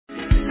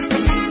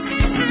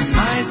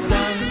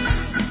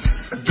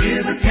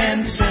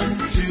attention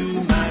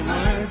to my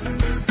words.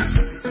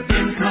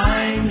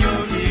 Incline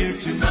your ear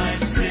to my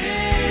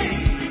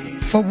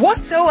saying. For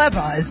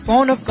whatsoever is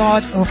born of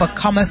God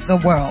overcometh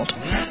the world.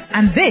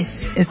 And this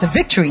is the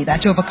victory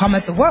that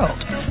overcometh the world,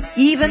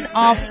 even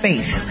our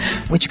faith,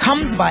 which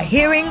comes by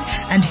hearing,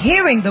 and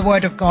hearing the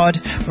word of God,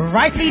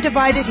 rightly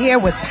divided here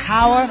with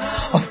power,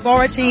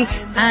 authority,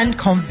 and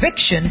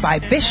conviction by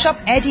Bishop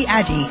Eddie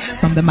Addy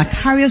from the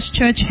Makarios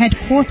Church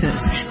headquarters.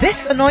 This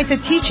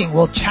anointed teaching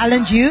will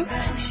challenge you,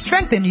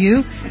 strengthen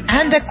you,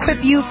 and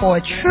equip you for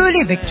a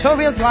truly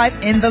victorious life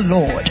in the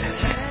Lord.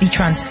 Be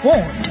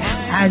transformed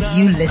as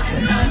you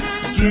listen.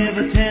 Give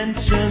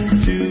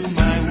attention to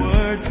my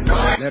words.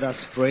 Let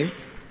us pray.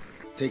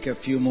 Take a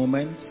few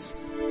moments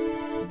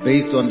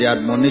based on the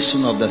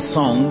admonition of the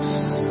songs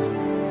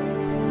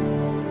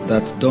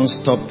that don't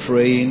stop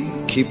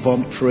praying, keep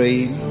on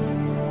praying,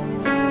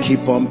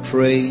 keep on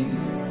praying.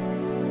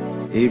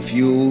 If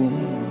you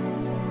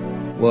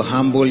will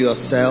humble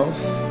yourself,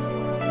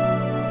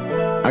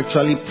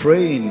 actually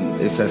praying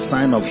is a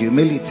sign of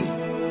humility,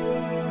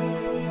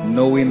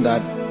 knowing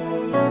that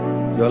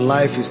your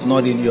life is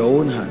not in your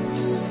own hands.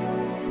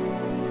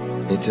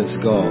 It is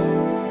God.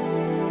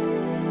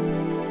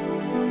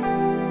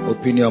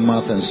 Open your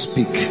mouth and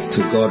speak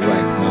to God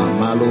right now.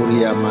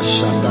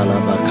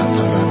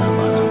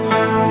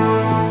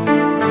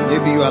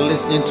 Maybe you are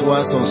listening to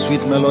us on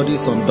Sweet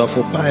Melodies on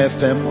Dofopa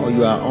FM, or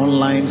you are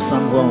online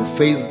somewhere on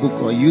Facebook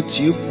or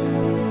YouTube.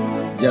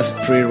 Just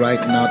pray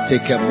right now.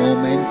 Take a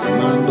moment.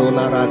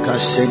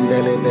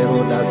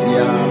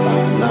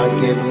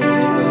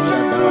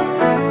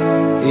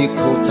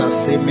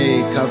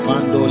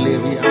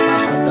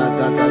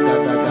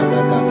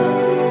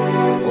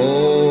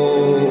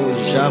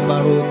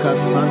 Jabaruka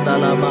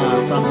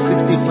Sandalaba. Psalm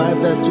 65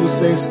 verse 2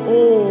 says,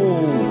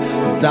 "Oh,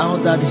 thou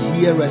that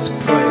hearest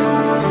prayer,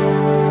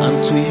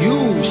 unto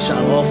you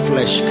shall all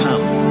flesh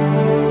come."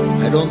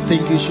 I don't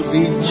think you should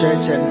be in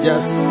church and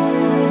just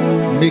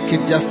make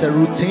it just a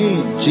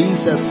routine.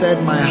 Jesus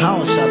said, "My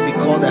house shall be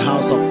called a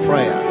house of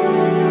prayer."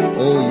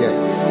 Oh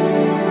yes.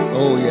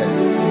 Oh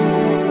yes.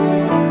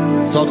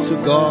 Talk to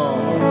God.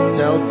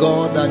 Tell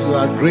God that you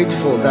are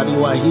grateful that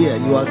you are here.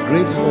 You are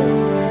grateful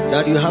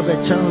that you have a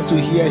chance to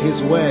hear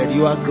His word.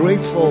 You are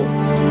grateful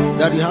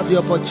that you have the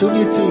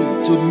opportunity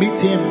to meet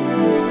Him.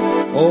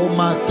 Oh,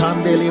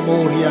 Matandele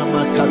Moria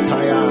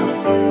Makataya,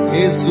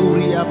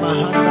 Ezuria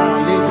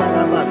Mahanda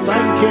Letaraba.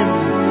 Thank Him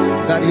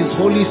that His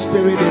Holy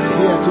Spirit is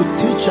here to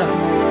teach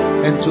us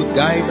and to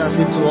guide us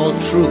into all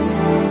truth.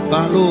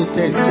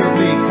 Balote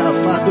Seme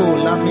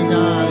Kafado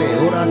Laminale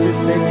Orate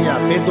Semia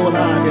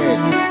Bedolade.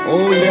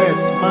 Oh yes,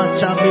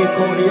 Machame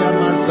Koria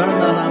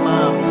Mazanda Lama.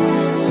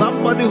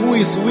 Somebody who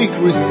is weak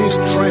receives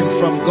strength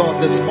from God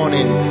this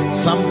morning.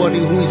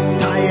 Somebody who is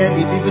tired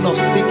even of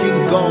seeking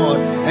God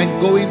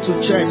and going to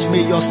church,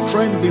 may your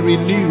strength be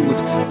renewed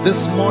this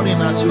morning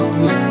as you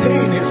stay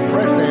in His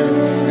presence,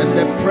 and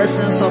the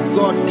presence of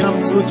God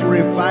come through to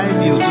revive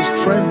you, to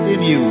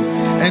strengthen you,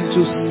 and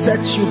to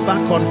set you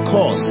back on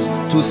course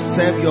to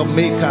serve your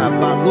Maker.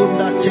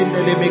 Balunda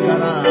Chendele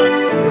Mekara,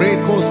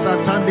 Reko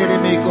Satandere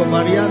Meko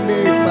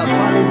Mariande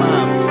Safalima,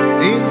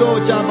 Indo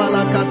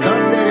Jabala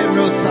Katandere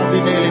no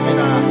Sabinele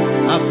Mina,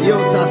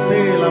 Afiota Se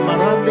La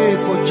Marande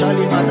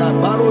Kochali Mada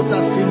Barota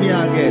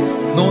Simiage,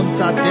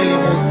 Nonta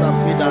Delimo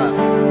Safida.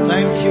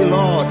 Thank you,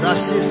 Lord.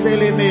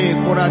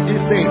 Ashiseleme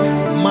Koradise,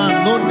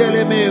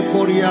 Manondeleme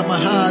Koria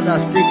Mahada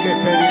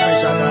Siketeri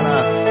Mejadara.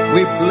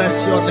 We bless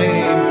your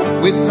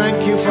name. We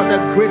thank you for the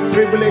great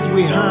privilege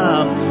we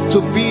have to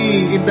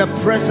be in the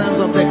presence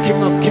of the King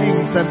of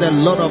Kings and the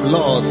Lord of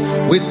Lords.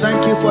 We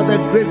thank you for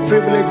the great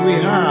privilege we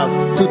have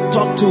to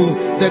talk to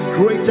the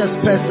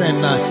greatest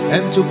person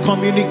and to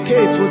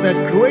communicate with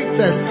the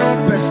greatest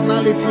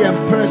personality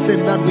and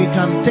person that we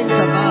can think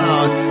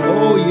about.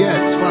 Oh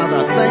yes,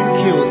 Father,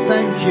 thank you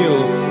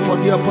for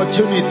the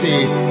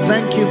opportunity.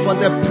 Thank you for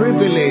the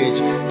privilege.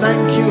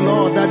 Thank you,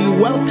 Lord, that you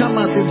welcome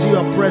us into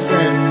your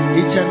presence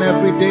each and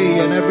every day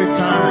and every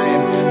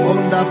time.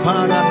 Onda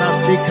para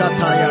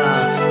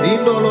nasikataya,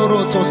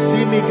 indoloro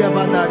tosimi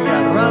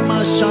gabadaria,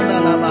 rama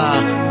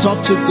shandalaba.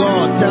 Talk to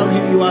God. Tell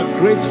Him you are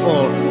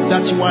grateful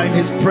that you are in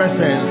His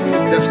presence.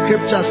 The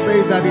scripture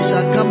says that it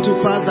shall come to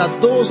pass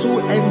that those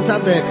who enter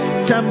the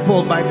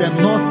temple by the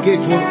north gate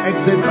will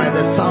exit by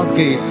the south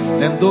gate,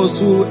 and those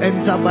who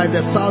enter by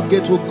the south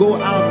gate will go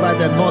out by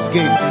the north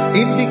gate,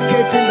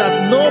 indicating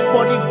that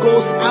nobody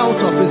goes out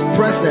of His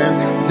presence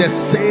the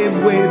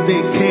same way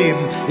they came.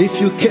 If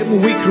you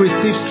came weak,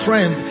 receive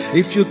strength.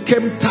 If you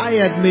came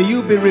tired, may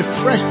you be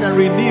refreshed and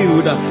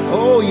renewed.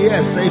 Oh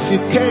yes, if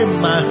you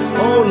came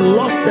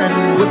lost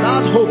and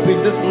without hope in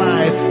this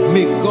life,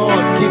 may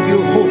God give you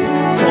hope.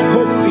 For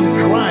hope in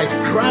Christ.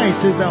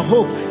 Christ is the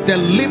hope, the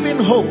living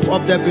hope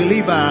of the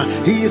believer.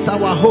 He is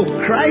our hope.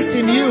 Christ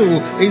in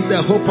you is the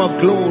hope of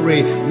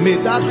glory.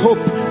 May that hope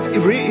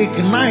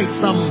reignite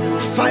some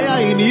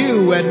fire in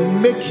you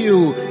and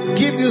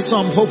give you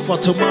some hope for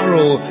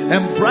tomorrow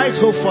and bright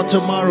hope for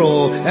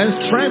tomorrow and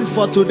strength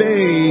for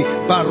today.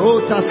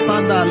 Barota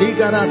sanda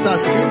ligarata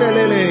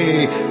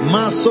sinelele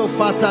maso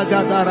fata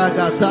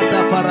gadaraga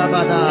zata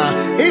parabada.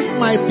 If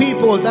my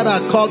people that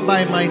are called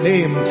by my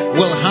name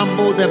will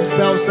humble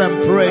themselves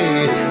and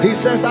pray, he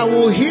says, I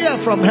will hear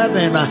from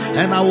heaven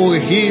and I will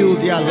heal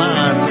their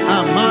land.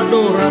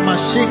 Amado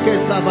ramashike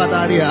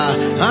sabadaria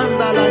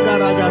andala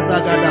garaga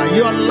zagada.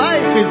 Your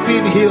life is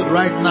being healed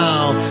right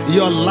now.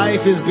 Your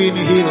life is being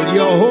healed.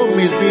 Your home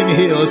is being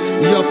healed.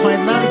 Your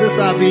finances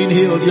are being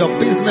healed. Your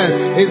business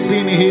is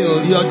being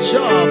healed. Your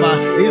job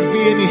is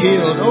being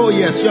healed. Oh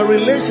yes, your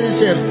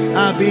relationships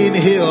are being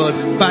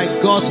healed by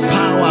God's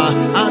power.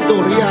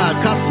 Adoria,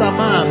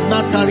 Kasama,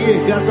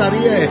 Nakarie,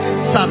 Gazarie,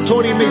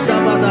 Satori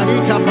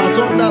Mizabadarika,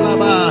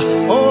 Bazondalaba.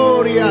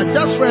 Oh yeah,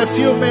 just for a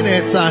few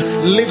minutes,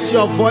 lift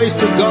your voice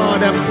to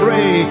God and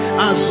pray.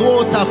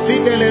 Azota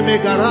Fidele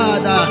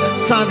Megarada,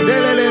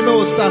 Sandelele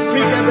no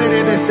Safrika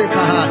Berede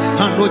Setaha,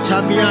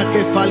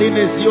 Anochamiake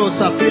Falinezio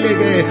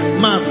Safilege,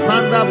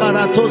 Masanda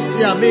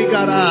Baratosia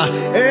Megara.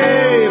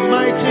 Hey,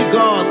 mighty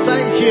God,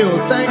 thank you.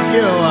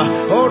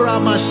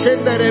 Ora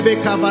Mashende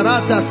Rebeka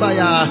Barata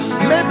Saya.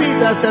 Maybe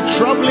there's a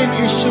troubling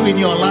issue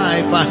in your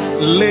life.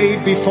 Lay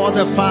it before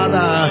the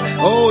Father.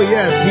 Oh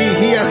yes, He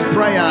hears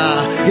prayer.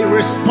 He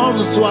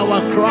responds to our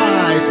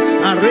cries.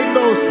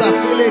 Arendo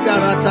Safile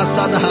Garata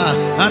Sada,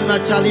 Anna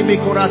Chalimi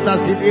Kurata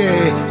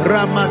Zidie,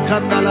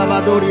 Ramakanda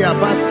Lavadoria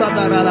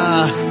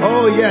Basadarala.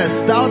 Oh yes,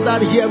 thou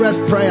that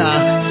hearest prayer.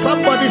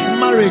 Somebody's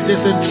marriage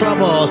is in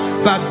trouble,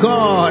 but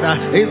God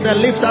is the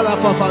lifter up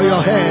of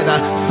your head.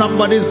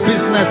 Somebody's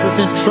business is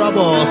in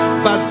trouble,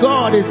 but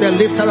God is the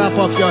lifter up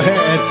of your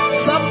head.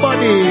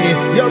 Somebody,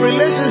 your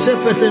relationship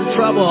is in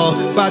trouble,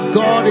 but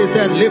God is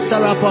the lifter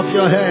up of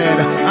your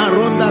head.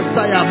 Aronda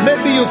Saya,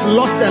 maybe you've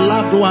lost a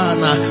loved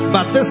one,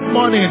 but this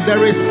morning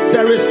there is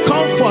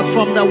comfort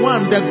from the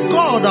one, the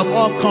God of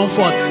all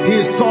comfort. He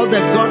is called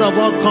the God of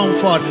all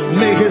comfort.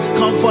 May His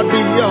comfort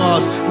be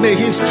yours. May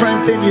He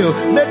strengthen you.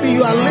 Maybe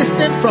you are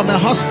listening from a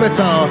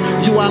hospital.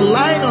 You are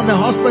lying on a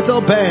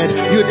hospital bed.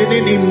 You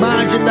didn't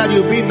imagine that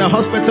you'll be in the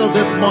hospital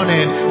this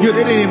morning. You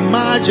didn't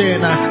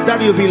imagine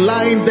that you'll be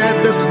lying there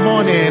this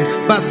morning.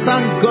 But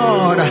thank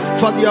God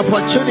for the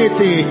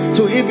opportunity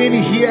to even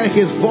hear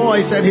His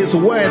voice and His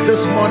word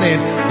this morning.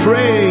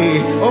 Pray.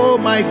 Oh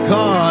my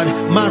God.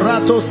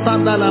 Marato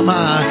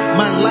Sandalama.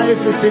 My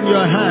life is in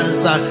your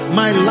hands.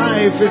 My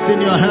life is in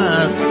your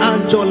hands.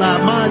 Anjola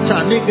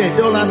Macha Nige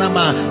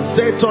Dolanama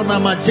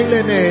Zetonama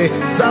Jilene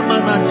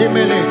Zamana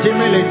Jimele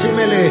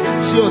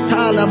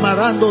Siotala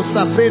Marando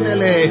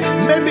Safrinele.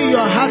 Maybe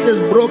your heart is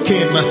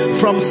broken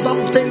from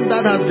something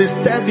that has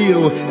disturbed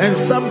you and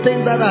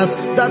something that has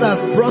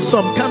brought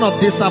some kind of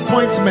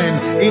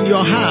disappointment in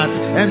your heart,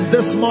 and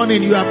this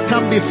morning you have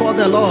come before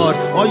the Lord,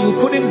 or you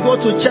couldn't go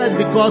to church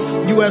because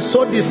you were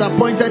so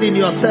disappointed in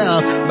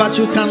yourself, but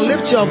you can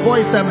lift your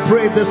voice and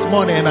pray this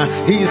morning.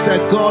 He is a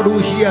God who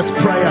hears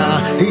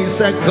prayer. He is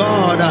a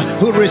God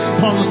who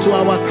responds to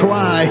our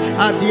cry.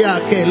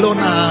 Adia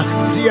Kelona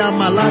Zia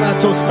Malara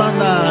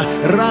Tosanda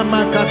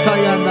Rama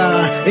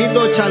Katayana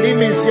Indo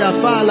Chalimi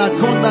Siafala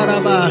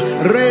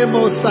Kondaraba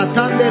Remo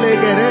Satandele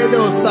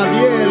Geredo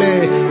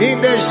Saviele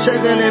Inde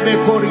Shedele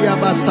Mekoria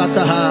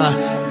Basataha.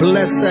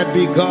 Blessed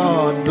be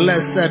God.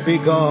 Blessed be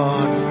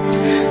God.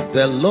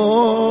 The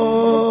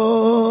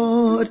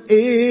Lord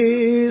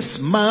is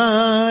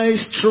my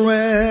strength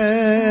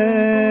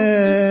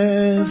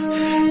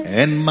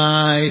and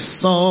my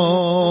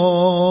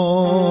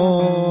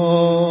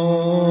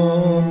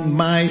song,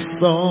 my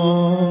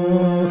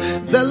song.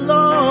 The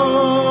Lord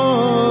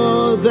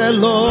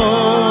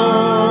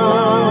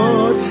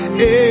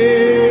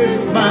is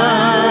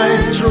my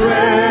strength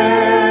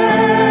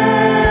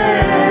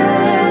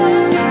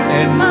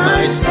and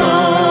my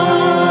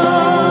song,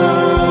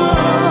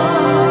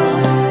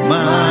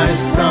 my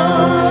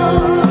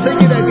song. Sing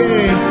it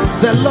again.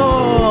 The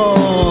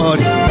Lord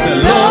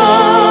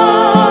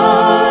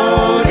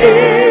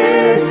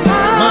is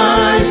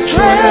my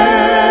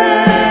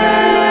strength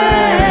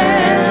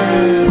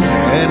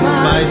and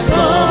my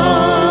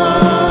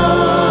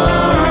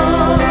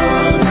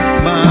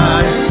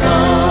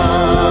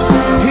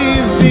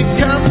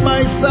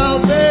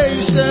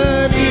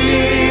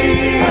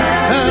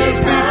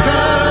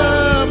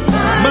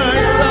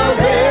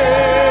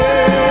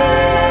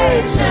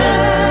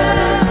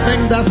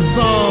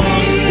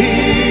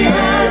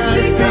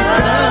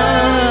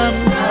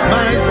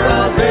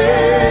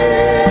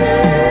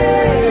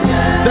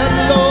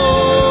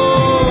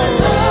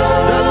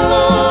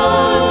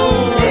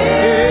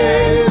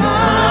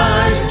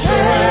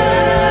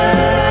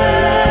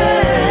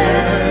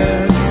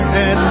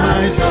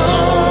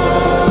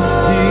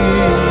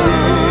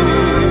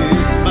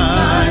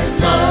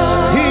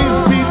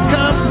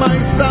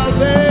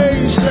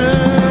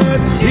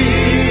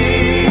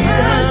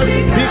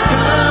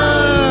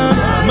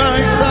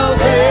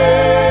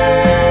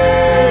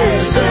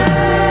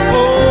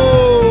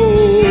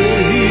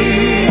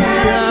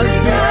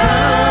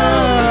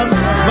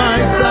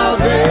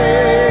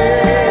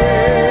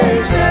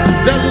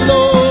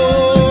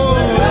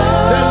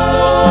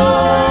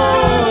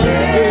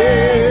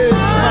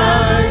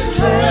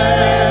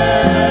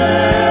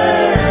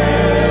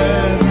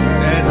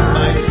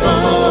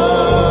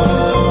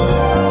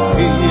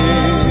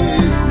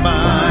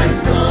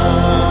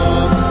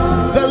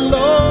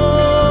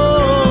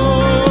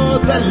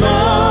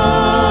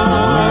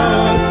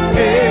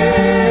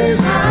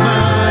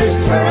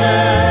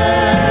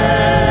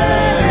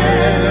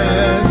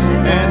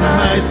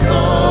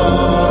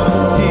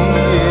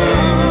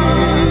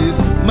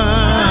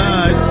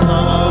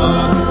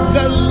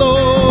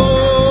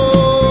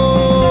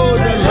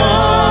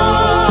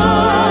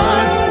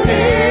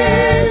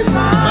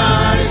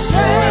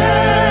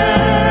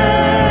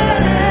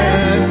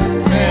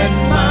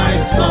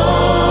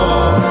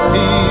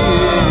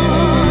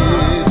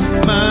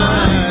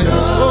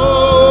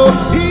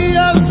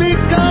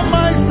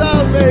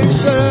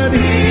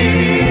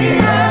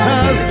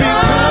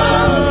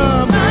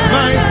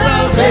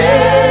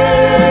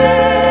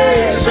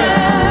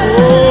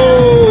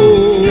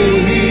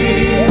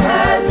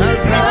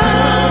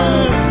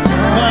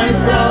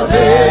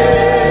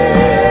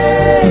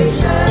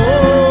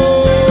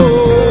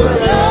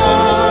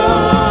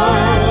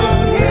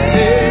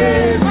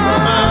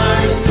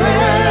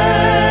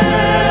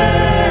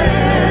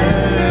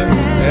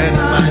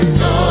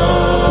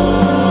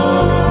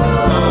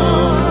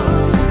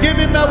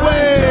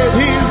wave.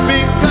 He's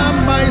become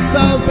my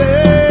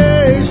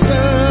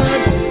salvation.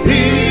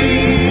 He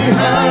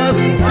has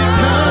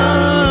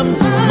become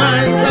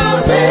my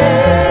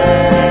salvation.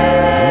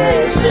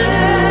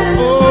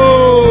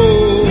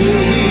 Oh, He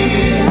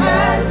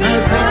has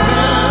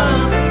become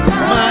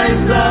my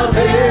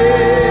salvation.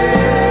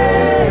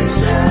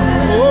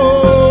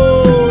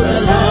 Oh, the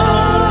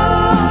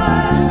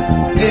Lord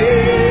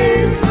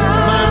is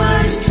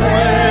my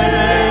strength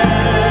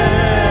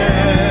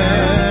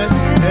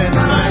and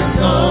my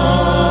song.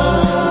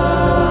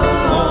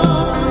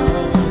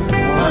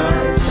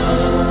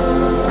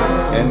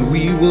 And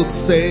we will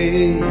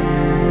say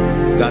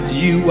that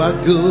you are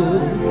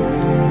good,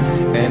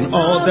 and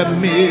all the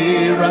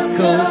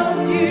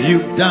miracles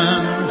you've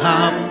done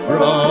have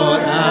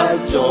brought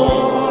us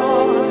joy.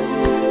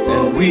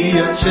 And we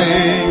are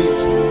changed,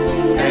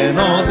 and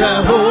all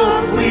the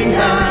hope we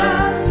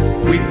have,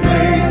 we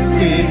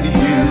place in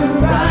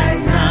you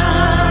right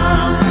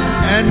now.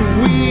 And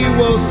we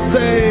will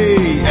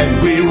say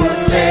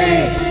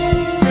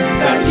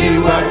that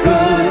you are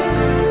good,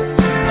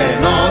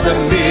 and all the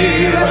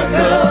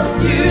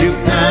miracles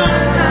you've done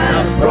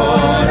have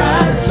brought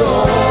us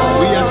joy.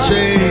 We are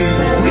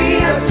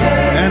changed,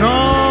 and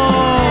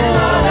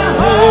all the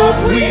hope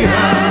we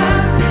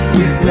have,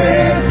 we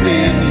place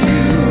in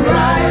you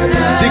right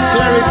now.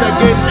 Declare it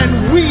again, and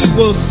we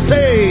will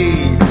say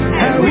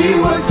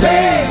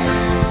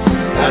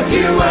that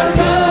you are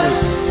good,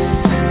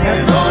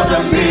 and all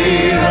the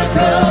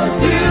miracles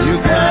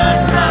you've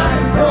done have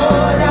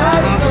brought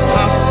us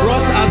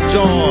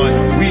joy.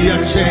 We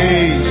are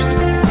changed,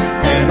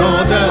 and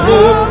all the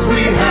hope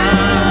we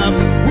have,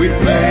 we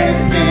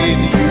place in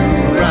you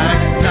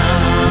right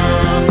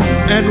now.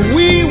 And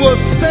we will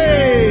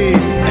say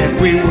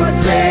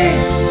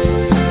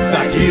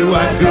that you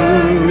are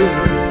good,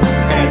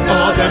 and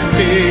all the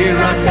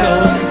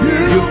miracles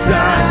you've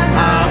done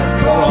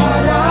have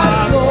brought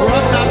us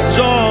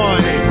joy.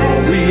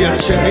 We are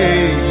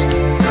changed,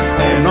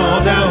 and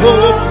all the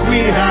hope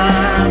we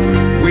have,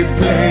 we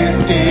place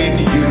in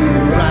you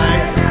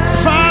right.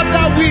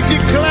 Father, we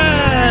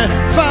declare,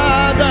 Father,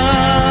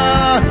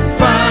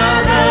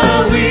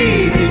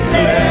 we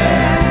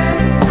declare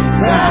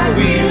that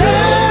we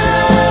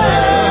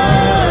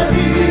love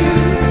you.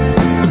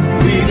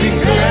 We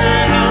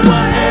declare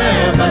our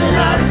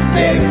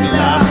everlasting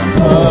love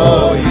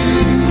for you.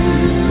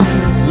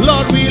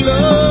 Lord, we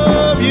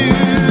love you.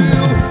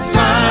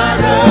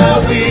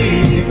 Father, we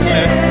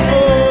declare,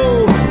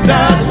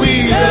 that we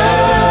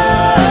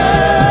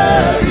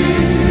love you.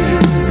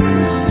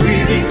 We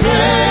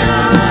declare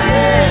our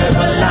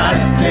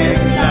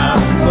everlasting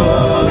love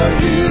for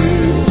you.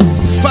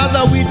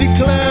 Father, we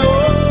declare,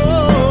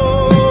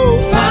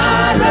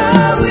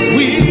 Father, we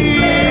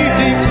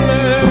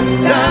declare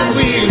that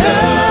we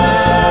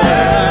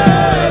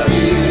love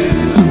you.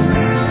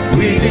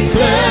 We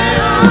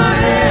declare our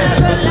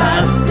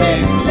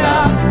everlasting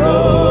love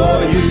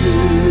for you.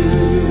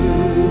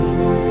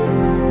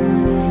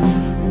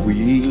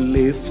 We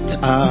lift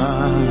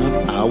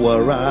up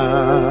our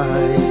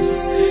eyes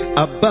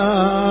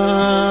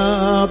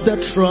above the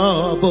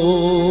troubles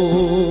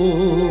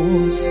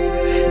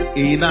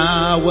in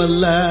our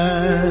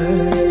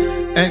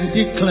land and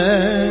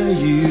declare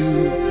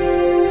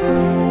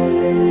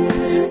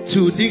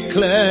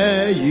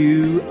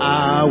you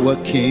our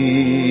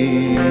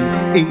King.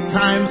 In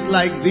times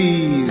like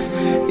these,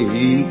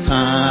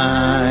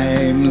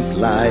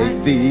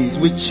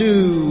 we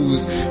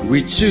choose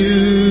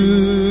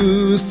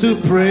to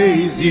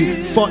praise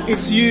you, for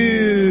it's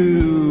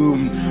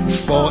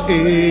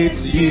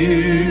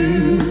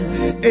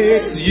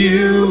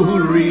you who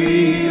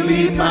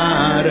really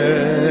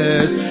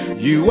matters.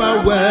 You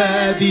are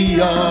worthy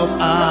of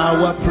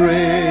our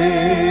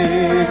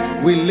praise.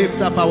 We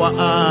lift up our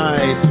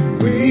eyes.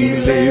 We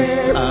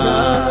lift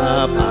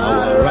up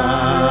our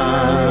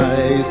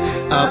eyes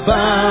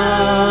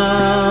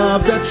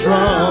above the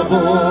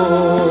troubles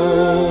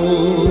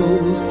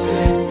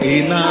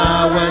in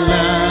our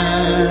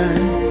land,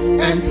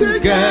 and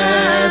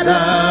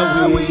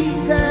together we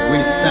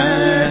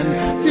stand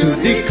to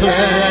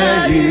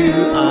declare you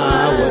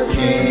our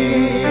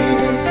King.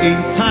 In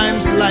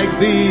times like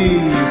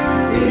these,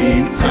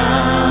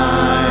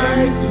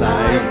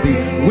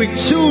 we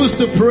choose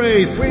to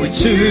praise,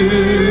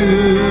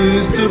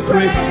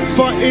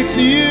 for it's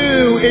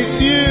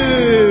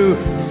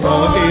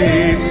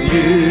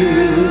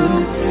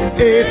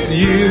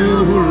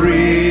you who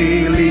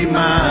really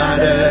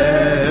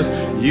matters.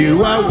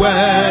 You are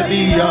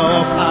worthy of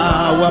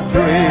our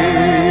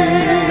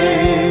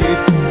praise.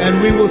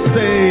 And we will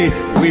say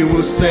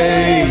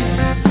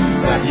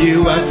that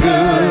you are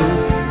good,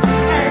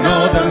 and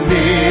all the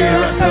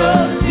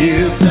miracles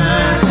you've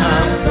done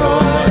have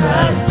brought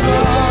us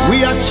joy.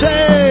 We are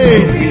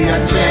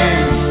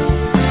changed,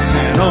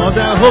 and all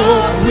the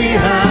hope we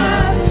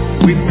have,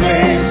 we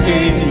place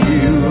in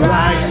you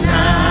right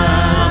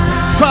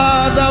now.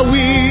 Father,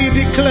 we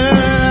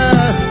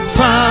declare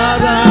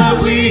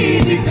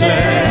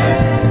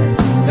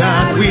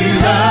that we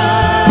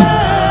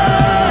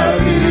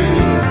love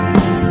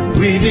you.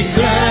 We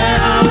declare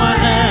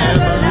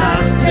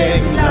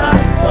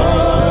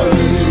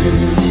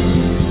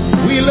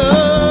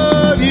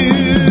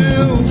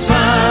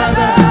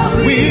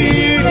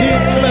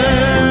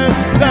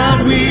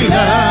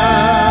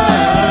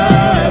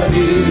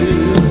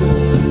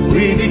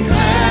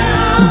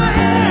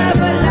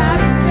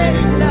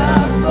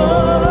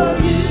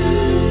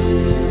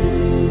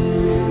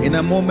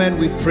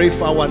moment we pray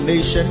for our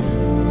nation.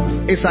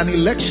 It's an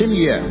election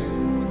year,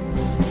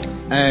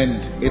 and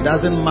it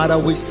doesn't matter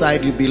which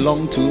side you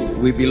belong to.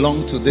 We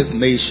belong to this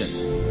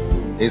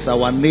nation. It's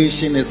our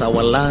nation, it's our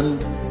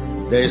land.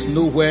 There is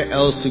nowhere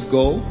else to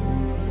go,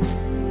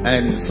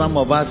 and some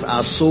of us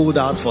are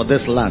sold out for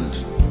this land.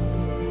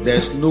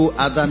 There's no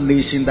other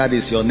nation that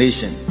is your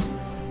nation.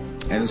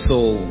 And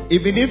so,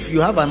 even if you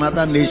have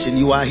another nation,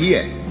 you are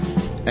here.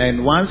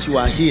 And once you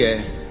are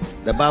here,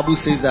 the Bible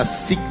says that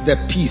seek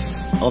the peace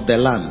of the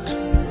land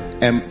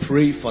and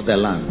pray for the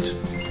land.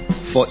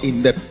 For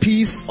in the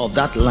peace of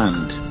that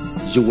land,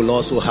 you will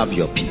also have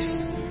your peace.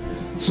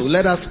 So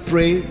let us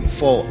pray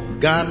for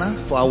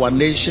Ghana, for our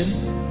nation.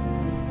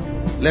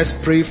 Let's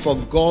pray for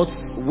God's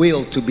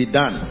will to be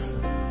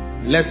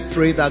done. Let's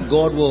pray that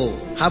God will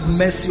have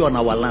mercy on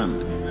our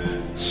land.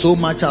 So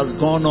much has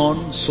gone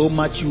on, so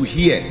much you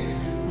hear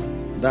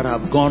that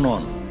have gone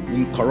on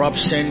in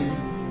corruption,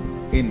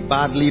 in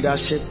bad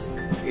leadership,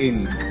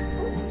 in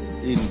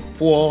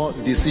poor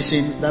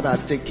decisions that are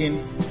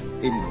taken,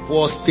 in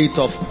poor state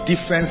of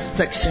different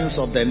sections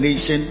of the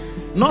nation.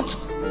 Not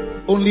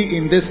only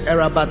in this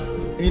era, but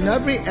in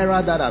every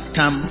era that has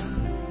come,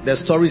 the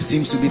story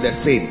seems to be the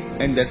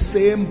same. And the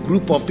same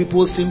group of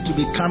people seem to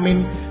be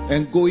coming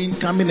and going,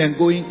 coming and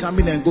going,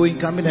 coming and going,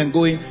 coming and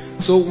going.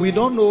 So we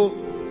don't know.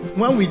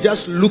 When we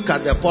just look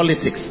at the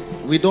politics,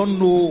 we don't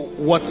know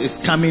what is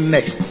coming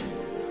next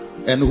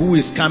and who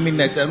is coming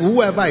next. And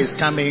whoever is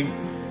coming,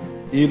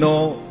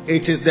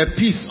 it is the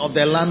peace of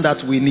the land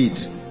that we need.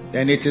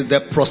 And it is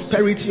the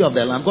prosperity of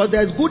the land. Because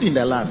there is good in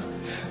the land.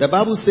 The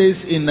Bible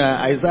says in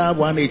Isaiah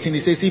 1:18,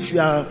 it says, if you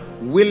are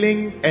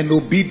willing and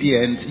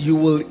obedient, you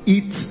will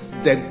eat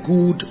the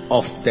good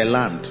of the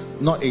land.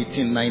 Not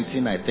 18,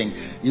 19, I think.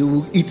 You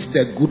will eat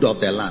the good of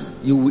the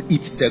land. You will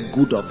eat the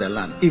good of the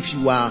land. If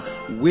you are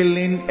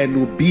willing and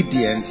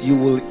obedient, you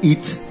will eat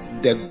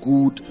the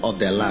good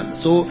of the land.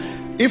 So,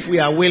 if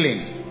we are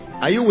willing,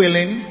 are you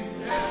willing?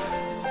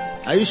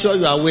 Are you sure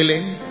you are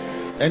willing?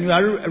 And you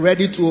are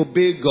ready to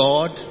obey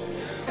God?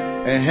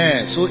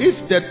 So,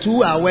 if the two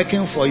are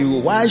working for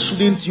you, why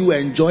shouldn't you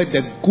enjoy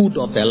the good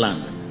of the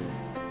land?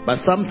 But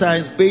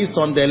sometimes, based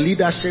on the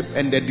leadership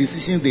and the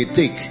decisions they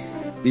take,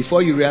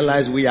 before you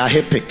realize we are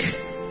epic.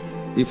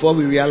 Before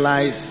we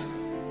realize,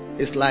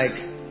 it's like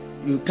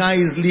you can't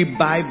easily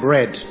buy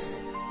bread.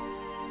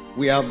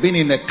 We have been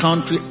in a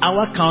country,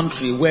 our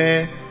country,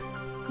 where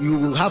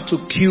you have to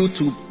queue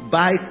to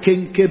buy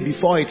kenke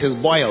before it is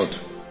boiled.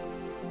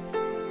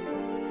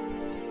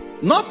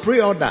 Not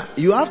pre-order.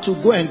 You have to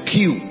go and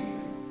queue.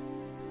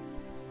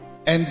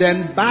 And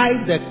then buy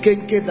the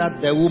kenke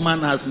that the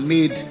woman has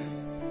made.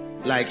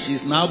 Like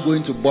she's now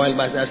going to boil,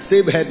 but I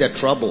save her the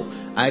trouble.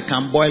 I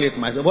can boil it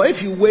myself. But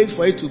if you wait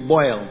for it to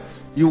boil,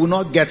 you will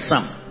not get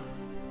some.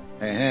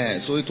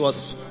 So it was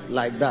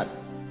like that.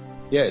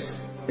 Yes.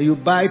 You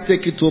buy,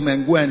 take it home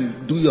and go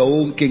and do your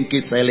own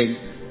kinky selling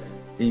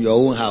in your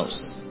own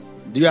house.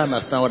 Do you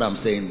understand what I'm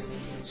saying?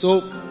 So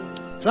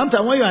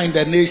sometimes when you are in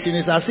the nation,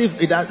 it's as if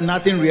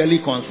nothing really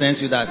concerns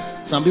you.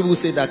 That some people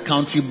say that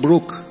country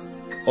broke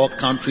or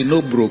country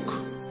no broke,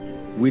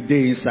 we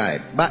dey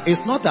inside. But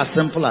it's not as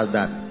simple as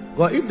that.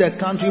 But if the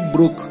country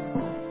broke,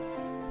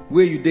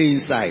 where you dey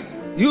inside,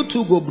 you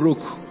too go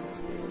broke.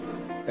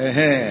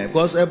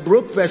 Because a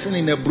broke person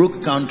in a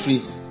broke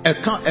country, a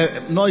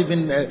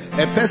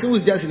person who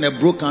is just in a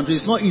broke country,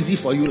 it's not easy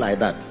for you like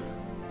that.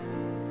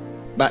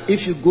 But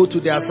if you go to,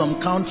 there are some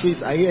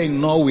countries, I hear in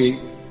Norway,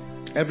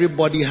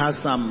 everybody has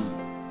some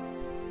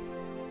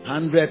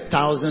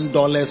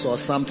 $100,000 or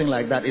something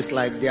like that. It's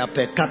like their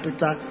per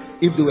capita,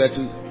 if they were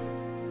to,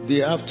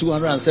 they have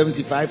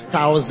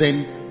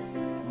 275,000.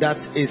 That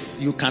is,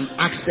 you can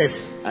access,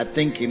 I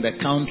think, in the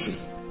country.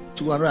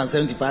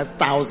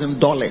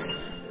 $275,000.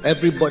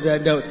 Everybody,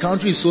 the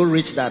country is so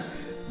rich that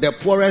the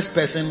poorest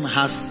person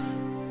has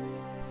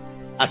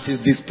at his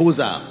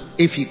disposal,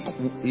 if he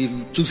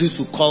chooses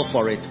to call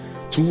for it,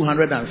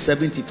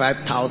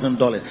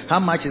 $275,000. How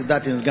much is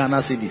that in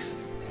Ghana cedis?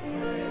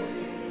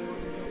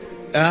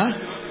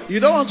 You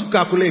don't want to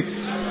calculate.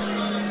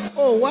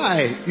 Oh,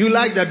 why? You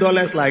like the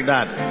dollars like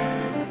that?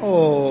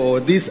 Oh,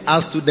 these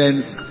are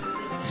students.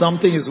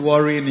 Something is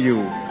worrying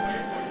you.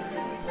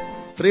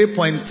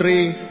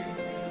 3.3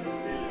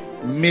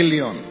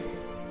 million.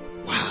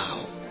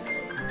 Wow.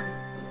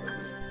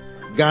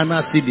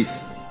 Ghana cedis.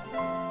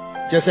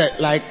 Just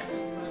like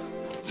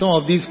some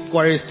of these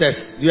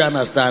choristers, do you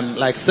understand?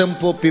 Like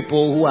simple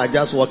people who are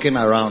just walking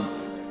around.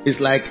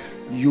 It's like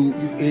you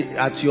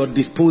at your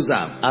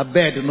disposal. A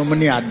bed, no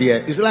money are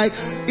there. It's like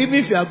even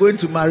if you are going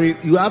to marry,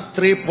 you have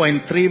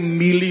 3.3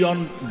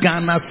 million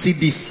Ghana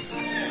cedis.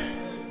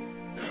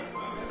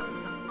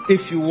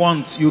 If you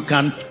want, you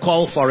can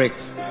call for it.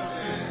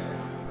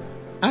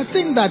 I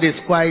think that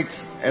is quite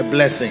a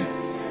blessing.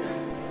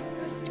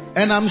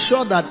 And I'm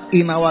sure that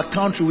in our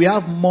country we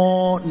have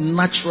more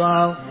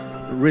natural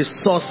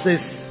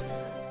resources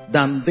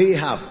than they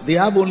have. They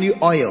have only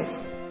oil.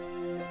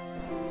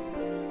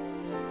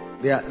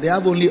 They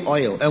have only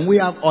oil. And we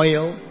have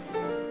oil.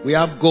 We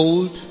have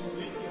gold.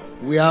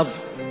 We have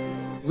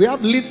We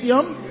have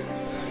lithium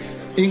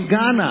in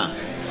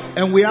Ghana,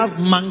 and we have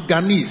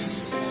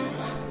manganese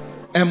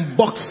and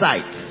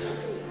bauxite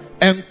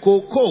and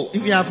cocoa.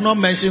 If you have not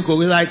mentioned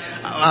cocoa, like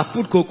I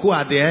put cocoa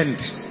at the end.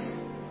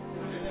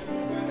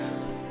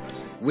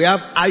 We have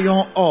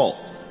iron ore,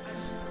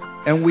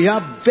 and we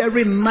have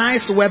very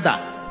nice weather,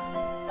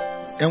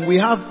 and we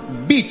have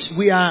beach.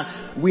 We are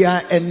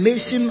a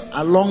nation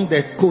along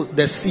the coast,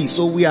 the sea.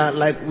 So we are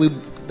like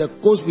the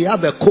coast. We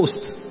have a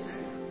coast,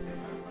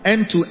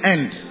 end to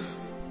end.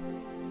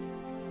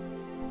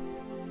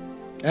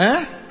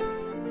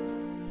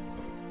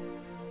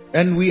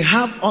 And we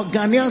have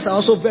Ghanaians are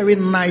also very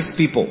nice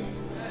people.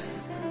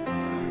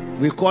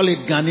 We call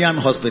it Ghanaian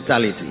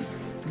hospitality.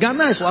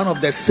 Ghana is one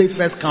of the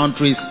safest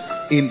countries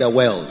in the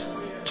world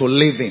to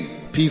live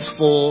in.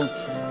 Peaceful.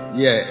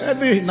 Yeah.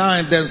 Every now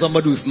and then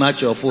somebody will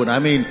snatch your phone. I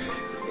mean,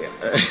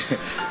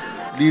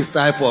 this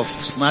type of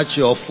snatch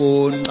your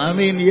phone. I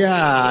mean,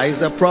 yeah, it's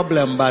a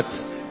problem, but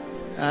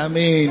I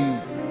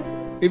mean,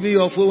 even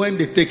your phone, when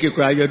they take it,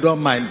 you don't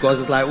mind, because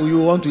it's like, you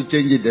want to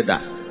change it,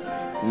 that.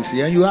 You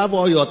see, and you have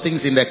all your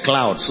things in the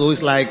cloud. So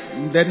it's like,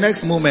 the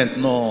next moment,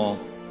 no,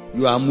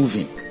 you are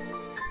moving.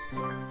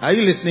 Are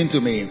you listening to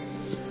me?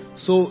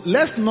 So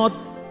let's not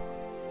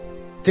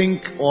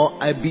think or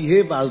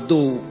behave as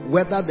though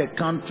whether the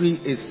country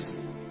is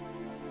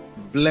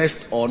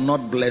blessed or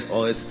not blessed,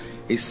 or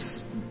is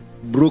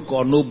broke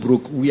or no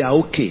broke, we are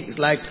okay. It's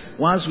like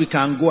once we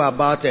can go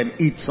about and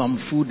eat some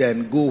food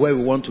and go where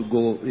we want to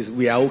go,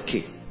 we are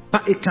okay.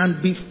 But it can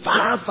be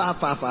far, far,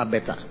 far, far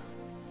better.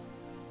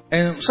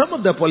 And some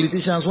of the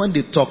politicians, when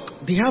they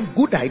talk, they have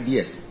good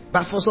ideas.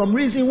 But for some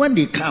reason, when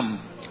they come,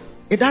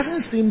 it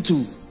doesn't seem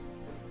to.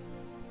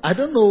 I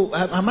don't know.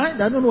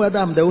 I don't know whether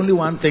I'm the only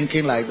one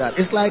thinking like that.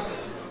 It's like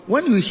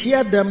when you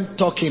hear them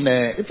talking,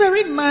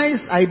 very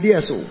nice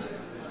ideas. So,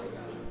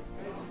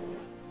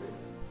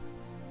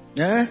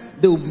 yeah,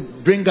 they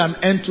will bring an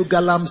end to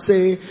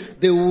galamsey.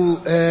 They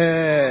will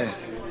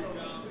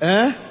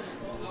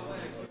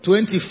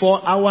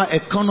 24-hour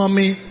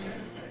economy,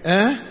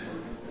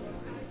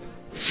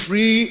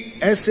 free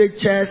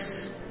SHS,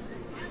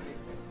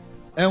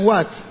 and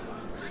what?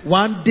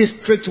 One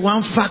district,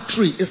 one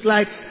factory. It's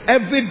like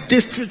every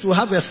district will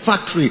have a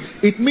factory.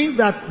 It means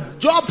that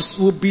jobs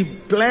will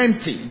be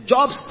plenty.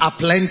 Jobs are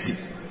plenty.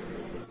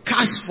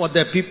 Cash for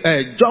the people,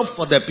 job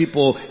for the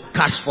people,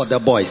 cash for the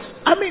boys.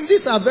 I mean,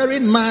 these are very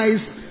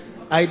nice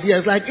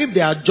ideas. Like if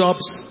there are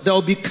jobs, there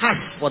will be cash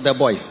for the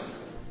boys.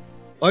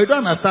 Or you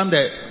don't understand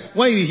that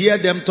when you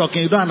hear them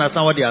talking, you don't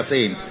understand what they are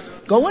saying.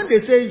 Because when they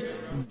say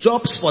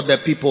jobs for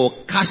the people,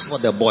 cash for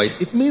the boys,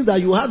 it means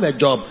that you have a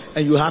job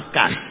and you have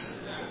cash.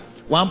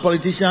 One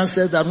politician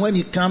says that when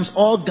he comes,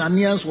 all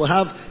Ghanaians will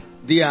have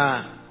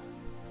their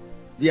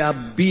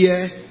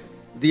beer,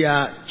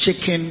 their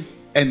chicken,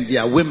 and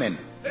their women.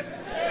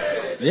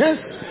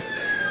 Yes.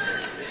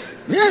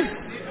 Yes.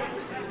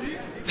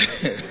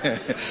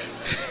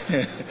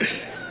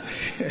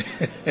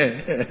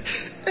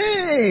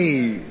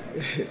 Hey.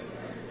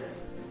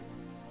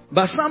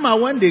 But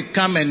somehow when they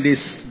come and they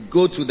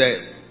go to the,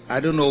 I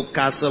don't know,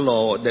 castle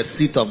or the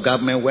seat of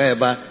government,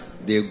 wherever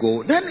they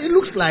go, then it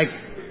looks like,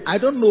 I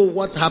don't know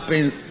what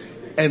happens,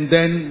 and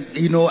then,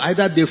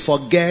 either they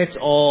forget,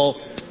 or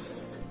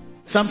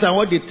sometimes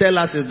what they tell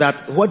us is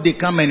that what they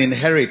come and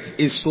inherit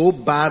is so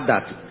bad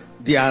that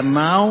they are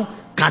now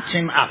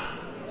catching up.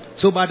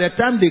 So by the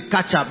time they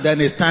catch up,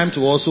 then it's time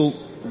to also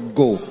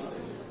go.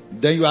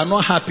 Then you are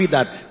not happy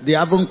that they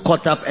haven't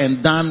caught up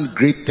and done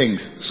great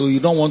things, so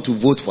you don't want to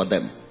vote for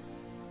them.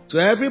 So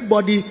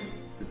everybody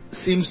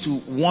seems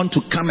to want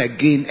to come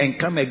again and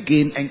come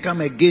again and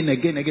come again.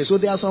 So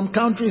there are some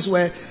countries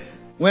where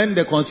when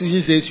the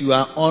constitution says you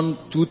are on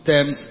 2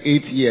 terms,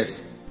 8 years,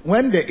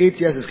 when the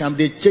 8 years is come,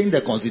 they change the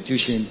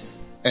constitution,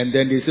 and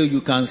then they say you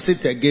can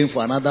sit again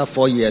for another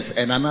 4 years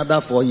and another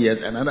 4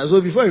 years and another.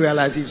 So before you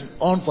realize it's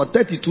on for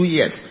 32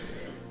 years.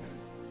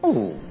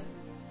 Oh,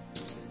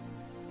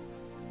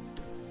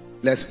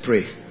 let's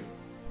pray.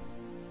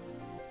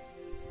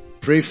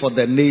 Pray for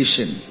the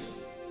nation.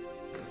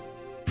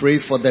 Pray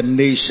for the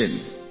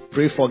nation.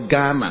 Pray for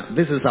Ghana.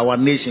 This is our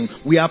nation.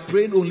 We are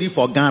praying only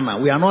for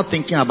Ghana. We are not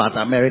thinking about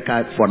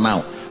America for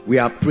now. We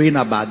are praying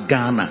about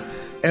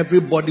Ghana.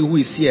 Everybody who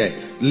is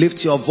here,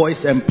 lift your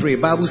voice and pray.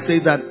 Bible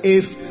says that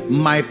if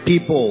my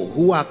people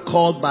who are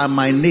called by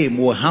my name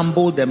will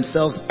humble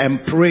themselves and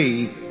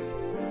pray,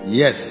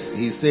 yes,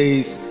 he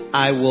says,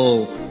 I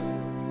will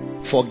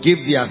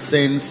forgive their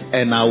sins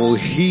and I will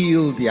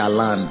heal their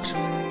land.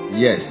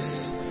 Yes.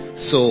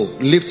 So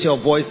lift your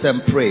voice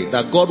and pray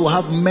that God will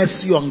have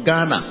mercy on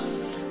Ghana.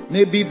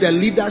 Maybe the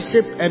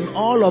leadership and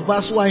all of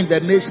us who are in the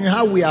nation,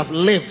 how we have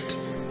lived,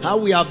 how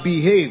we have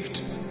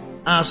behaved,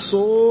 are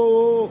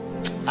so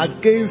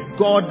against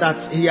God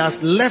that he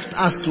has left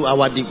us to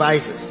our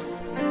devices.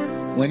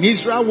 When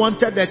Israel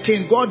wanted a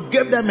king, God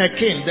gave them a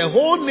king. The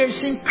whole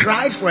nation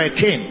cried for a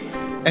king,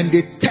 and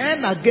they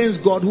turned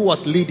against God who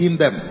was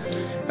leading them.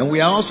 And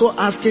we are also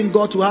asking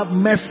God to have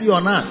mercy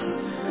on us,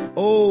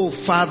 Oh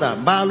Father,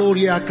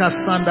 Maluria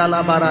Kasanda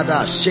la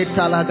Barada,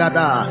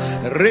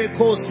 Shetalagada,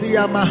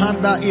 Rekosia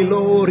Mahanda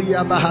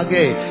Iloria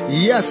Bahage.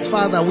 Yes,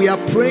 Father, we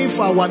are praying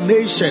for our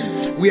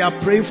nation. We are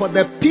praying for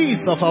the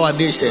peace of our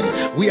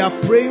nation. We are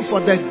praying for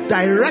the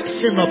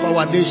direction of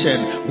our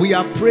nation. We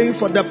are praying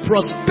for the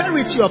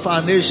prosperity of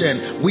our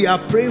nation. We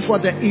are praying for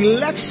the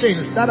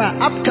elections that are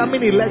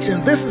upcoming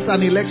elections. This is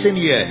an election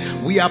year.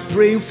 We are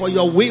praying for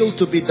your will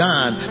to be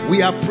done.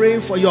 We are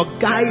praying for your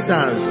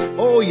guidance.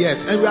 Oh yes,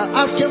 and we are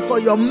asking for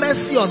your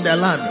mercy on the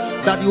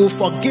land, that you will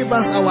forgive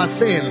us our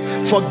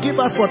sins. Forgive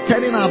us for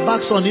turning our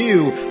backs on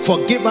you.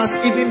 Forgive us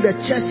even the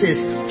churches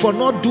for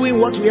not doing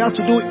what we have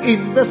to do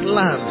in this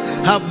land.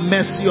 Have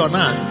mercy on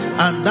us.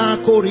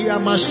 Andako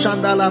Riama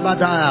Shandala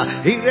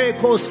Badaya,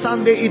 Ireko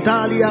Sande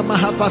Italia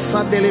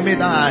Mahapasande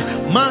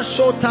Lemedai,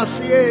 Masho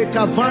Tasie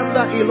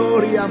Kavanda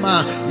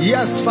Iloriama.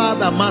 Yes,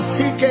 Father,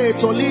 Masike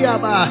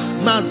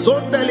Toliaba,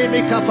 Mazondele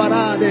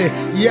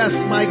Mikafarade. Yes,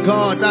 my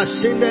God,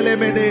 Ashindele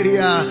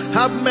Mederia.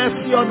 Have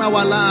mercy on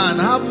our land.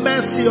 Have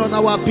mercy on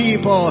our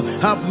people.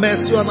 Have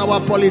mercy on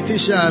our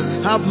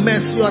politicians. Have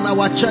mercy on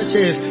our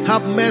churches.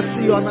 Have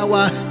mercy on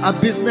our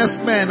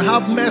businessmen.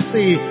 Have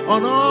mercy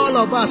on all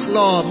of us,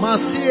 Lord.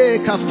 Masie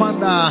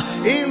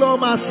Kafanda, Ilo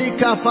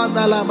Masika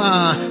Fanda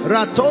Lama,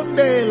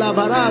 Ratonde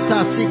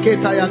Labarata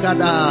Siketa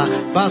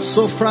Yagada,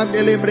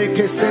 Basofrandele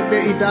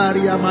Mrekesende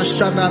Idaria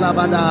Mashana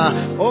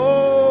Labada.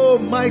 Oh,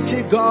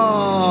 mighty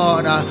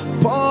God,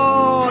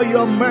 pour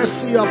your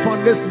mercy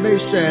upon this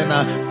nation.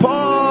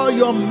 Pour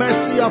your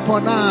mercy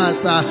upon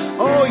us.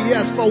 Oh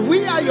yes, for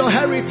we are your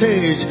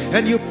heritage,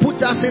 and you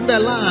put us in the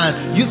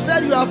land. You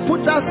said you have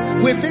put us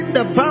within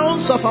the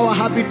bounds of our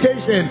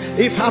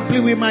habitation, if haply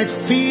we might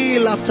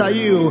feel after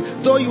you,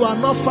 though you are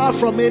not far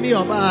from any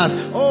of us.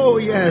 Oh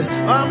yes,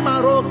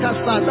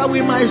 that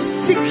we might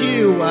seek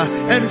you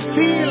and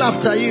feel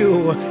after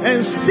you,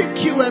 and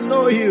seek you and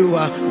know you.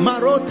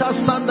 Marota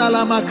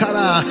Sandala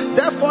Makara.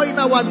 Therefore in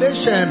our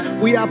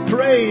nation we are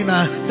praying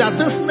that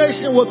this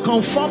nation will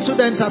conform to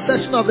the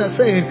intercession of the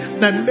saints,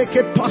 and make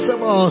it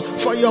possible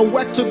for your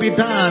work to be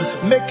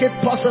done. Make it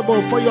possible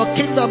for your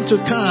kingdom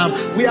to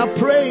come. We are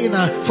praying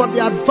for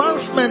the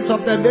advancement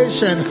of the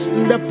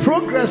nation, the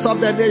progress of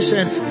the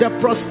nation, the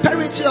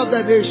prosperity of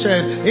the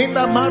nation. In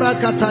the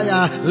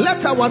Marakataya,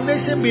 let our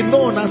nation be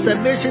known as a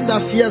nation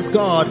that fears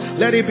God.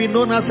 Let it be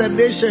known as a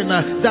nation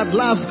that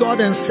loves God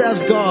and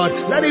serves God.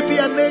 Let it be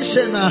a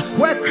nation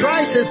where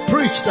Christ is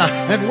preached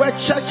and where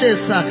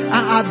churches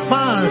are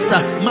advanced.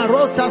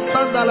 Marota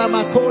Sandala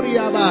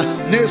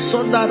Makoriaba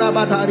Nesondara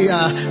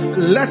Bataria.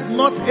 Let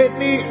not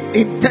any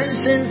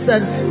intentions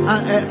and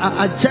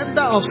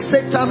agenda of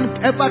Satan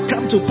ever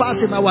come to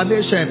pass in our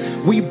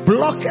nation. We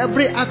block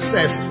every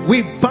access.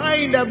 We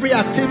bind every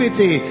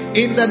activity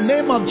in the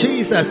name of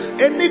Jesus.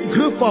 Any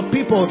group of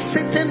people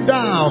sitting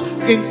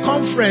down in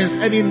conference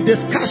and in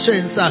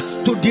discussions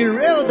to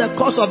derail the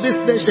course of this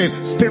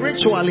nation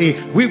spiritually,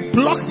 we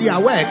block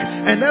their work,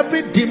 and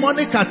every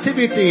demonic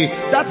activity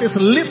that is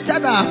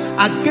lifted up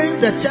against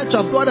the church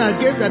of God and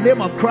against the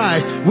name of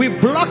Christ, we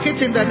block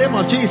it in the name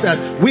of Jesus.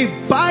 We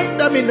bind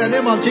them in the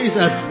name of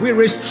Jesus. We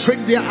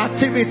restrict their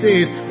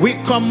activities. We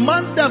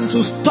command them to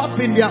stop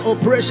in their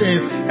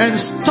operations and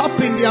stop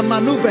in their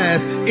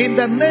maneuvers in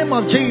the name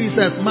of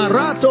Jesus.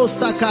 Marato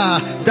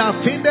Saka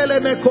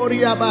Dafindele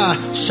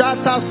Mekoriaba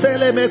Shata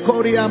Sele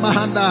Mekoria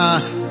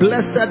Mahanda.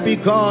 Blessed be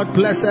God,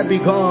 blessed be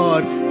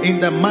God, in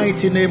the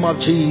mighty name of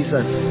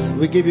Jesus.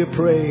 We give you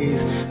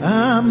praise.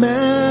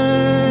 Amen.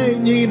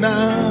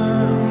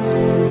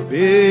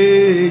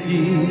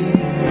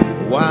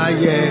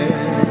 Waye.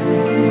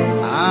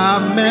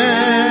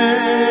 Amen.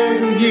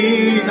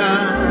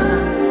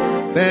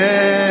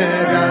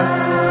 Beda.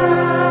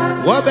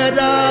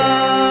 Wabeda.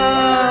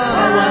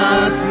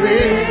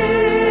 Wase.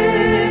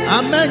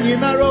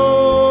 Amen.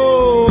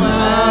 Ro.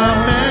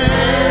 Amen.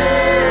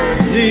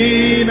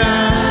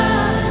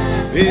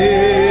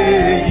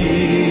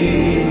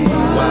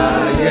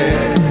 Waye.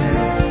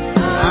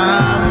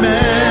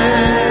 Amen.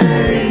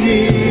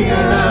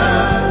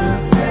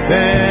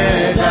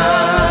 Beda.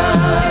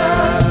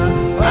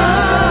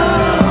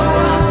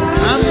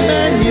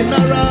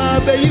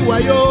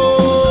 Wayo,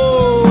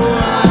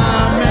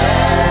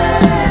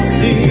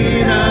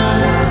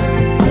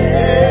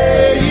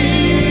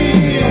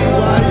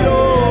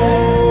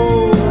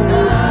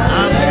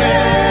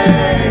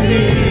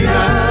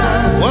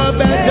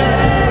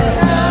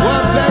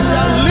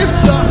 lift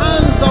your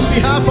hands on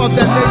behalf of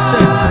the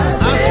nation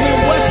as we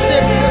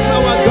worship this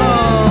our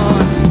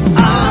God.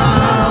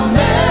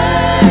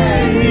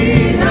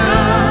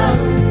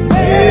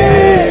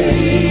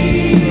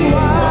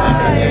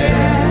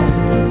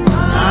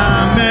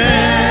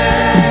 Amen.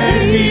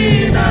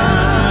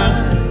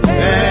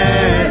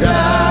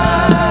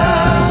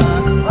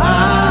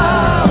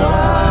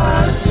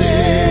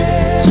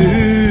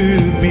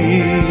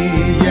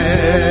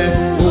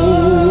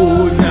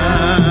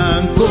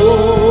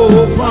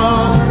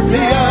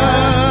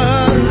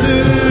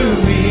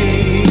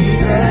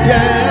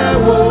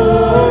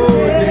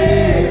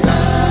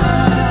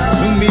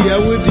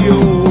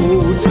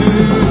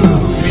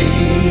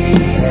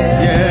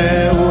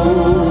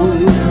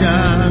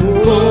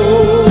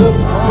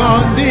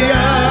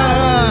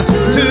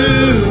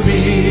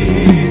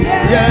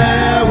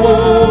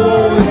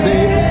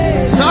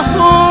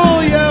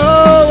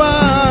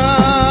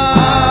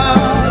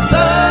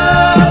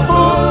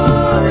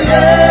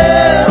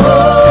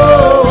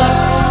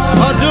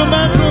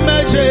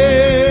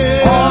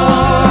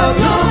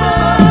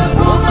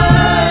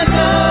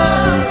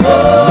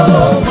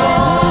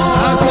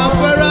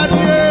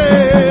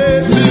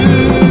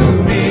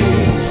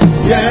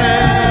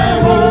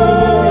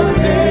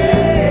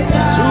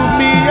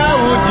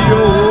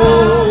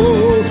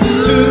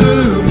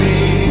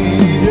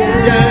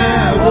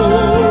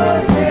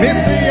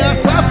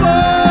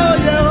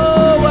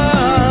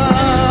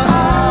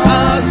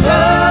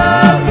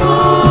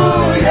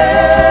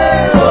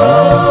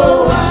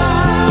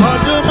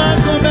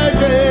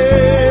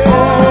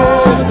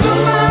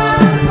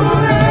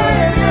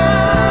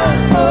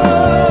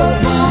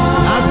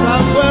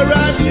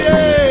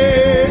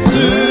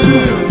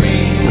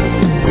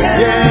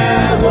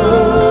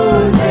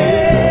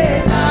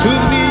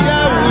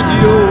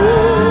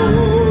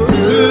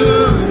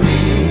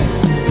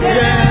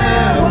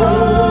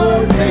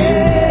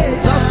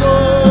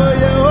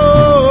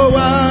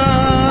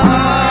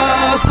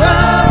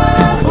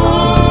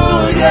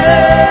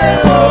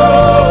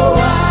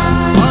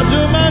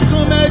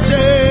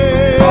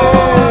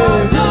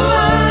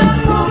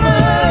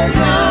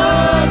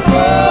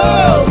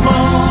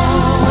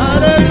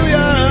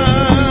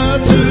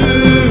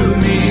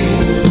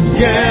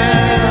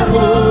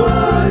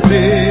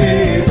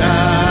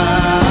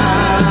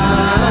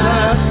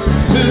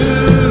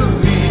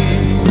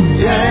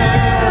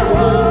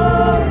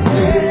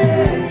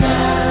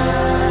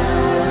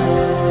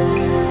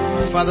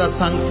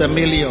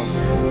 million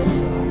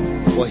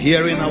for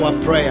hearing our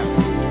prayer.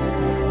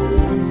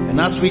 And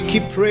as we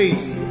keep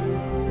praying,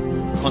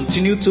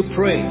 continue to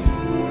pray.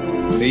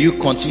 May you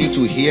continue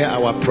to hear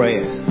our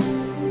prayers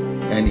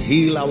and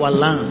heal our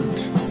land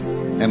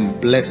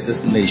and bless this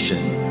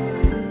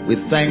nation. We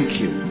thank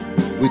you.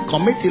 We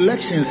commit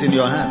elections in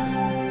your hands.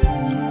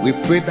 We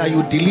pray that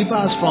you deliver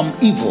us from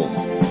evil.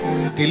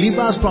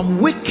 Deliver us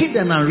from wicked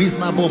and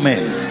unreasonable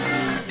men.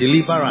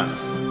 Deliver us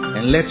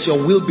and let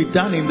your will be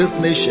done in this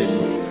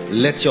nation.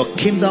 Let your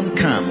kingdom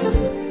come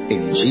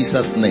in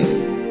Jesus'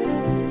 name.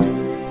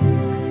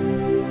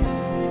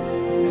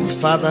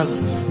 And Father,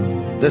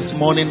 this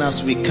morning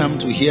as we come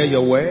to hear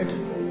your word,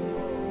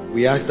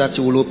 we ask that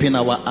you will open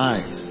our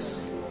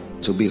eyes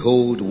to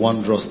behold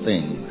wondrous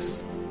things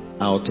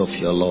out of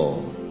your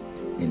law.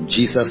 In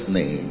Jesus'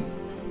 name,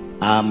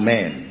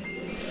 amen.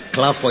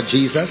 Clap for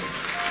Jesus.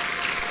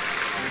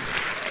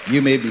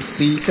 You may be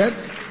seated.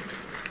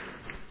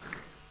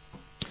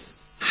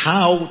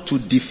 How to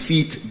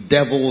defeat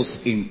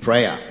devils in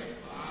prayer.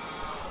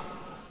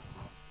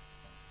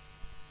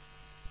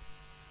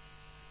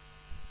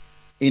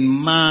 In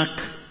Mark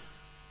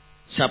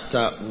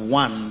chapter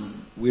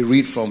 1, we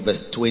read from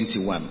verse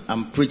 21.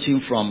 I'm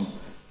preaching from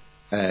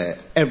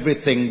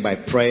everything by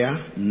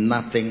prayer,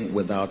 nothing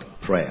without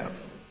prayer.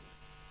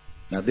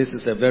 Now, this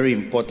is a very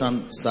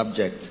important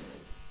subject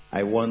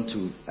I want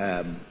to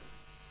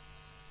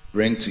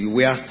bring to you.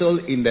 We are still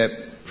in the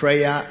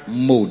prayer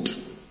mode.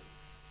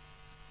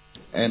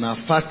 And our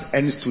fast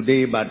ends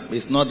today, but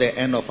it's not the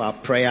end of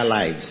our prayer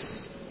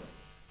lives.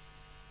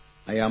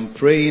 I am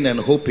praying and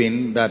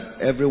hoping that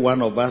every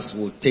one of us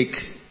will take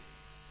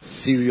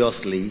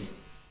seriously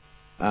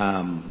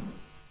the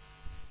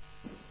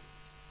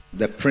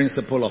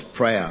principle of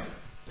prayer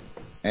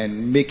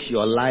and make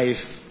your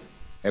life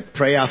a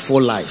prayerful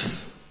life.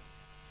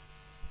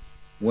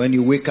 When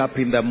you wake up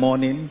in the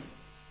morning,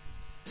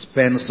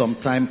 spend some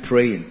time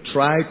praying.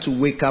 Try to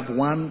wake up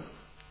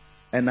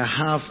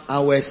 1.5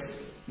 hours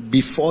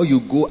before you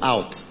go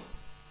out,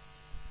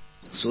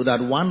 so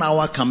that 1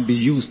 hour can be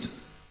used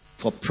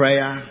for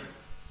prayer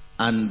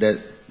and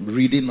the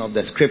reading of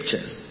the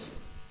scriptures,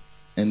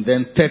 and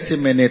then 30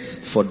 minutes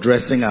for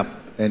dressing up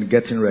and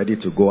getting ready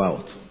to go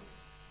out.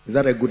 Is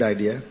that a good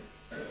idea?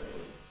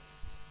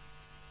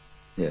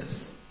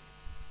 Yes.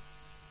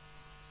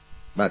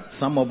 But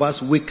some of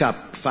us wake up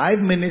 5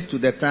 minutes to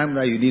the time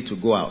that you need to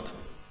go out.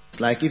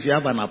 It's like if you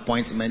have an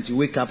appointment, you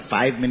wake up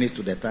 5 minutes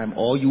to the time,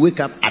 or you wake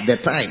up at the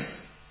time.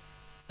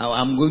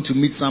 I'm going to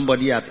meet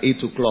somebody at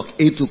 8 o'clock.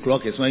 8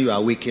 o'clock is when you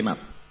are waking up.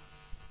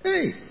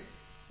 Hey,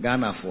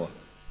 Ghana for.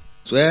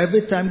 So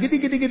every time, then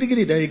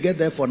you get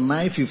there for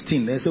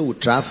 9:15. They say, with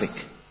traffic.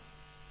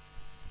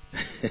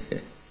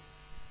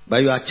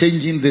 But you are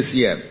changing this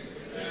year.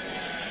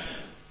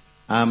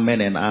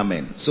 Amen and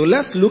amen. So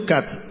let's look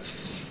at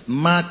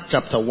Mark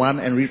chapter 1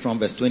 and read from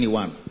verse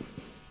 21.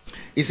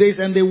 It says,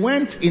 and they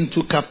went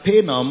into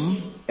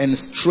Capernaum, and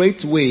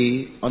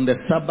straightway on the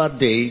Sabbath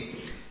day,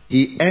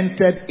 he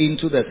entered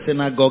into the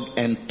synagogue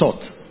and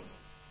taught.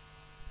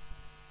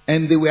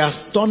 And they were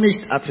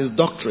astonished at his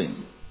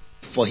doctrine,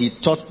 for he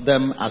taught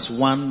them as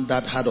one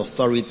that had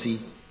authority,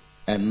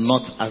 and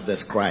not as the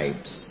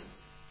scribes.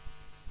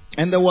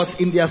 And there was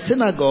in their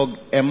synagogue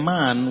a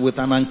man with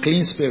an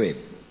unclean spirit,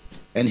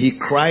 and he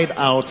cried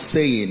out,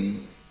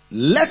 saying,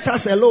 let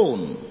us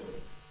alone.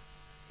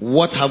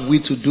 What have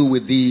we to do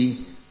with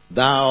thee,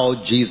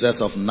 thou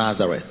Jesus of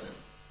Nazareth?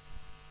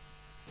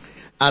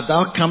 Art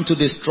thou come to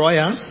destroy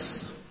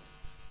us?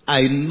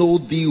 I know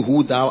thee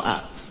who thou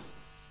art,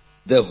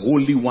 the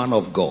Holy One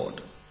of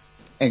God.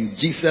 And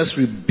Jesus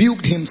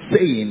rebuked him,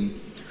 saying,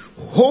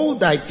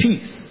 hold thy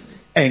peace,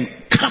 and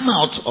come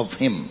out of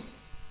him.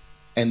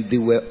 And they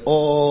were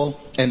all,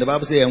 and the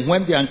Bible says, and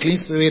when the unclean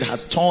spirit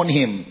had torn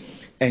him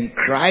and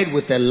cried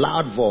with a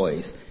loud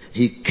voice,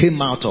 he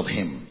came out of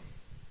him.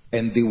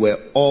 And they were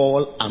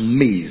all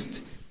amazed,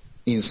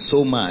 in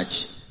so much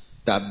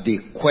that they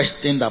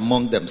questioned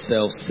among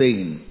themselves,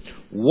 saying,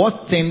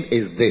 what thing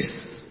is this?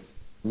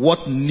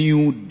 What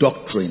new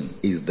doctrine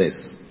is this?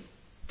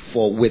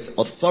 For with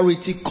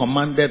authority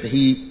commanded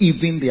he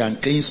even the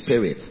unclean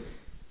spirits,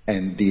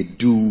 and they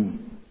do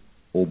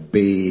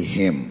obey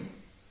him.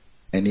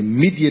 And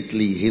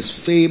immediately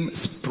his fame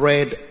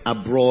spread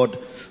abroad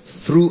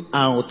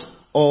throughout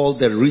all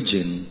the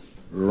region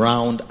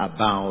round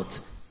about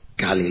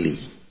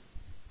Galilee.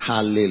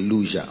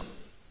 Hallelujah.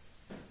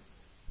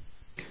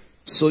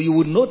 So you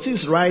would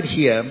notice right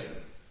here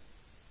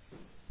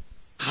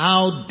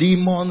how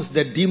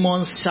the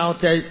demons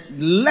shouted,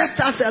 let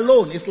us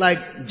alone. It's like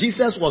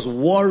Jesus was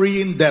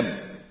worrying them.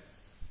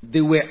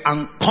 They were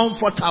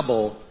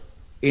uncomfortable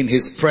in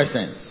his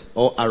presence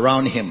or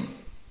around him.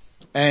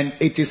 And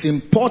it is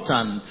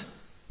important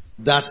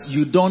that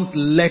you don't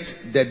let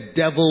the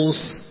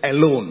devils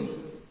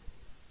alone.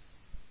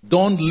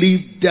 Don't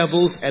leave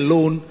devils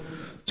alone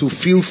to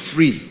feel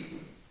free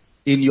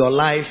in your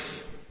life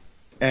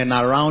and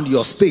around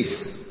your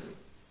space.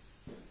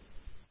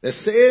 The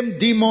same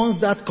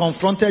demons that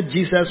confronted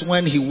Jesus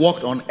when he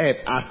walked on earth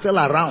are still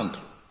around.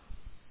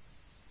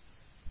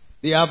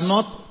 They have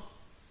not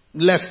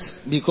left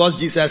because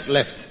Jesus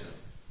left.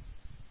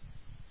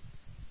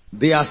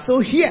 They are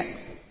still here.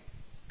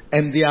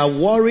 And they are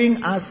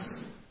worrying us,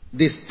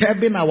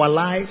 disturbing our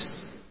lives,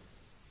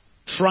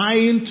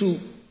 trying to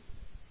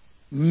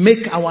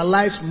make our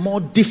lives more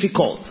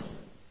difficult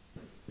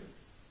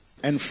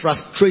and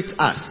frustrate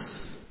us.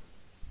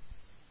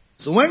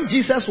 So when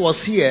Jesus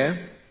was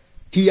here,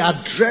 he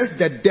addressed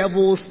the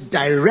devils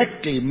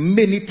directly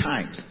many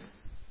times.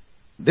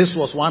 This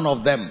was one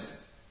of them.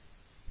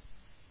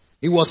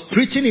 He was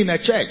preaching in a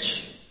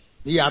church.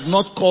 He had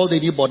not called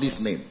anybody's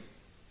name.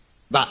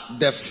 But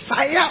the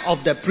fire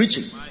of the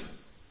preaching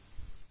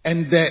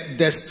and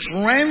the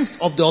strength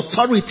of the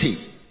authority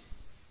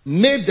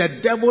made the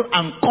devil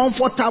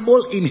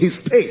uncomfortable in his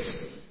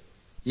space.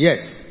 Yes.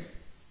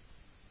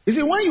 You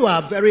see, when you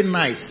are very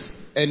nice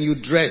and you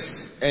dress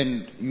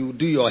and you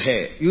do your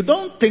hair, you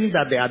don't think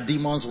that there are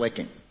demons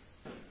working.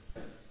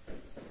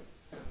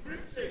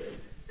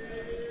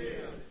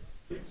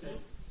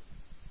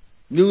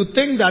 You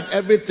think that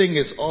everything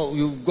is all,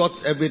 you've got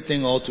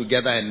everything all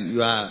together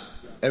and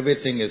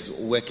everything is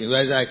working.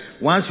 It's like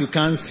once you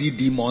can't see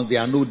demons,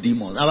 there are no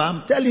demons. Now,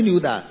 I'm telling you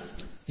that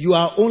you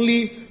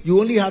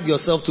only have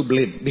yourself to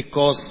blame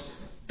because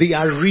they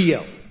are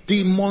real.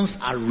 Demons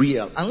are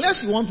real.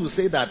 Unless you want to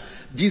say that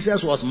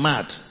Jesus was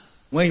mad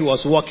when he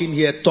was walking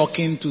here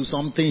talking to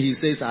something he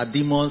says are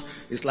demons.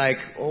 It's like,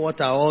 oh,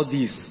 what are all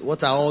these?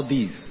 What are all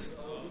these?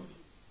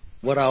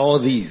 What are all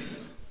these?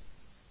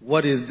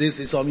 What is this?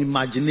 It's some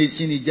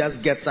imagination. He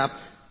just gets up.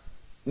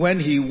 When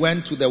he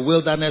went to the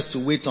wilderness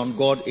to wait on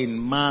God in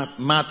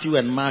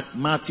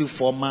Matthew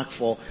 4, Mark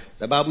 4,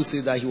 the Bible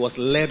says that he was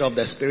led of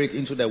the Spirit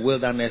into the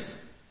wilderness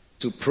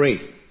to pray.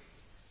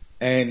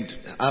 And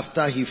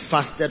after he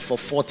fasted for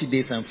 40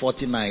 days and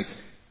 40 nights,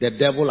 the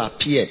devil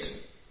appeared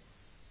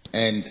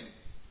and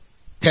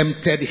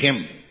tempted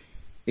him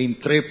in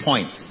 3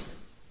 points.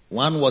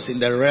 One was in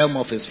the realm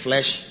of his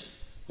flesh.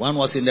 One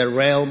was in the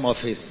realm of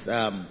his,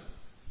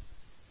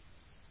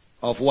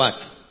 of what?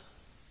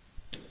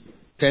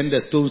 Turn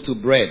the stones to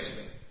bread.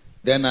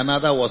 Then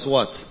another was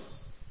what?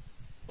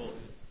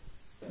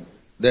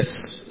 The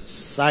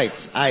sight,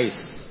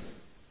 eyes.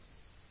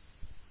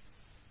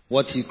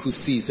 What he could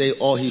see. Say,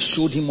 or he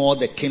showed him all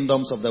the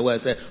kingdoms of the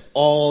world. Say,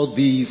 all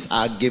these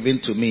are given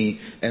to me,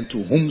 and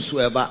to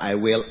whomsoever I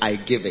will, I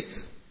give it.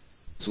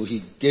 So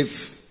he gave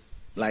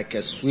like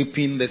a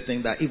sweeping this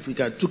thing that if we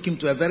took him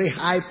to a very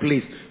high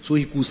place so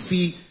he could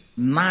see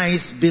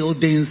nice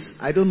buildings.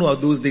 I don't know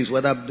of those days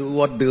what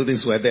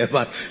buildings were there,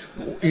 but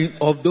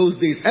of those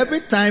days,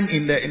 every time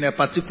in a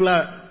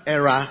particular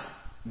era,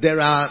 there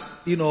are,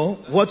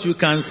 what you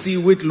can see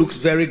which looks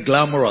very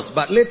glamorous.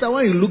 But later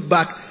when you look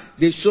back,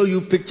 they show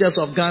you pictures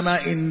of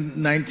Ghana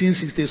in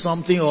 1960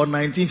 something or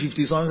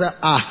 1950 something.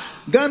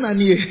 Ghana,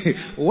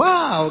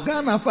 wow,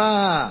 Ghana,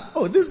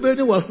 oh, this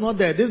building was not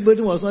there. This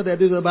building was not there.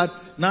 But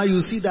now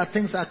you see that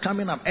things are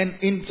coming up. And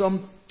in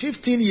some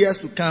 15 years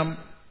to come,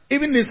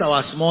 even this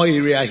our small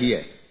area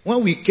here,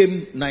 when we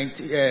came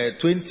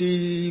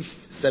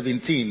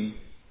 2017,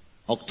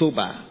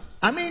 October,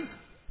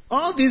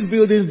 all these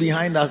buildings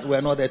behind us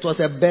were not there. It was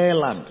a bare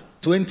land,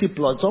 20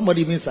 plots.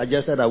 Somebody even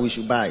suggested that we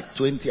should buy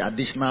 20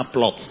 additional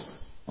plots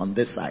on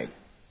this side.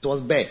 It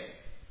was bare.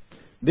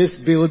 This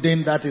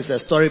building that is a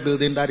story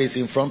building that is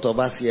in front of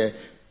us here,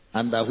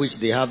 under which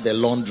they have the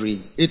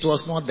laundry, it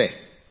was not there.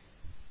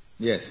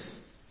 Yes.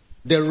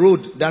 The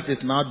road that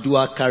is now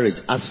dual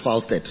carriage,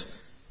 asphalted.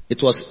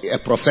 It was a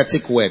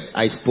prophetic word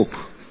I spoke.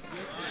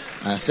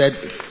 I said,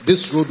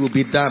 this road will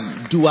be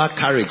done, dual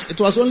carriage. It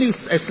was only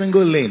a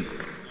single lane.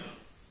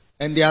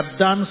 And they had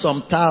done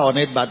some tar on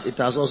it, but it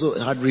has also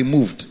had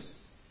removed.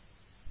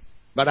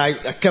 But I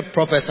kept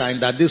prophesying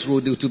that this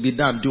road to be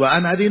done dual.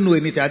 And I didn't know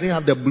anything. I didn't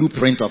have the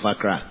blueprint of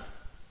Accra.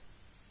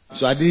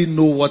 So I didn't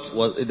know what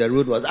the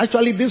road was.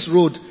 Actually, this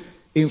road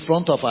in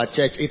front of our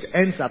church, it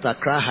ends at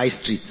Accra High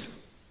Street.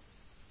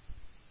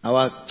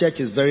 Our church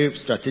is very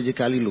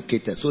strategically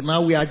located. So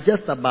now we are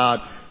just about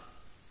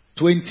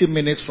 20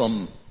 minutes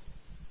from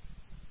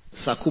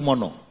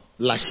Sakumono,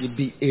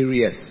 Lashibi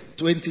areas.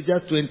 20.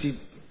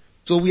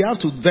 So we have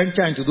to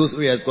venture into those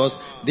areas because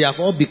they have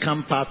all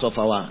become part of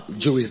our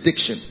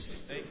jurisdiction.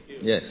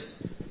 Yes.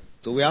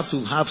 So we have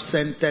to have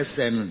centers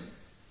and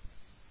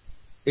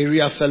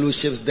area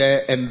fellowships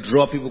there and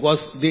draw people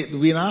because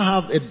we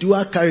now have a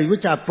dual carriage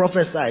which I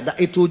prophesied that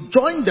it will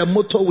join the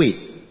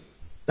motorway.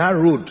 That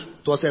road,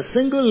 it was a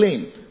single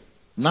lane.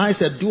 Now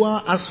it's a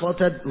dual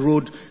asphalted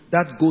road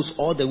that goes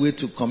all the way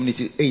to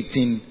Community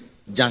 18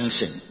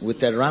 Junction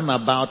with a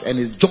runabout and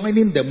is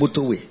joining the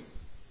motorway.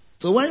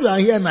 So when you are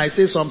here and I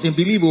say something,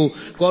 believe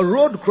because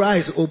road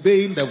cries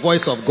obeying the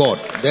voice of God.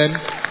 Then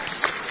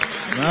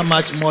how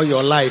much more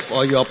your life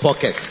or your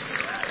pocket?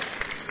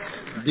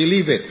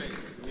 Believe it.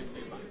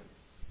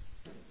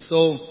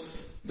 So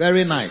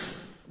very nice.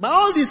 But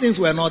all these things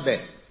were not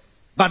there.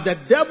 But the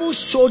devil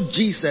showed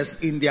Jesus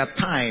in their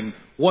time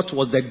what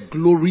was the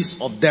glories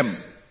of them.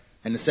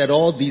 And he said,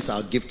 all these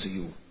I'll give to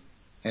you.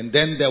 And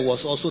then there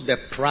was also the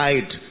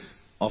pride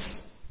of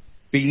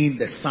being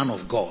the Son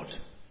of God.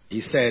 he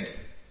said,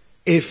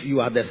 if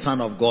you are the Son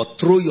of God,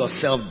 throw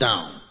yourself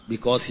down,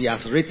 because he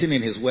has written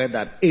in his word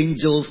that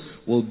angels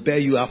will bear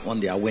you up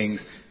on their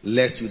wings,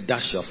 lest you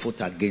dash your foot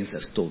against a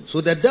stone.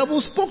 So the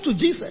devil spoke to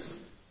Jesus,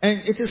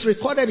 and it is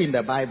recorded in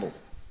the Bible.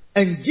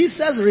 And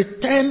Jesus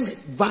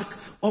returned back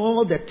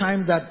all the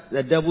time that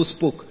the devil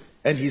spoke.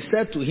 And he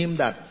said to him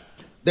that,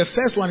 the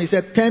first one, he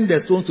said, turn the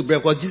stone to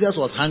bread, because Jesus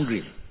was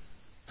hungry.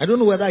 I don't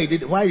know why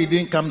he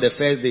didn't come the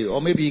first day, or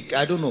maybe,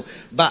 I don't know.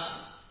 But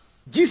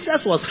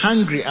Jesus was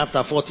hungry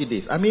after 40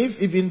 days. I mean,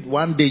 if even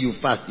one day you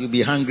fast, you'll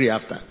be hungry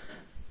after.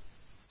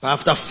 But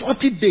after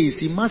 40 days,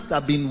 he must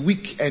have been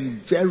weak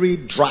and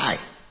very dry.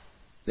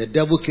 The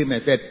devil came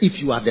and said,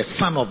 if you are the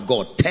Son of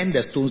God, turn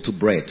the stone to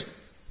bread.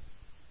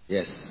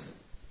 Yes.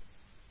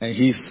 And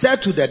he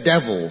said to the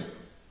devil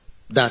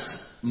that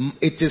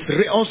it is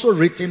also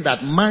written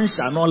that man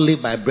shall not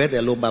live by bread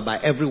alone, but by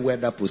every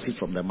word that proceeds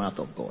from the mouth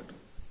of God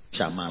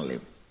shall man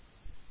live.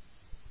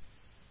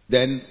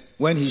 Then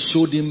when he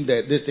showed him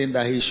this thing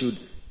that he should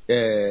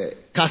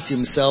cast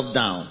himself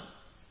down,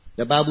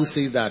 the Bible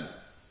says that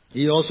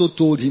he also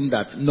told him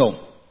that,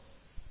 no,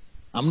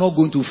 I'm not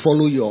going to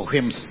follow your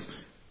whims.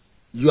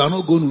 You are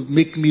not going to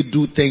make me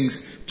do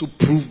things to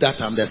prove that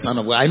I'm the Son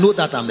of God. I know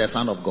that I'm the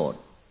Son of God.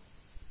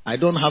 I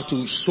don't have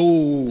to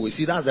show. You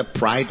see, that's the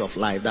pride of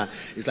life. That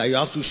it's like you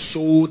have to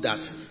show that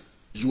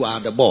you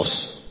are the boss.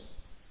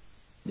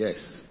 Yes.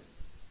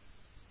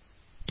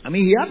 I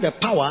mean, he had the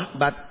power,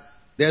 but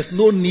there's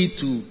no need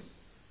to,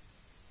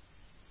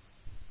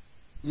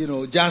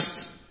 just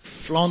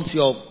flaunt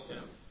your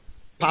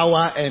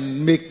power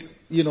and make,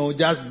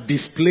 just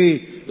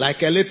display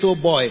like a little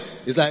boy.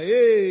 It's like,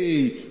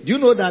 hey, do you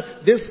know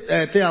that this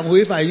thing,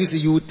 if I use it,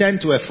 you turn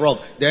to a frog.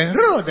 Then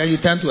you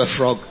turn to a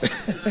frog.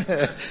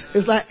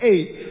 It's like,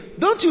 hey,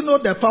 don't you know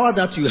the power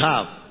that you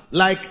have?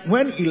 Like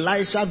when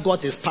Elisha got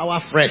his power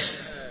fresh,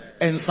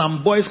 and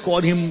some boys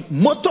called him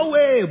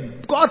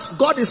motorway.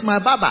 God is my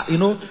baba.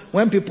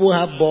 When people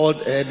have bored,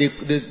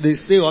 they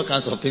say all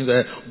kinds of things.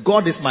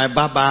 God is my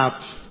baba.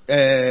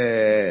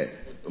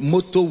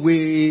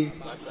 Motorway.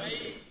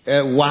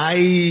 Why?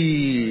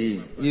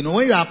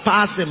 When you are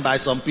passing by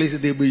some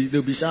places,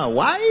 they'll be shouting,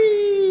 why?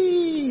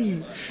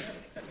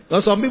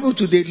 Because some people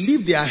today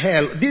leave their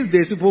hair. These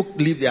days, people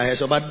leave their hair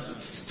short, but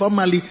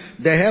formerly,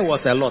 the hair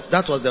was a lot.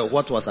 That was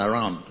what was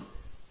around.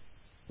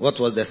 What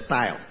was the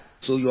style?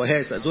 So your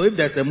hair, so if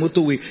there's a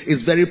motorway,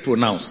 it's very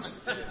pronounced.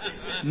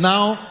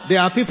 Now, there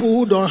are people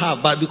who don't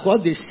have, but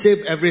because they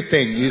shave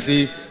everything, you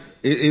see,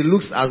 it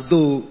looks as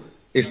though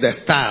it's the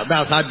style.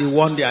 That's how they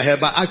want their hair,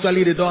 but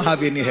actually they don't have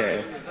any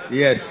hair.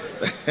 Yes.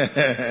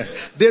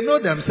 They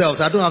know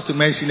themselves. I don't have to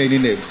mention any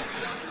names.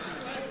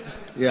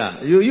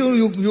 Yeah.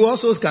 You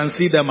also can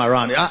see them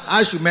around.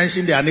 I should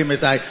mention their name. It's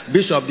like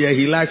Bishop there,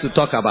 he likes to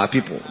talk about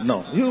people.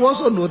 No. You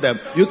also know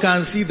them. You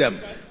can see them.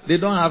 They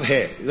don't have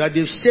hair.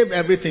 They've shaved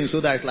everything so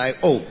that it's like,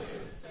 oh,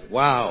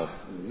 wow.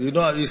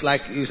 It's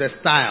like it's a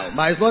style.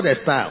 But it's not a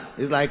style.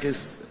 It's like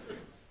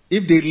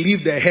if they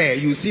leave the hair,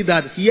 you see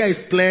that here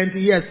is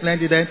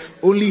plenty, then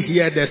only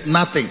here there's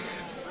nothing.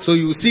 So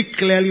you see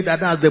clearly that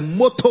that's the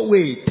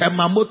motorway,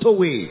 Tema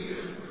motorway.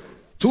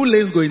 2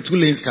 lanes going, 2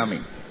 lanes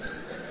coming.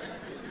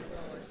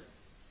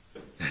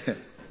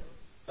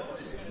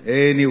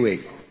 Anyway.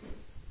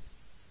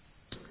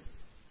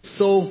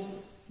 So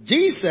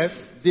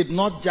Jesus did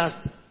not just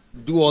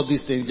do all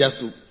these things just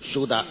to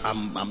show that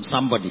I'm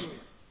somebody.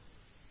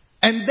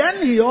 And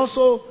then he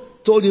also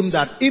told him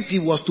that if he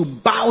was to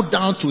bow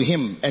down to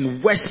him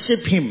and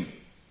worship him,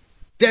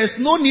 there's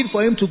no need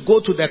for him to go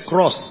to the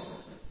cross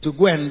to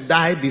go and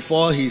die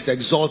before he's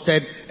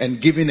exalted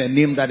and given a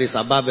name that is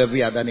above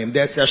every other name.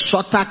 There's a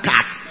shorter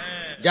cut.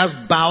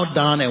 Just bow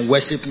down and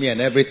worship me and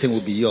everything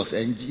will be yours.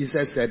 And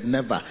Jesus said,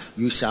 never.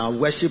 You shall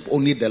worship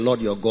only the Lord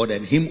your God,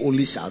 and him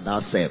only shall thou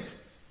serve.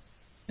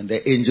 And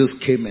the angels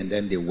came and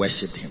then they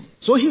worshipped him.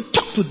 So he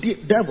talked to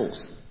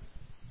devils.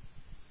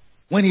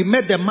 When he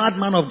met the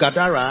madman of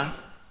Gadara,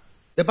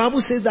 the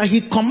Bible says that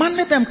he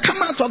commanded them,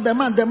 come out of the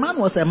man. The man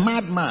was a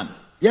madman.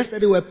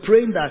 Yesterday we were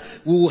praying that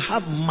we will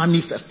have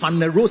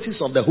phanerosis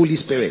of the Holy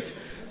Spirit.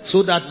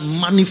 So that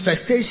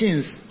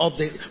manifestations of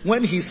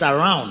when he's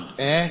around,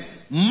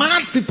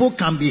 mad people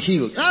can be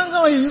healed. That's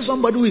how you see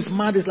somebody who is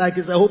mad, it's like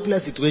it's a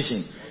hopeless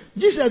situation.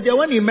 Jesus,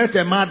 when he met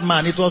a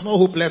madman, it was not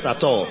hopeless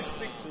at all.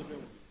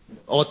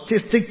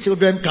 Autistic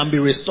children can be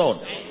restored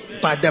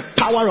by the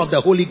power of the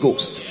Holy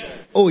Ghost.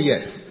 Oh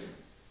yes.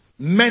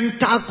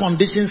 Mental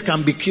conditions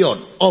can be cured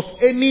of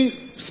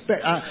any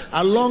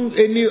along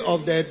any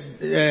of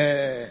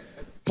the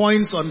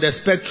points on the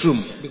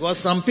spectrum,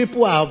 because some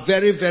people are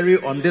very,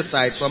 very on this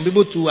side. Some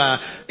people too are,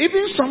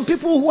 even some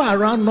people who are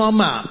around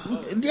normal,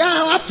 they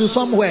are up to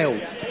somewhere.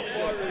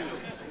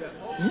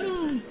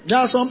 There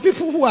are some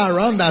people who are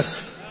around us,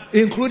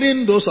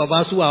 including those of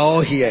us who are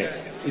all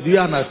here. Do you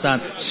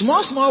understand?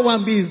 Small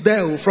one B is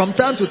there from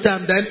time to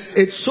time, then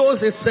it shows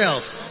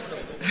itself.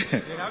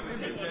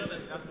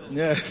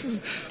 Yes.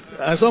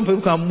 And some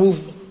people can move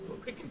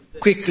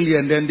quickly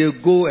and then they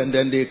go and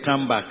then they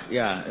come back.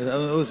 Yeah.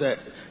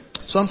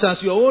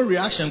 Sometimes your own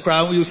reaction,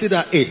 crowd, you see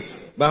that,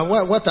 But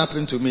what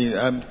happened to me?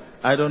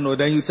 I don't know.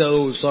 Then you tell,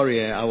 oh,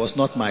 sorry, I was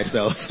not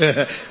myself.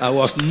 I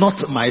was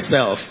not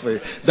myself.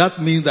 That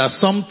means that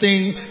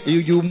something,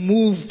 you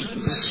moved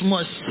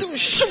small,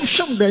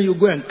 then you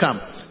go and come.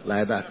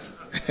 Like that.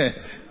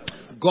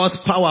 God's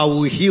power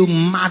will heal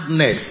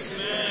madness.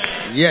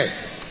 Yes.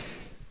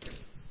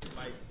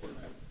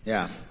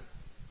 Yeah.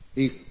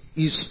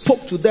 He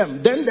spoke to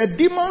them. Then the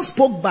demon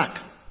spoke back.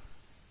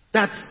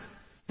 That,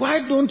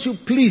 why don't you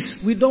please,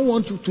 we don't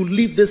want you to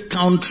leave this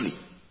country.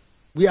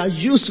 We are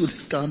used to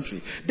this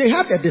country. They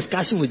had a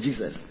discussion with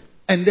Jesus.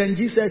 And then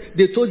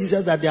they told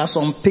Jesus that there are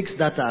some pigs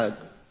that are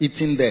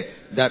eating there.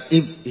 That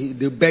if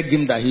they begged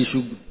him that he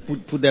should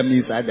put them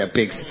inside the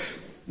pigs.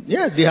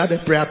 Yeah, they had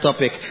a prayer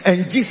topic.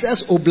 And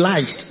Jesus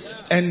obliged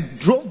and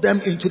drove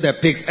them into the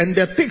pigs. And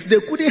the pigs, they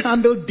couldn't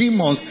handle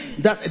demons.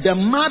 That the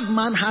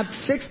madman had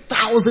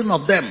 6,000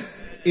 of them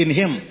in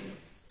him.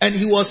 And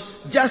he was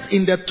just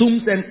in the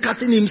tombs and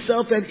cutting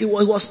himself, and he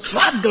was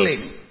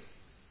struggling.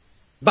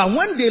 But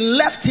when they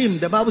left him,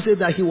 the Bible says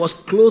that he was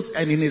clothed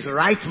and in his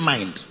right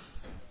mind.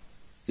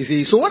 You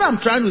see, so what I'm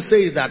trying to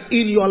say is that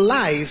in your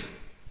life,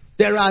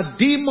 there are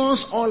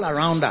demons all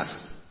around us.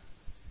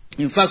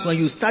 In fact, when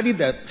you study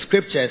the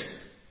scriptures,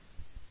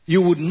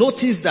 you would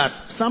notice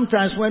that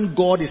sometimes when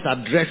God is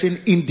addressing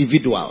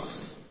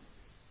individuals,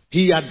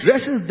 he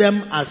addresses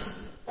them as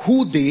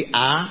who they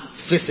are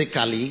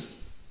physically.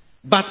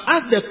 But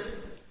as the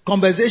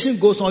conversation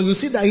goes on, you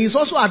see that he's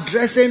also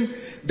addressing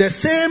the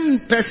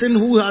same person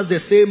who has the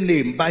same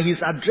name, but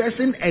he's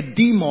addressing a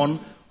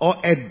demon or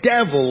a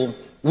devil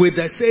with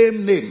the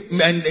same name.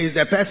 And it's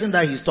the person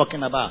that he's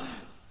talking about.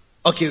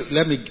 Okay,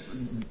 let me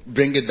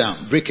break it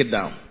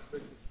down.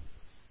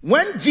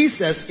 When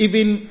Jesus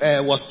even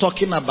was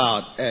talking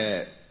about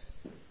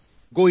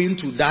going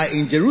to die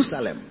in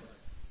Jerusalem,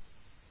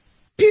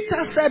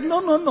 Peter said, no,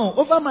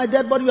 over my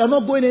dead body, we are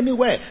not going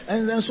anywhere.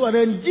 And so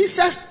then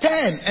Jesus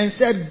turned and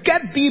said,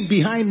 get thee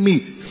behind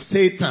me,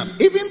 Satan.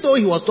 Even though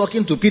he was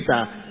talking to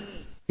Peter,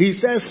 he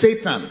says,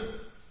 Satan.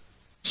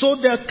 So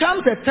there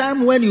comes a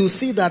time when you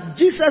see that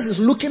Jesus is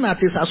looking at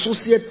his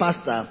associate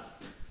pastor,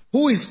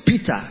 who is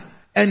Peter,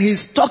 and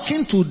he's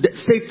talking to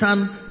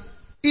Satan,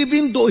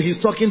 even though he's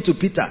talking to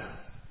Peter.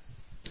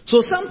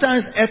 So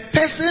sometimes a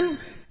person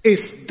is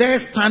there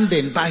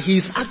standing, but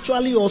he's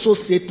actually also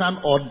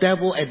Satan or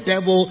devil, a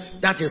devil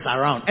that is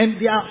around. And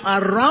they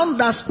are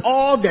around us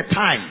all the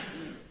time.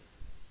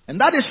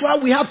 And that is why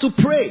we have to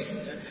pray.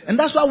 And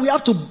that's why we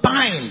have to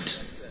bind.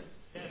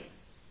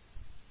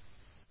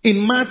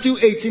 In Matthew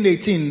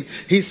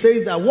 18:18, he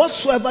says that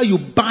whatsoever you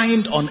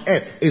bind on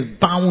earth is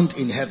bound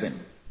in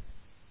heaven.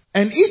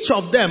 And each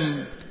of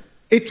them,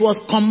 it was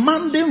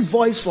commanding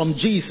voice from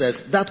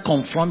Jesus that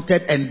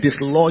confronted and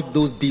dislodged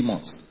those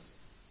demons.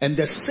 And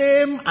the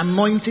same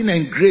anointing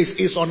and grace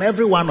is on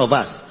every one of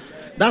us.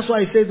 That's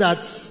why he says that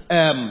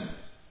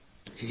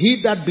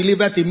he that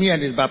believeth in me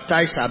and is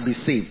baptized shall be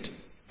saved.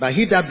 But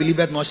he that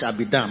believeth not shall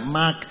be damned.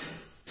 Mark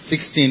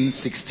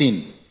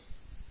 16:16.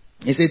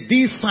 He said,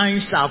 these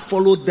signs shall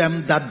follow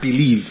them that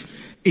believe.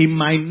 In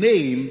my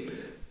name,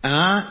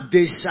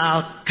 they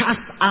shall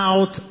cast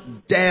out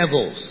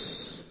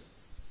devils.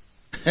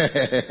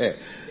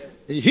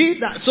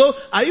 So,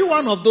 are you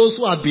one of those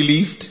who have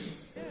believed?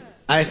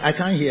 I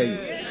can't hear you.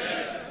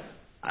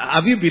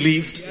 Have you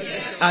believed?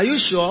 Yes. Are you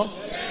sure?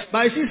 Yes.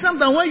 But you see,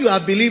 sometimes when you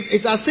have believed,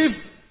 it's as if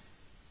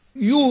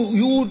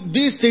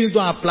these things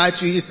don't apply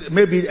to you. It's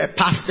maybe a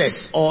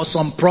pastors or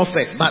some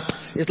prophets, but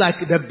it's like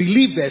the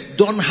believers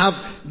don't have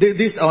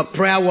this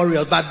prayer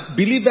warriors, but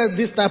believers,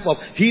 this type of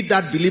he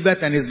that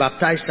believeth and is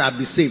baptized shall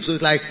be saved. So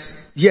it's like,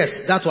 yes,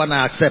 that one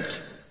I accept.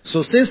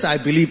 So since I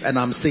believe and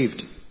I'm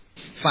saved,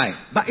 fine.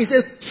 But it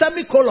says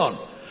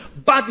semicolon.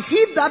 But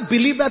he that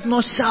believeth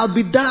not shall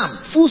be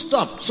damned. Full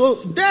stop.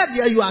 So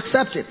there you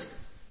accept it.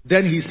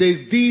 Then he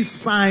says, these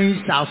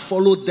signs shall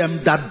follow them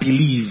that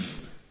believe.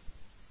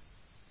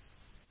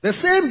 The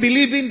same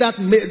believing that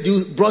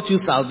brought you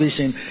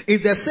salvation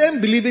is the same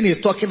believing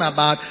he's talking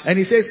about. And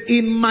he says,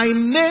 in my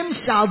name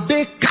shall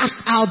they cast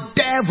out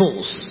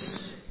devils.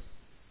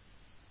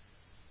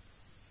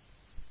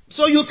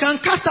 So you can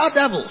cast out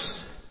devils.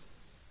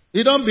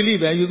 You don't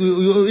believe,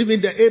 you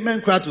even the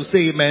amen crowd to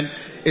say amen.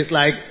 It's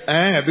like,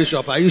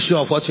 Bishop, are you sure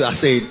of what you are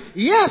saying?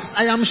 Yes,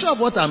 I am sure of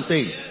what I'm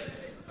saying.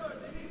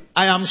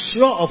 I am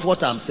sure of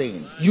what I'm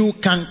saying. You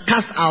can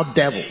cast out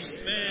devils.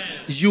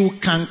 You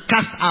can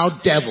cast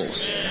out devils.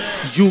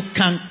 You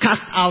can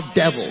cast out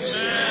devils.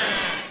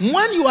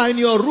 When you are in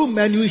your room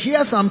and you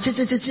hear some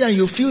chi-chi-chi-chi and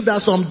you feel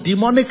that some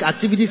demonic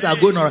activities are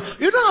going on,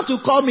 you don't have to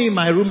call me in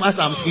my room as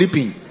I'm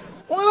sleeping.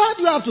 Why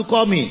do you have to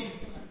call me?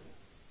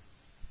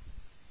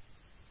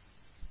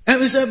 And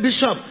we said,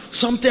 Bishop,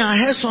 I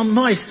heard some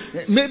noise.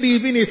 Maybe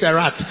even it's a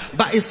rat.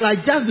 But it's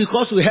like just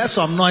because we heard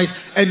some noise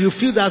and you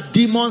feel that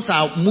demons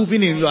are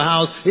moving in your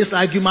house, it's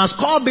like you must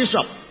call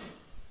Bishop.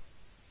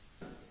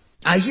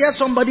 I hear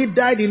somebody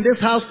died in this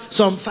house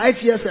some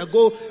 5 years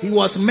ago. He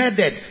was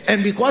murdered.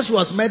 And because he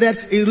was murdered,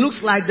 it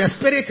looks like the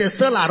spirit is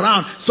still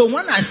around. So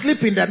when I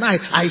sleep in the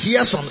night, I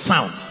hear some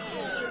sound.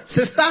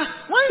 Sister,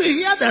 when you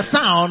hear the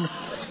sound,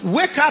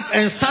 wake up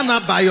and stand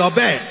up by your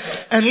bed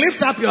and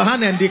lift up your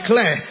hand and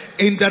declare,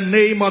 in the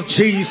name of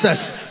Jesus,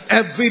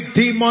 every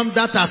demon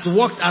that has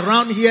walked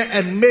around here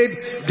and made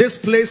this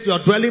place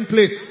your dwelling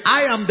place,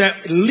 I am the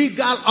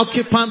legal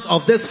occupant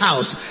of this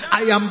house.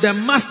 I am the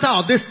master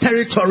of this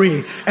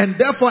territory. And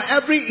therefore,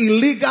 every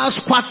illegal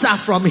squatter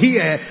from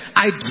here,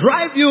 I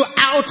drive you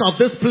out of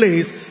this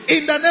place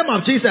in the name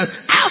of Jesus.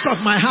 Out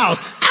of my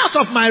house, out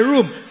of my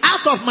room,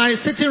 out of my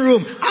sitting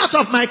room, out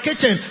of my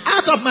kitchen,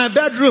 out of my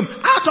bedroom,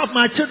 out of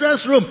my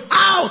children's room,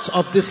 out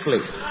of this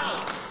place.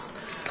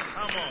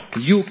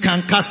 You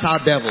can cast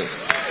out devils.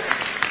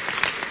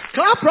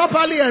 Clap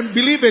properly and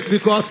believe it,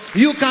 because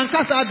you can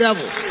cast out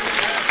devils.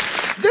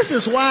 This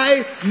is why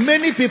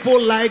many people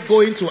like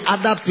going to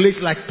other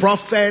places like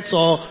prophets,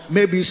 or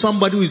maybe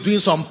somebody who is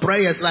doing some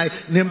prayers like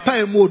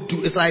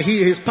it's like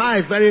his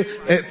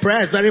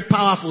prayer is very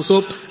powerful.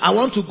 So I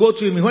want to go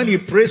to him. When he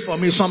prays for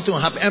me, something will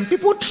happen. And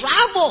people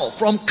travel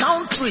from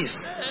countries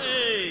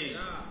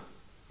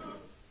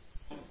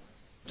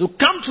to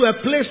come to a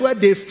place where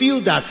they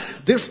feel that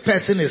this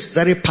person is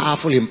very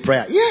powerful in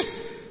prayer.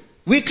 Yes.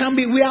 We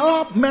are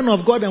all men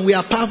of God and we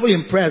are powerful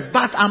in prayers.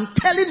 But I'm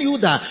telling you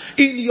that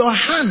in your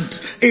hand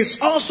is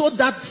also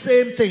that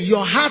same thing.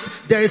 Your heart,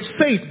 there is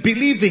faith,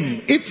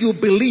 believing. If you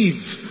believe,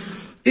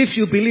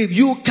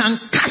 you can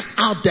cast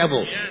out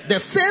devils.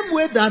 The same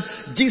way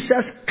that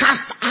Jesus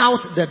cast out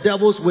the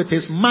devils with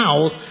his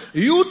mouth,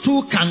 you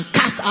too can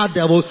cast out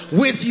devils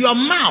with your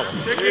mouth.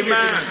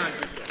 Amen.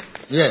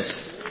 Yes.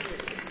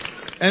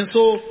 And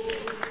so,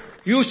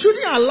 you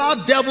shouldn't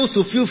allow devils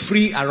to feel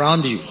free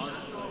around you.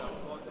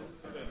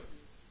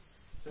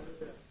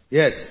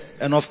 Yes,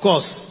 and of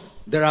course,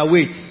 there are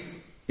weights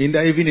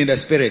even in the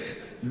spirit.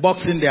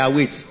 Boxing, there are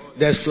weights.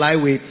 There's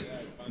flyweight,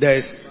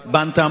 there's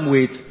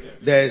bantamweight,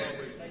 there's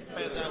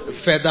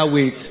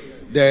featherweight,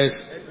 there's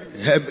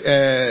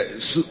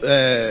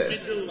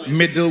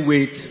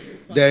middleweight,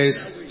 there's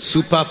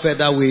super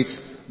featherweight,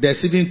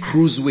 there's even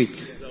cruiserweight.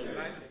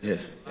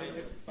 Yes,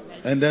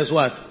 and there's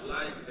what?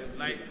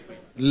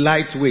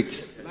 Lightweight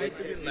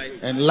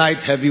and light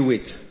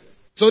heavyweight.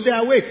 So there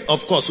are weights, of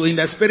course. So in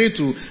the spirit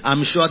too,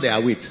 I'm sure there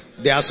are weights.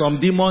 There are some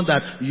demons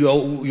that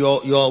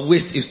your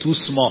waist is too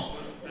small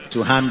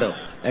to handle.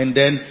 And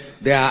then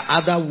there are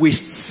other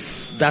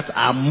waists that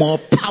are more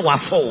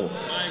powerful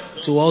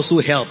to also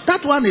help.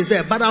 That one is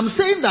there. But I'm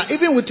saying that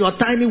even with your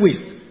tiny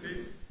waist,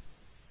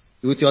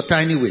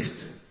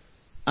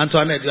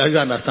 Antoinette, are you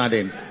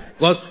understanding?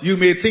 Because you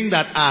may think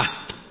that,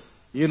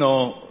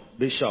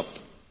 Bishop,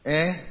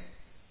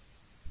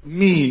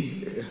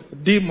 me,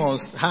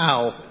 demons,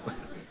 how?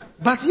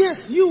 But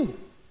yes, you,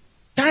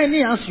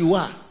 tiny as you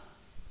are,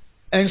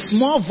 and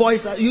small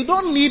voice, you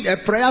don't need a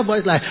prayer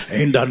voice like,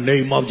 in the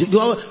name of Jesus.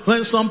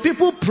 When some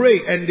people pray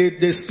and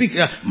they speak,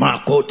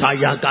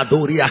 Makotaya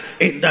Gadoria,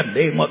 in the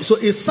name of, so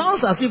it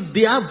sounds as if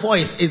their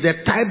voice is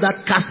the type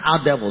that casts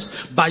out devils.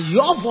 But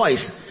your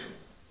voice,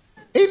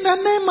 in the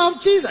name of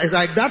Jesus, it's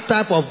like that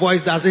type of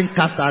voice doesn't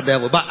cast out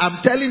devil. But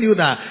I'm telling you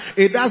that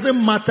it doesn't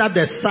matter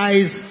the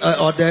size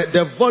or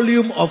the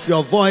volume of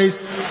your voice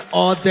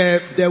or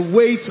the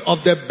weight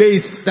of the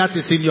bass that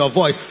is in your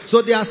voice. So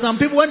there are some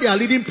people when they are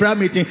leading prayer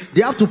meeting, they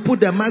have to put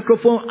the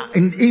microphone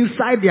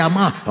inside their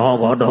mouth.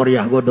 Father, in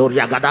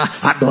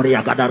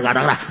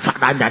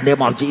the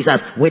name of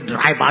Jesus, we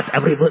drive out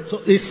every.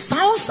 So it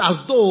sounds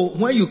as though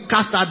when you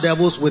cast out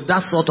devils with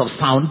that sort of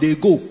sound, they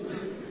go.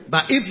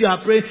 But if you are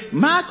praying,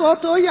 Father,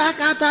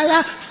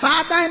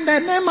 in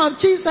the name of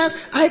Jesus,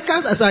 I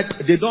cast.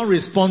 They don't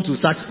respond to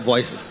such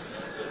voices.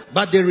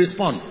 But they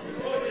respond.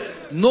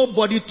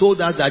 Nobody told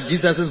us that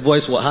Jesus'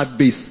 voice will have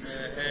bass.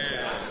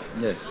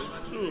 Yes.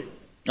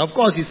 Of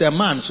course, he's a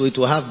man, so it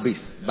will have bass.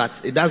 But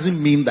it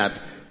doesn't mean that,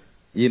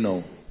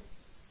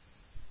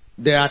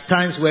 there are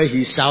times where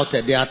he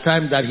shouted. There are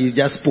times that he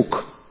just spoke.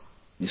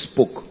 He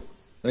spoke.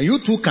 And you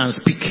too can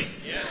speak.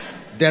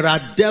 There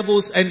are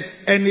devils, and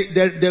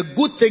the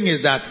good thing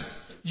is that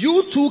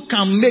you too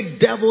can make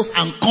devils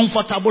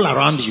uncomfortable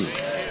around you.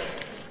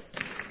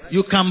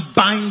 You can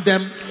bind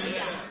them.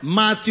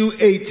 Matthew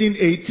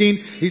 18:18,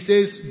 he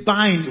says,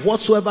 bind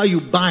whatsoever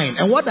you bind.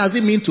 And what does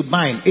it mean to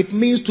bind? It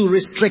means to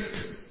restrict.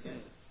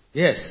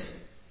 Yes.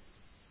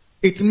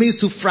 It means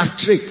to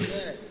frustrate.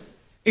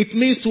 It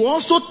means to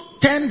also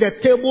turn the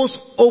tables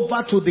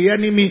over to the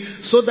enemy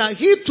so that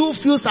he too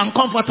feels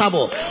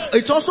uncomfortable.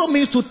 It also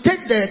means to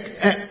take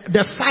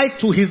the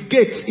fight to his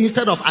gate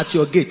instead of at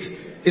your gate.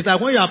 It's like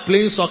when you are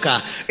playing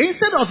soccer.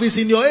 Instead of it's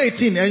in your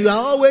 18 and you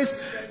are always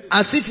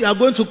as if you are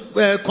going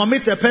to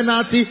commit a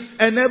penalty,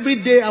 and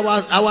every day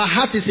our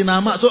heart is in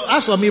our mouth. So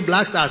as for me,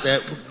 Black Stars,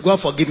 God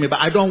forgive me,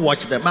 but I don't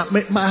watch them.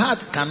 My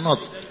heart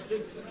cannot.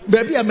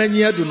 Baby, I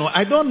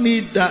don't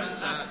need that.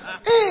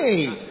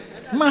 Hey!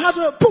 My heart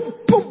will boom,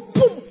 boom,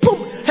 boom,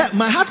 boom. Hey,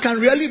 my heart can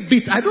really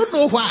beat. I don't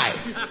know why.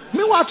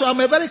 Meanwhile, I'm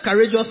a very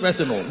courageous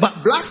person. But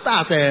Black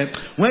Stars,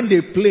 when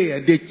they play,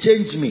 they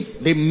change me.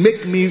 They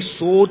make me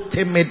so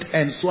timid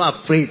and so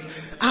afraid.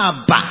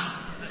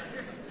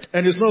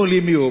 And it's not only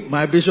me.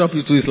 My bishop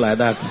too is like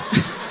that.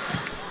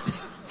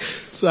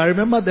 So I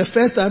remember the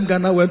first time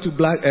Ghana went to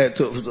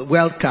to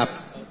World Cup,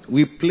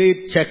 we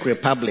played Czech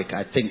Republic,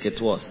 I think it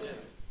was.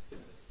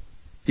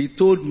 He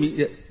told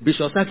me,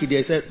 Bishop Saki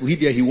there said,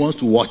 he wants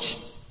to watch.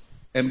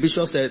 And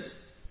Bishop said,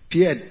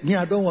 Pierre, me,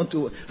 I don't want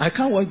to, I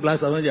can't watch Black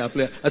Stars when they are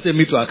playing. I said,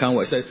 me too, I can't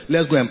watch. I said,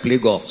 let's go and play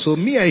golf. So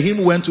me and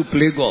him went to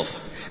play golf.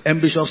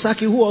 And Bishop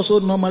Saki, who also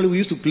normally we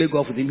used to play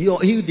golf with him, he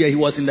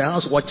was in the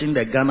house watching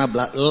the Ghana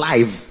Black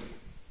live.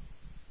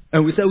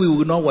 And we said we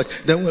will not watch.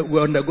 Then we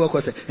were on the golf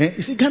course.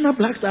 You see, Ghana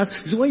Black Stars,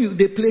 is when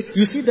they play,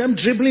 you see them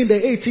dribbling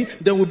the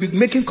 80, then we'll be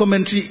making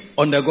commentary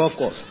on the golf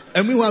course.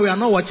 And meanwhile, we are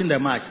not watching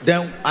the match.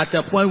 Then at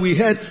a point we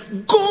heard,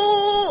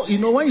 go! You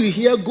know, when you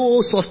hear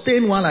go,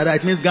 sustain one like that,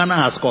 it means Ghana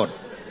has scored.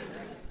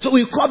 So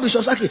we called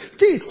Bishop Saki,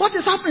 what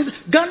is happening?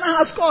 Ghana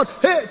has scored.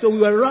 Hey, so we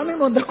were running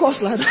on the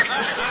course like that.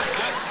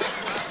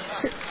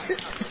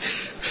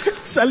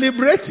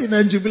 Celebrating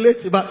and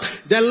jubilating. But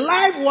the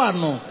live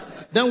one, no.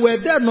 Then we're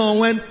there now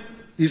when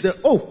he said,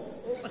 oh.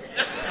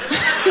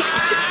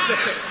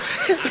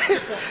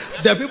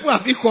 The people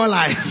have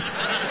equalized.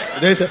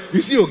 They said,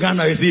 you see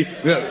Uganda, you see.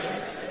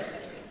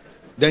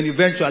 Then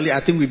eventually, I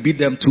think we beat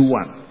them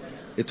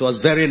 2-1. It was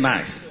very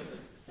nice.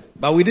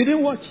 But we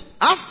didn't watch.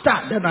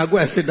 After, then I go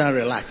and sit down and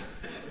relax.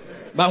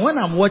 But when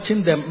I'm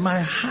watching them,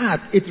 my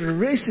heart, it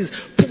races.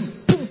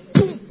 Boom, boom,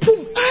 boom,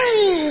 boom.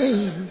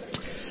 Ay.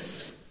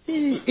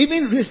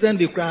 Even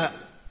recently,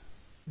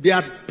 they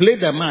had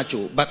played the match,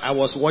 but I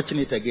was watching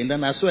it again.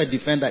 Then I saw a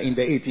defender in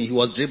the 18. He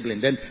was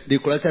dribbling. Then they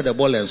collected the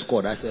ball and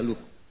scored. I said, look,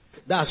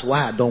 that's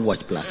why I don't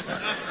watch Black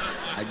Stars.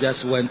 I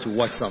just went to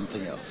watch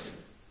something else.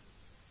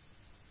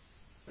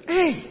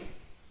 Hey.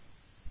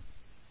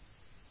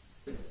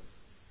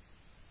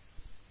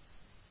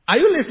 Are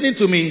you listening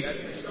to me?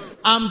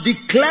 I'm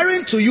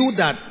declaring to you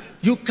that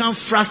you can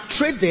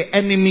frustrate the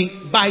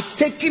enemy by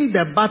taking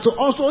the battle.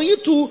 Also, you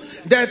too,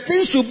 the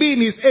thing should be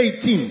in his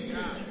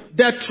 18.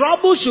 The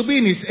trouble should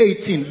be in his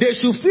 18. They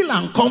should feel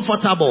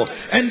uncomfortable.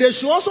 And they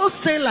should also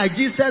say like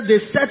Jesus, they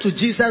said to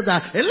Jesus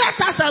that, let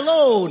us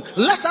alone.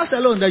 Let us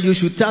alone. That you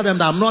should tell them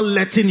that I'm not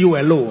letting you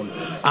alone.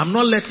 I'm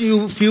not letting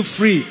you feel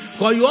free.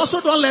 Because you also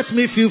don't let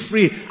me feel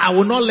free. I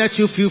will not let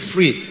you feel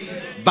free.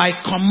 By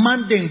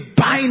commanding,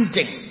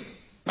 binding,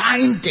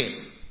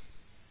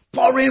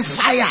 pouring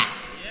fire.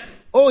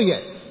 Oh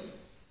yes.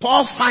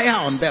 Pour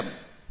fire on them.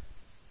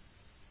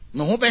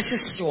 No,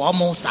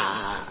 almost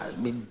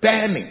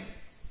burning.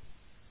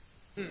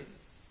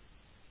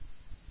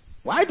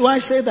 Why do I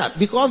say that?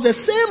 Because the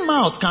same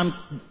mouth can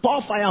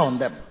pour fire on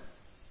them.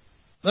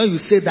 When you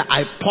say that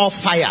I pour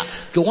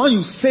fire, because when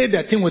you say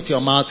the thing with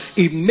your mouth,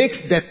 it makes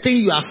the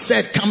thing you have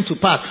said come to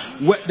pass.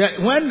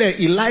 When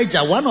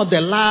Elijah, one of the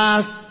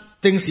last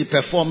things he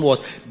performed was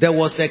there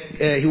was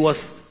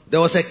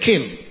a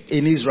king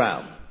in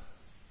Israel,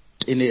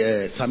 in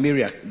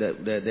Samaria,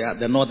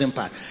 the northern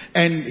part,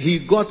 and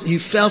he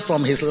fell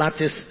from his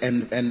lattice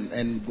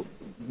and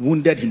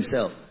wounded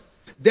himself.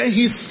 Then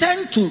he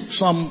sent to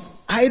some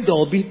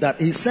idol that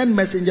he sent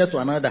messengers to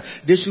another.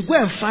 They should go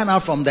and find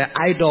out from the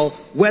idol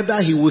whether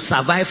he will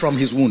survive from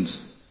his wounds.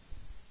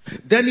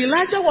 Then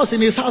Elijah was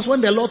in his house when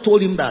the Lord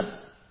told him that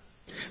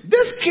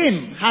this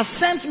king has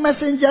sent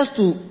messengers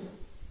to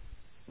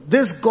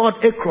this god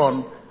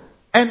Akron,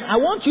 and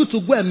I want you to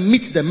go and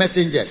meet the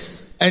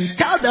messengers and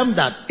tell them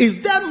that,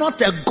 is there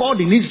not a God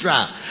in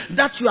Israel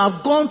that you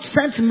have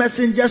sent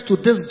messengers to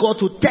this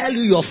God to tell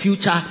you your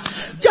future?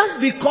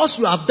 Just because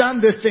you have done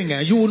this thing,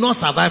 you will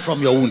not survive from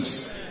your wounds.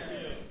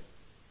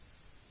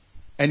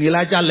 And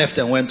Elijah left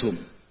and went home.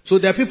 So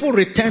the people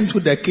returned to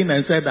the king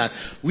and said that,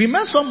 we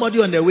met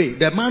somebody on the way.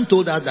 The man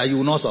told us that you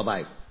will not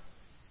survive.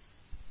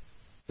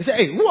 He said,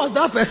 hey, who was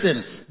that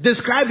person?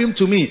 Describe him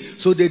to me.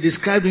 So they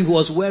described him. He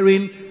was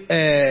wearing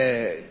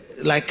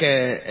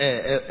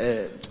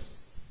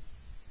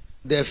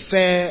the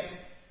fair,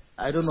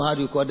 I don't know how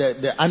do you call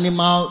it, the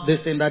animal,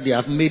 this thing that they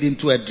have made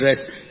into a dress.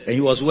 And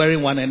he was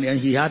wearing one, and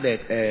he had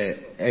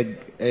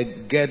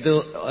a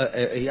girdle,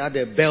 he had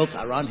a belt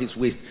around his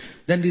waist.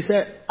 Then they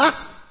said,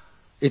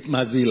 it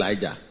must be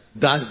Elijah.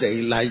 That's the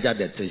Elijah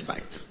the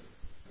Tishbite.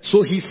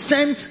 So he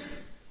sent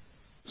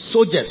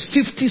soldiers,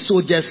 50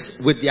 soldiers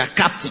with their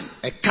captain,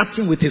 a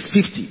captain with his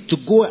 50, to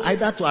go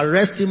either to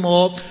arrest him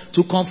or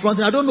to confront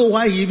him. I don't know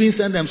why he even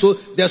sent them. So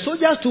the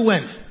soldiers too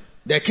went.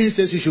 The king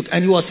says you should,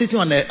 and he was sitting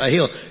on a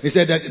hill. He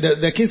said,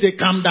 the king said,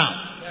 calm down.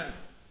 Yeah.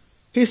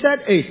 He said,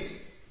 hey,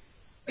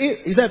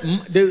 he said,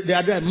 they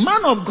are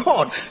man of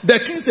God. The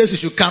king says you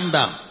should calm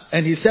down.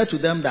 And he said to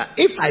them that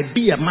if I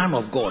be a man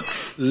of God,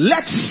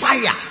 let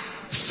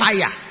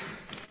fire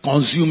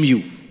consume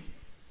you.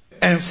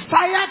 And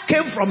fire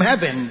came from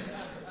heaven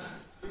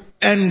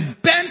and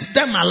burnt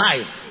them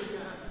alive.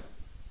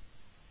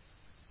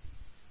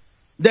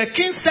 The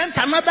king sent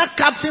another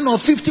captain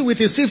of 50 with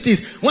his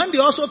 50s. When they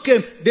also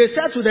came, they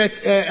said to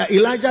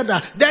Elijah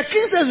that the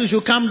king says you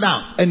should come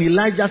down. And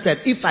Elijah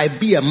said, if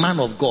I be a man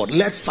of God,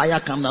 let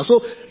fire come down.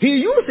 So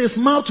he used his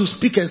mouth to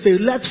speak and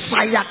say, let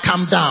fire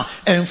come down.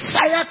 And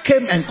fire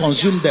came and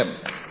consumed them.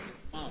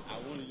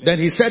 Then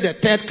he said the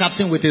third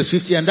captain with his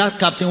 50, and that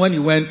captain, when he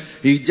went,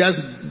 he just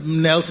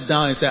knelt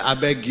down and said, I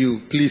beg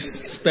you, please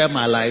spare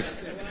my life.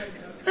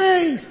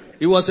 Hey,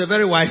 he was a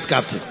very wise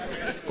captain.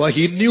 Because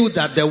he knew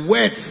that the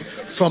words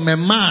from a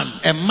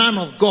man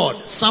of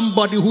God,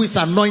 somebody who is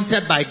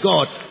anointed by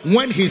God,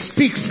 when he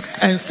speaks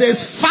and says,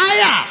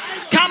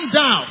 fire, come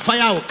down,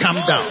 fire will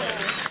come down.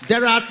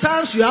 There are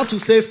times you have to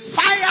say,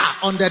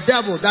 fire on the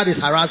devil that is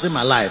harassing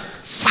my life.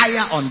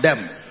 Fire on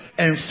them.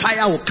 And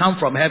fire will come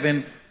from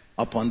heaven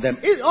upon them.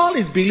 All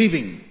is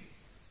believing.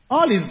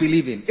 All is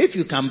believing. If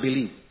you can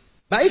believe.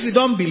 But if you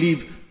don't believe,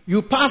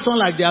 you pass on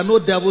like there are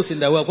no devils in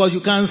the world, because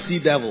you can't see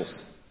devils.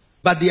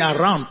 But they are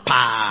around.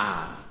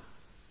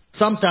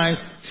 Sometimes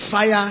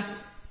fire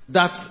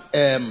that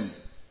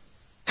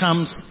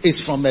comes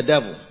is from the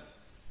devil.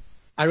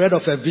 I read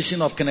of a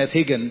vision of Kenneth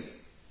Hagin,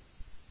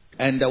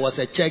 and there was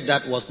a church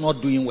that was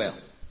not doing well.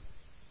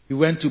 He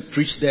went to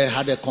preach there,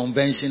 had a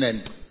convention,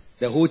 and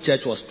the whole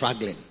church was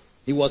struggling.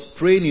 He was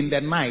praying in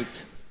the night.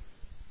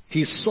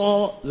 He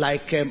saw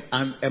like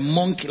a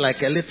monkey,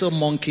 like a little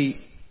monkey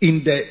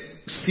in the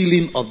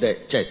ceiling of the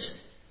church.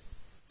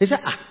 He said,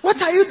 what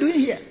are you doing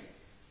here?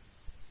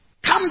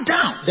 Come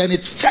down. Then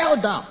it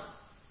fell down.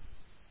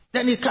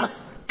 Then he got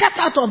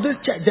out of this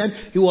church.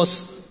 Then he was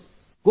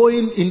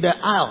going in the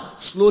aisle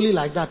slowly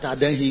like that.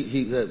 And then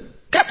he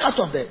got out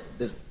of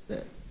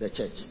the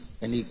church.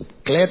 And he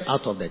cleared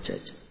out of the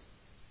church.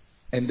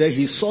 And then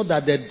he saw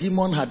that the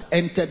demon had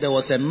entered. There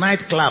was a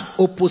nightclub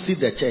opposite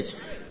the church.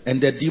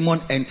 And the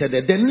demon entered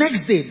there. The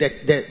next day,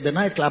 the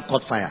nightclub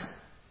caught fire.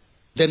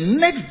 The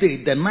next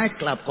day, the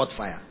nightclub caught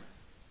fire.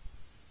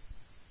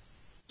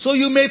 So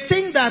you may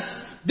think that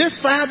this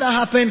fire that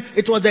happened,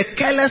 it was the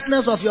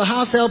carelessness of your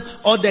house help,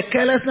 or the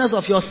carelessness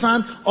of your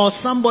son, or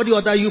somebody,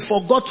 or that you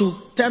forgot to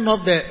turn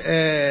off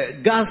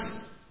the gas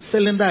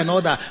cylinder and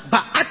all that.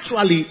 But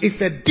actually, it's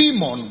a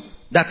demon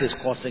that is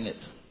causing it.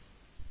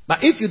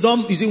 But if you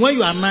don't, you see, when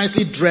you are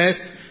nicely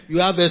dressed,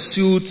 you have a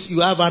suit, you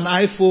have an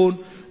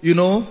iPhone, you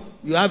know,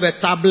 you have a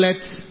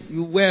tablet,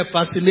 you wear a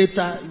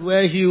fascinator, you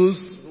wear heels,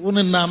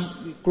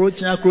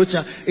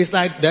 it's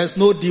like there's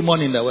no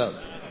demon in the world.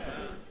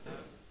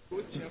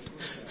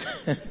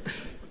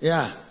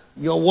 Yeah,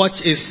 your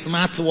watch is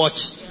smartwatch.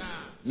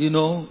 You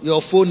know,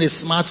 your phone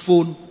is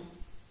smartphone.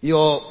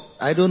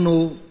 I don't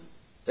know,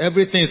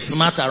 everything is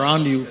smart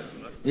around you.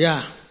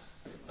 Yeah.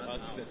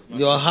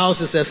 Your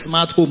house is a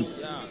smart home.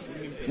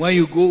 When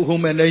you go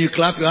home and then you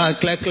clap your hand,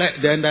 clap,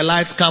 then the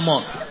lights come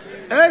on.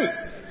 Hey!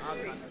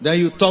 Then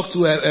you talk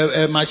to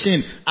a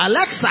machine.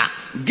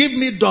 Alexa, give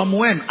me Dom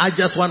When. I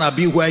just want to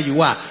be where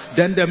you are.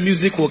 Then the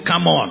music will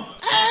come on.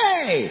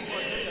 Hey!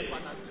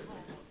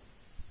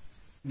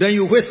 Then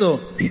you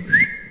whistle.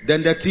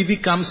 Then the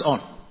TV comes on.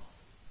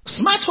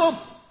 Smart home.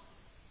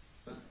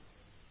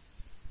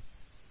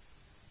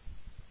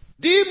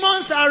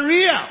 Demons are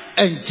real.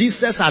 And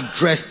Jesus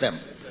addressed them.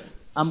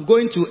 I'm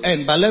going to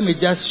end, but let me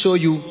just show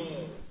you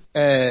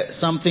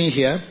something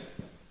here.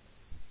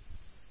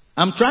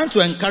 I'm trying to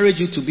encourage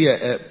you to be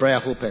a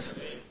prayerful person.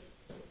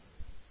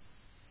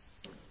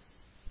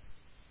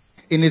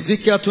 In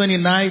Ezekiel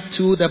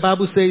 29:2, the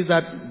Bible says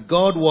that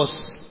God was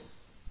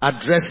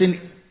addressing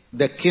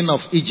the king of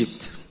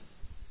Egypt.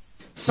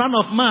 Son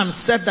of man,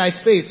 set thy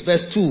face,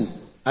 verse 2,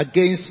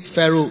 against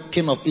Pharaoh,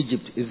 king of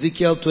Egypt.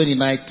 Ezekiel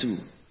 29:2.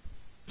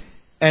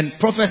 And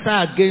prophesy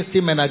against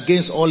him and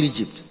against all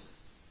Egypt.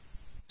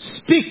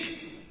 Speak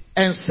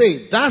and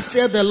say, thus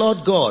saith the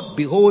Lord God,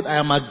 behold, I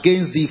am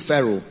against thee,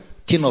 Pharaoh,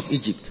 king of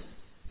Egypt,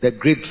 the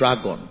great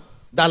dragon,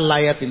 that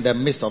lieth in the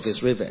midst of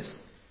his rivers,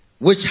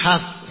 which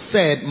hath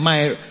said,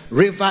 my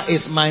river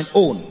is mine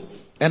own,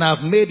 and I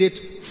have made it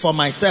for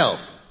myself.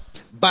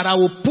 But I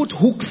will put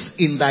hooks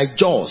in thy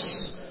jaws,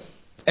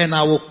 and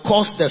I will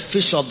cause the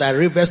fish of thy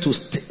rivers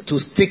to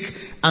stick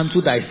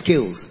unto thy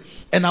scales.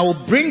 And I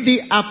will bring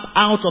thee up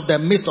out of the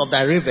midst of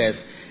thy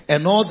rivers,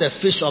 and all the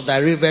fish of thy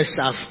rivers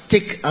shall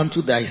stick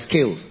unto thy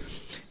scales.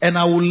 And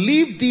I will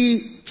leave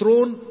thee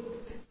thrown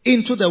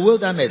into the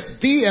wilderness,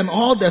 thee and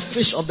all the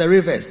fish of the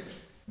rivers.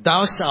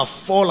 Thou shalt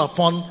fall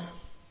upon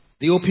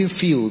the open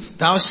fields.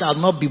 Thou shalt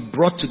not be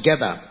brought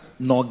together,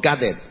 nor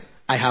gathered.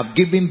 I have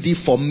given thee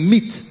for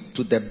meat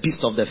to the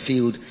beasts of the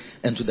field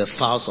and to the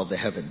fowls of the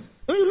heaven.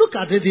 When you look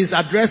at it, he's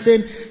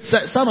addressing,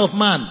 son of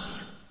man,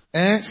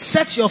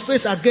 set your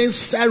face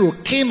against Pharaoh,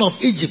 king of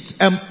Egypt,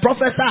 and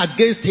prophesy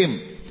against him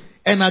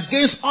and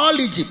against all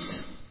Egypt.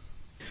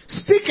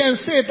 Speak and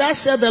say,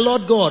 thus said the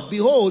Lord God,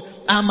 behold,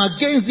 I am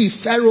against thee,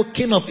 Pharaoh,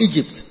 king of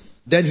Egypt.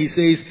 Then he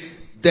says,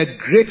 the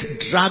great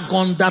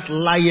dragon that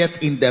lieth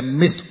in the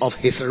midst of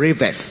his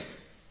rivers.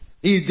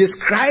 He is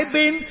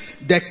describing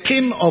the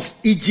king of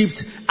Egypt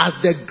as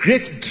the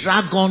great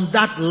dragon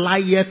that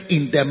lieth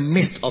in the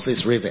midst of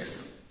his rivers.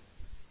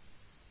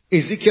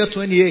 Ezekiel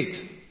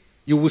 28.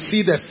 You will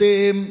see the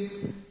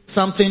same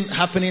something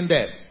happening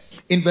there.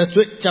 In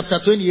chapter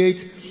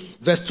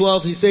 28, verse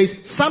 12, he says,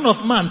 Son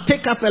of man,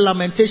 take up a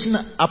lamentation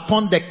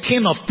upon the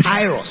king of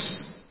Tyros,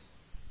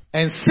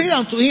 and say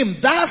unto him,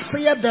 thus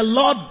saith the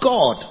Lord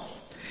God,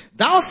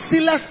 thou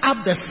sealest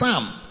up the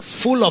sum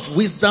full of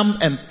wisdom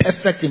and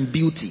perfect in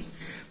beauty.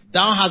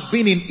 Thou hast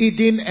been in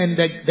Eden and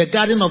the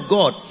garden of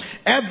God.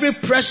 Every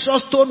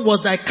precious stone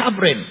was thy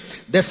covering.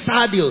 The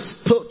sardius,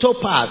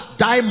 topaz,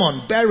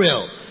 diamond,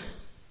 beryl,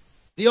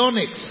 the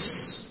onyx,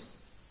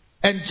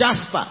 and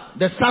jasper,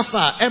 the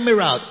sapphire,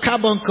 emerald,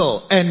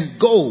 carbuncle, and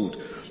gold.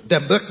 The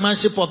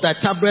workmanship of thy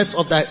tabrets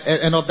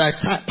and of thy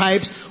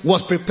pipes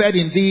was prepared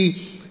in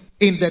thee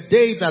in the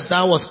day that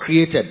thou was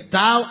created.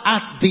 Thou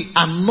art the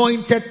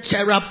anointed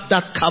cherub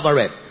that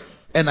covereth,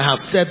 and I have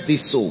said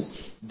this so.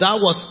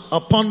 Thou wast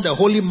upon the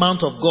holy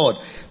mount of God.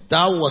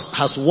 Thou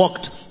hast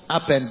walked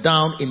up and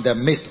down in the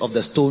midst of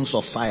the stones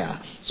of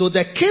fire. So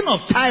the king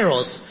of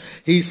Tyros,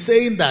 he's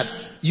saying that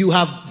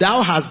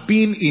thou hast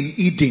been in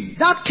Eden.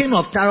 That king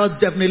of Tyros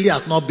definitely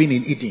has not been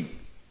in Eden.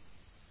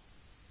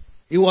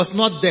 He was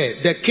not there.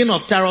 The king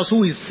of Tyros,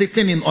 who is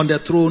sitting on the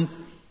throne,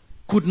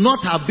 could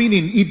not have been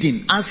in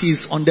Eden as he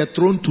is on the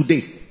throne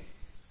today.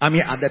 I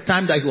mean, at the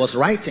time that he was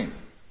writing.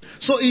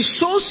 So it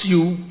shows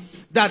you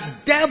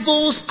that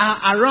devils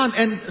are around,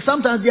 and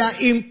sometimes they are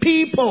in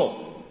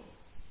people.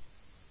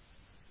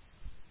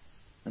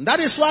 And that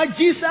is why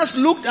Jesus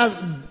looked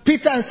at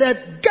Peter and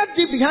said, "Get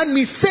thee behind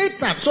me,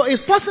 Satan." So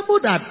it's possible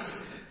that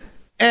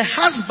a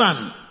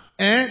husband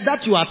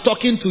that you are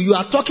talking to your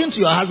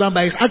husband,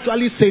 but it's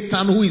actually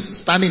Satan who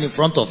is standing in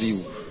front of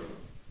you.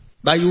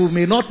 But you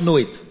may not know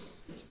it.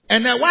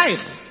 And a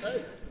wife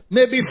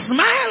may be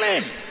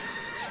smiling,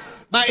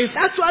 but it's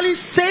actually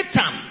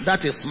Satan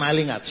that is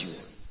smiling at you.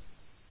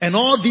 And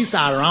all these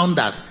are around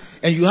us.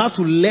 And you have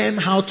to learn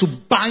how to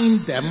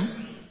bind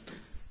them,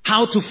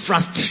 how to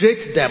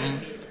frustrate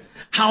them,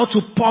 how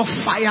to pour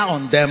fire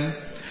on them,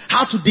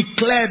 how to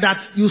declare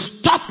that you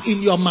stop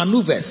in your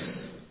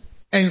maneuvers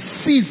and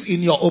cease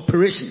in your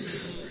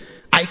operations.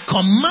 I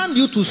command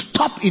you to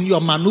stop in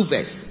your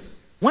maneuvers.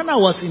 When I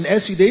was in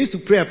SU, they used to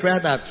pray a prayer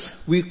that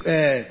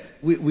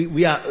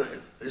we are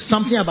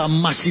something about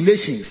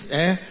machinations.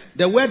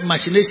 The word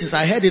machinations,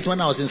 I heard it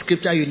when I was in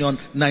Scripture Union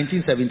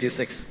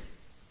 1976.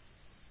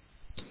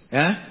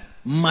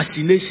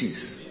 Machinations.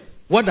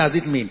 What does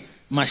it mean?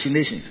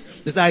 Machinations.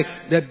 It's like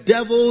the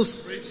devil's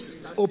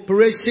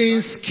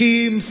operations,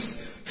 schemes,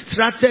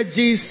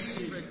 strategies,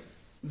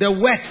 the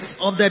works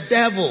of the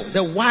devil,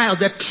 the wild,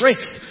 the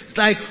tricks. It's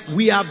like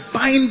we are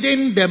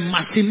binding the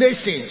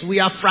machinations. We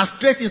are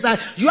frustrated. It's like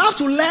you have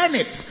to learn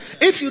it.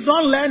 If you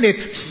don't learn it,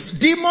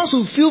 demons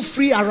will feel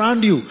free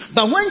around you.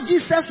 But when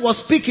Jesus was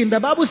speaking, the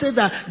Bible said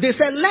that they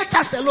said, "Let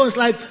us alone." It's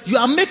like you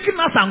are making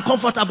us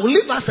uncomfortable.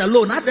 Leave us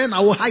alone. And then I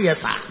will hire,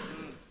 sir.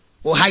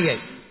 Will hire.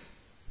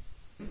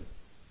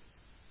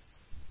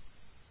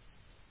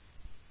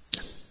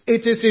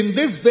 It is in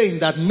this vein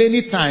that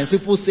many times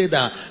people say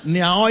that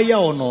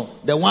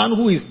the one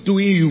who is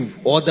doing you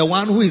or the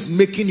one who is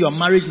making your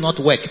marriage not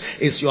work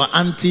is your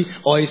auntie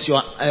or is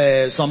your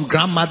some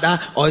grandmother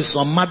or is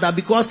some mother,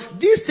 because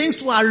these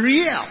things were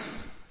real.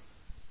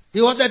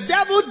 Because the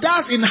devil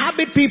does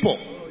inhabit people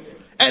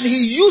and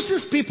he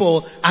uses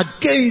people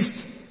against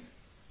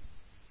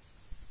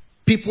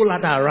people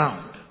that are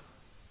around.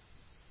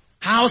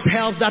 House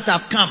help that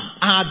have come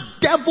are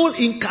devil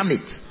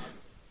incarnate,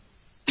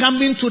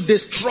 coming to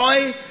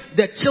destroy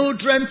the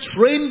children,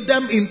 train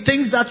them in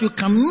things that you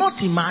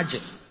cannot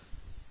imagine.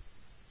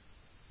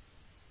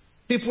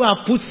 People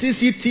have put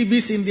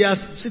CCTVs in their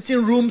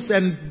sitting rooms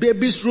and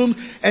babies' rooms,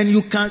 and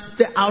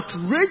the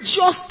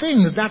outrageous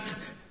things that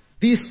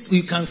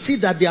you can see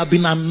that they have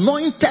been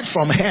anointed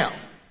from hell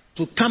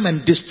to come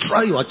and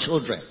destroy your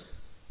children.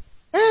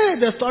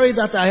 The story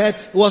that I heard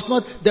was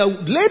not a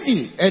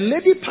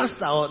lady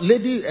pastor or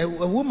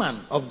a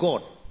woman of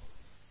God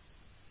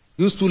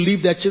used to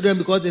leave their children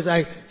because they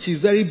say she's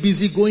very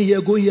busy going here,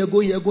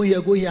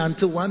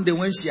 until one day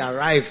when she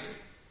arrived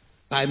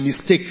by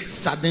mistake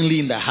suddenly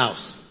in the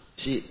house,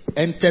 she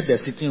entered the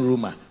sitting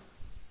room.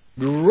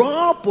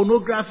 Raw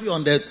pornography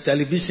on the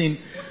television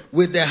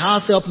with the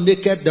house help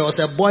naked. There was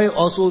a boy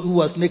also who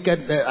was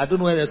naked. I don't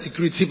know whether a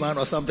security man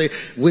or something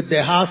with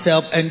the house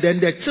help, and then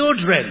the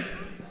children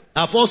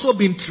have also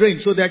been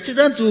trained. So their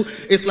children too,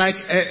 it's like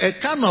a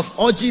kind of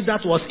orgy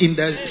that was in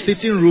the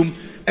sitting room,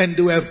 and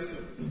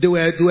they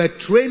were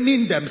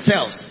training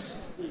themselves.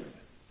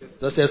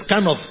 That's a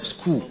kind of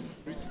school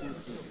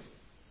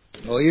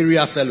or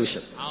area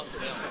fellowship.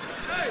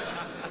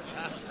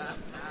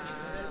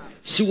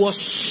 She was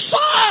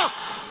shocked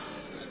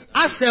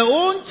as her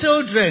own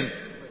children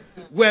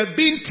were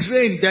being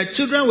trained. Their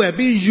children were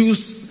being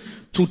used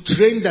to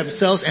train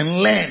themselves and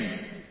learn.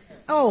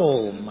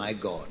 Oh my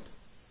God.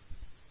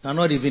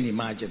 Cannot even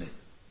imagine it.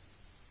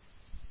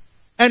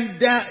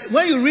 And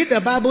when you read the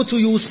Bible too,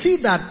 you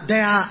see that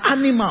there are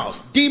animals.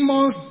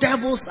 Demons,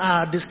 devils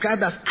are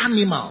described as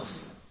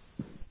animals.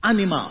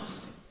 Animals.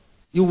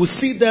 You will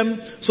see them.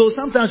 So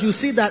sometimes you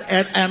see that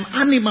an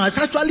animal is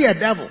actually a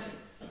devil.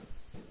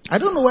 I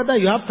don't know whether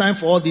you have time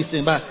for all these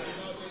things, but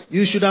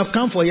you should have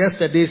come for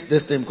yesterday's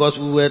this thing, because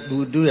we were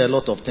doing a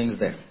lot of things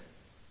there.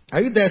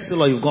 Are you there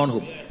still, or you've gone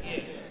home?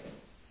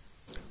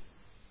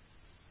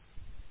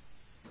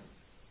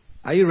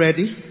 Are you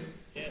ready?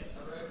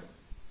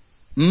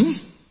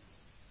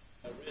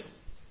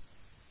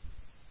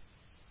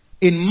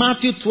 In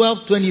Matthew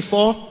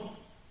 12:24,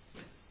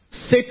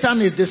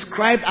 Satan is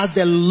described as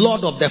the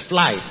Lord of the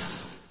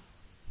flies.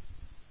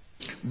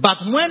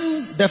 But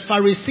when the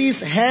Pharisees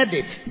heard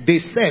it, they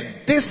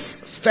said, "This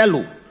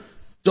fellow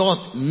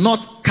doth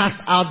not cast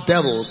out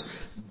devils,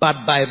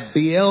 but by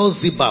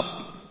Beelzebub,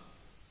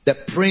 the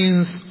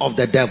prince of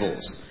the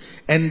devils."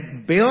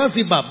 And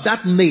Beelzebub,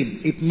 that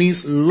name, it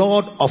means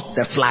Lord of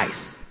the flies.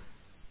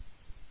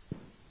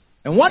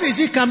 And what is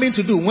he coming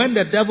to do? When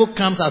the devil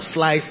comes as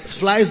flies,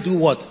 flies do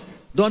what?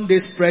 Don't they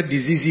spread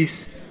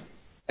diseases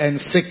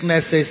and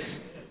sicknesses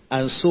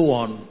and so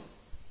on?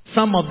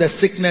 Some of the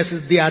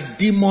sicknesses, they are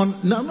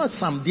demon. No, not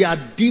some. They are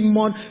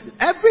demon.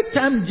 Every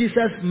time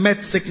Jesus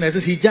met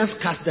sicknesses, he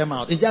just cast them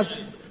out. He just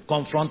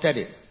confronted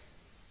it.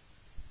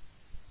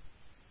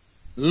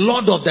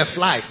 Lord of the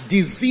flies.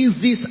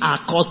 Diseases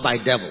are caused by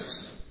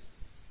devils.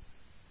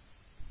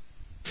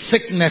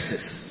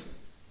 Sicknesses.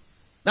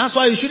 That's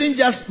why you shouldn't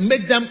just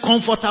make them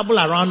comfortable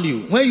around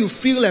you. When you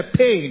feel a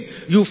pain,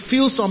 you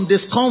feel some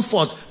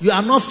discomfort, you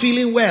are not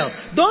feeling well.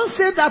 Don't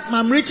say that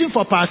I'm reaching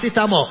for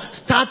paracetamol.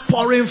 Start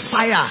pouring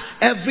fire.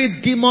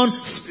 Every demon,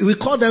 we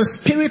call them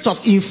spirit of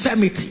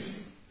infirmity.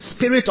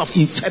 Spirit of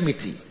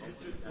infirmity.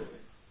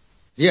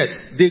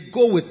 Yes, they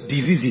go with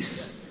diseases.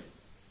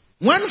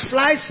 When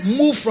flies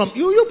move from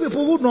you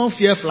people who don't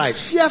fear flies,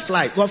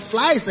 but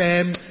flies,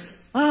 when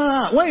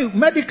I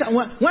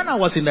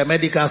was in the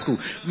medical school,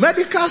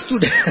 medical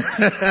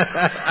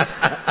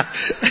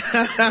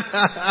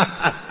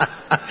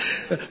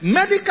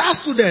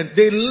student,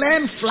 they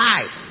learn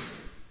flies.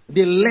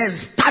 They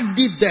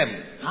study them,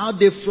 how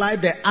they fly,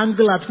 the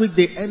angle at which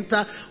they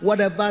enter,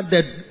 whatever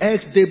the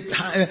eggs,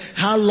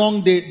 how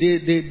long they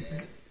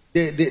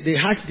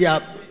hatch their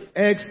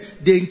eggs,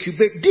 they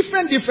incubate,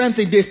 different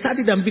things. They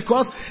study them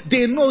because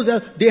they know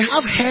that they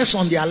have hairs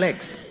on their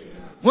legs.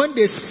 When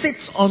they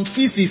sit on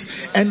feces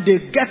and they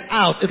get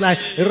out, it's like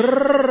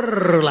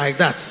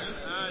that.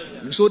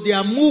 So they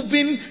are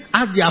moving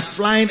as they are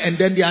flying, and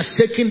then they are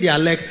shaking their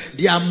legs.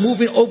 They are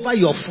moving over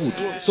your food.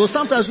 So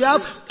sometimes you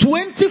have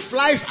 20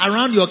 flies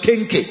around your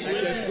kenke.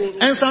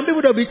 And some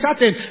people will be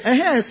chatting.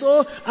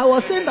 So I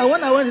was saying that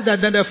when I went there,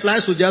 then the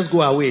flies will just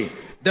go away.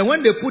 Then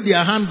when they put their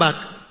hand back,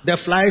 the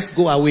flies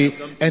go away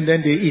and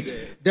then they eat.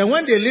 Then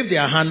when they leave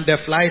their hand, the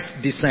flies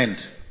descend.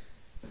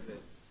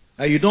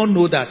 You don't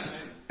know that.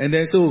 And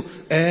then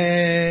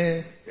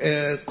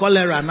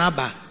cholera,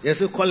 naba,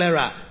 yes,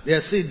 cholera,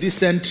 yes,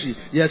 dysentery,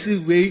 yes,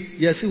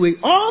 way.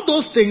 All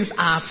those things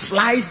are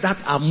flies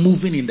that are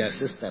moving in their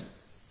system.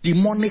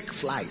 Demonic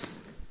flies.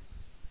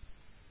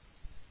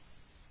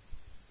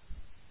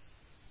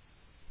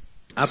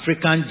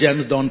 African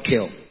germs don't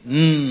kill.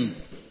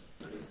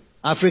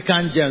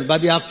 African germs, but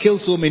they have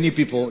killed so many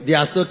people, they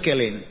are still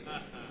killing.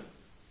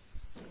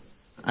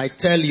 I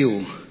tell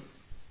you.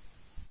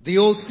 The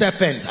old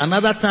serpent.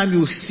 Another time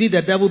you see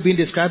the devil being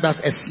described as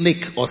a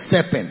snake or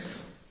serpent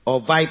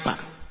or viper.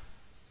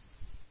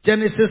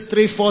 Genesis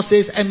 3:4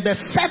 says, "And the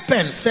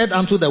serpent said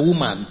unto the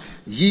woman,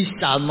 Ye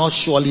shall not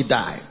surely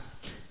die."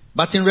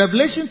 But in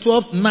Revelation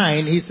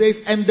 12:9 he says,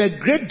 "And the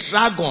great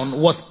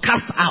dragon was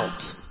cast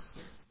out,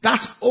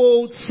 that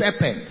old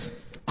serpent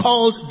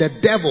called the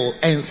devil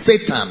and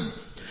Satan,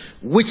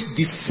 which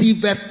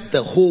deceiveth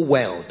the whole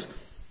world.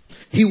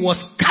 He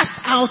was cast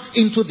out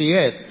into the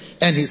earth,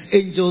 and his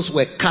angels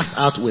were cast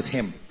out with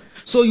him."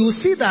 So you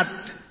see that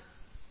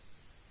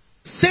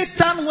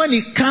Satan, when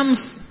he comes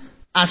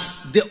as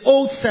the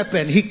old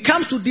serpent, he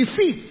comes to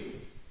deceive.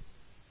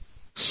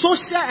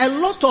 A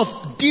lot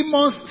of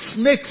demons,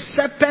 snakes,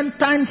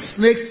 serpentine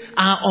snakes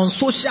are on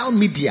social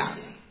media.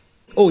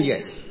 Oh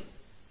yes.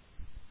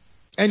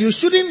 And you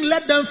shouldn't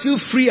let them feel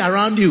free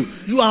around you.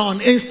 You are on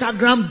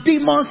Instagram,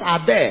 demons are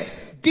there.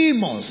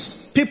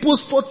 Demons.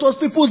 People's photos,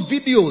 people's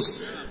videos.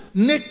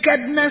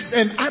 Nakedness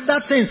and other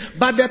things.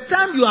 By the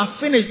time you are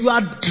finished, you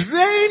are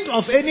drained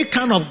of any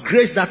kind of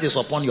grace that is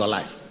upon your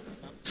life.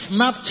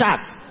 Snapchat.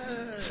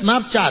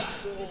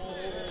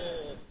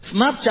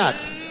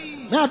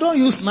 No, don't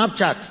use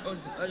Snapchat.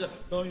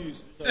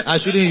 I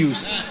shouldn't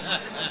use.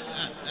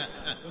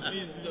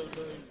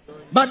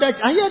 But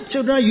I hear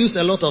children use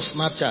a lot of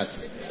Snapchat.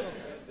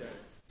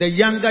 The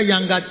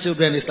younger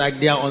children, is like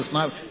they are on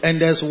Snap,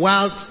 and there's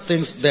wild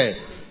things there.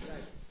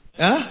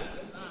 Huh?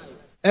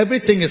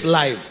 Everything is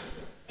live.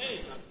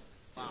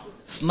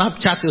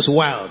 Snapchat is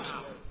wild.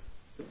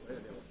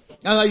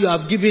 Now you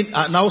have given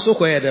now also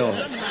where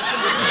there.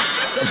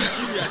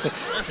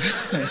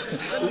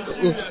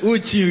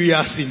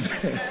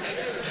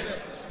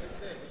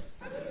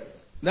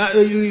 Now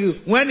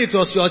when it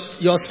was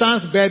your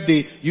son's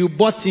birthday, you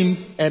bought him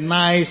a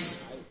nice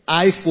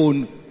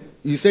iPhone.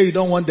 You say you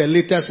don't want the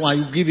latest one,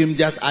 you give him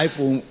just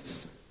iPhone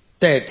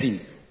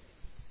 13.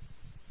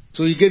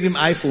 So you gave him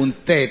iPhone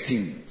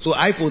 13. So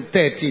iPhone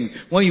 13,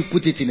 when you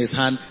put it in his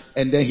hand,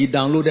 and then he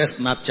downloaded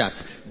Snapchat,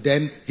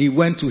 then he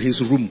went to his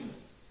room.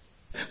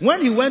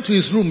 When he went to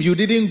his room, you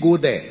didn't go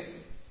there.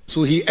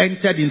 So he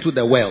entered into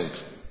the world.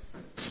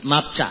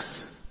 Snapchat.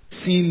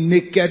 Seeing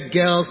naked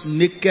girls,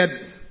 naked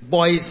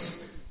boys,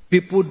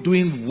 people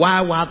doing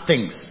wild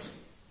things.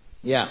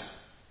 Yeah.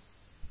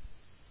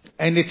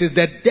 And it is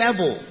the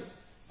devil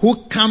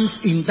who comes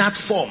in that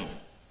form.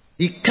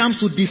 He comes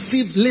to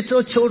deceive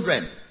little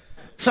children.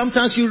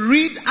 Sometimes you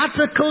read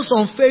articles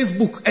on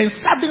Facebook and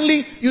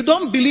suddenly you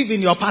don't believe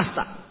in your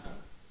pastor.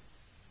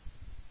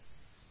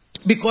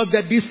 Because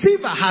the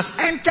deceiver has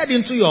entered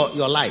into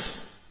your life.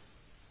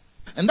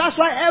 And that's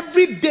why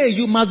every day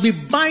you must be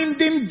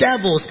binding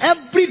devils.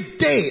 Every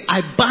day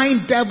I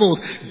bind devils,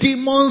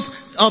 demons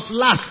of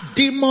lust,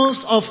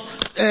 demons of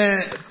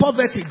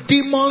poverty,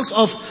 demons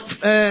of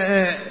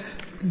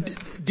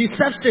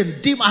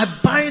deception.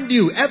 I bind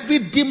you.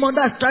 Every demon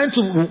that's trying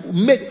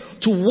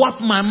to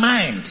warp my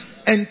mind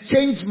and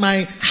change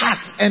my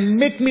heart and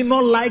make me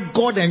not like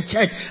God and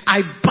church,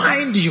 I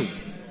bind you.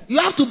 You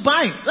have to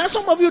bind. Like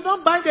some of you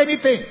don't bind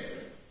anything.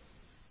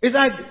 It's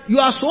like you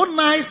are so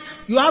nice,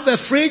 you have a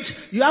fridge,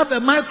 you have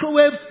a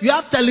microwave, you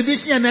have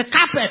television and a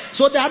carpet.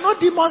 So there are no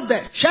demons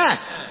there. Share.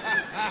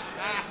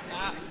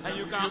 And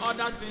you can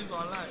order things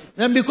online.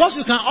 And because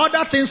you can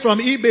order things from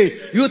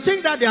eBay, you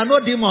think that there are no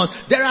demons.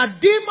 There are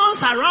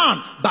demons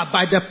around, but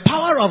by the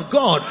power of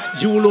God,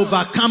 you will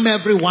overcome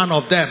every one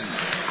of them.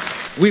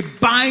 We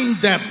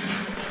bind them.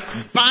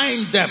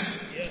 Bind them.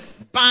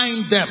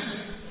 Bind them.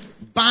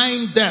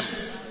 Bind them.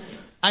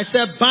 I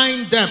said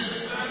bind them.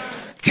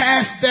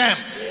 Curse them.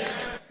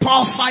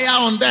 Pour fire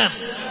on them.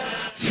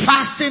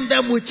 Fasten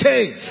them with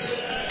chains.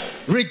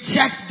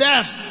 Reject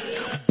them.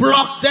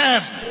 Block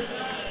them.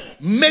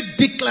 Make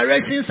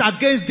declarations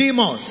against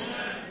demons.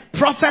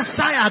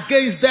 Prophesy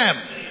against them.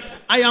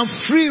 I am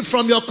free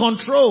from your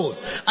control.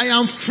 I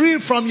am free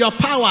from your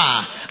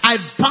power. I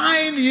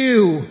bind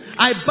you.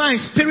 I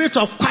bind spirit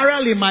of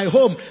quarrel in my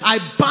home. I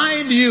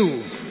bind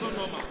you.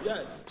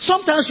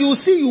 Sometimes you will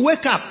see you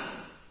wake up.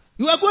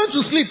 You are going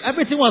to sleep.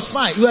 Everything was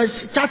fine. You are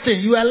chatting.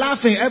 You are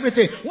laughing.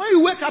 Everything. When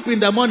you wake up in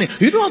the morning,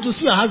 you don't want to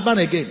see your husband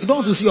again. You don't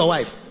want to see your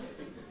wife.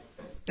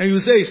 And you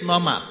say it's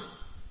normal.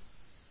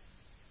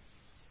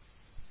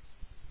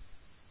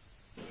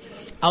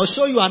 I'll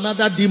show you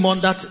another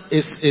demon that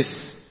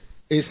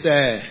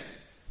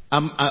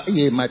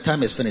my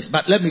time is finished.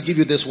 But let me give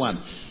you this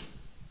one.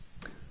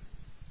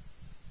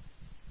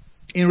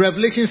 In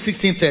Revelation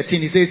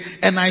 16:13, it says,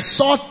 "And I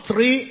saw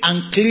 3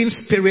 unclean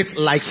spirits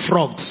like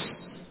frogs."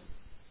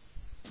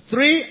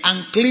 3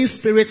 unclean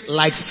spirits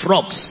like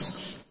frogs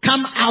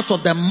come out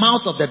of the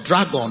mouth of the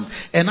dragon,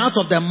 and out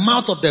of the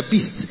mouth of the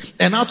beast,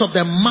 and out of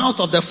the mouth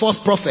of the false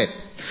prophet.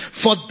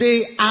 For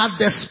they are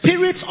the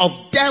spirits of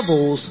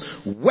devils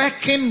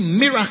working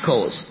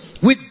miracles,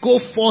 which go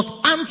forth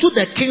unto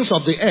the kings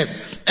of the earth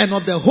and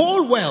of the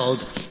whole world,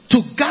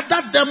 to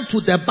gather them to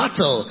the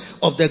battle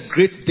of the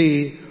great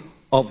day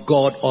of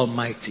God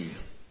Almighty.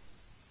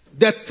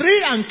 The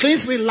 3 unclean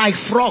spirits like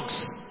frogs.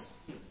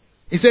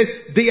 He says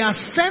they are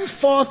sent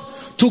forth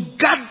to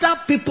gather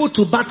people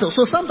to battle.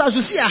 So sometimes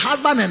you see a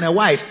husband and a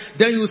wife,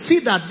 then you see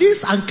that these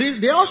unclean,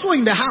 they're also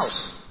in the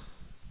house.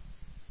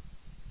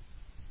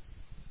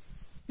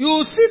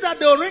 You see that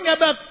they'll ring a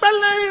bell,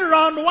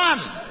 round 1.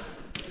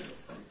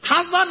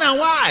 Husband and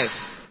wife,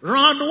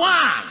 round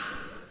 1.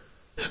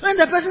 When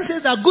the person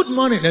says that good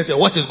morning, they say,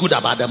 what is good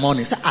about the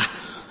morning? Say,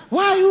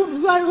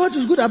 what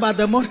is good about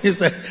the morning? He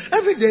said,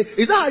 every day,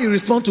 is that how you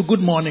respond to good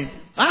morning?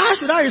 How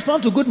should I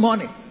respond to good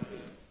morning?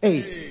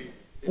 Hey,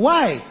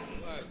 why?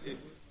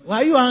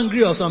 Why are you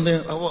angry or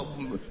something?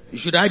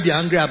 Should I be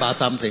angry about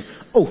something?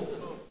 Oh,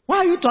 why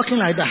are you talking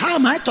like that? How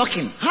am I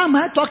talking?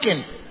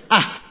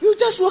 You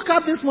just woke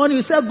up this morning,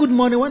 you said good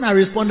morning. When I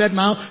responded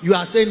now, you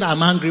are saying that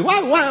I'm angry.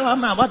 What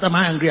am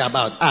I angry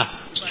about?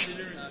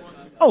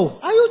 Oh,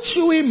 are you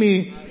chewing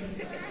me?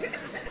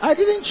 I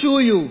didn't chew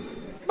you.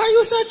 But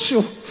you said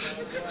chew.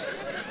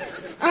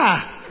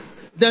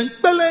 Then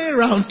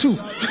round 2.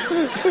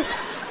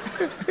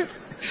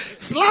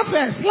 Slap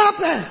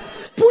her.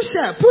 Push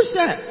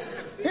her.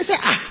 They say,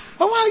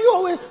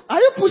 why are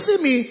you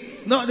pushing me?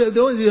 No, you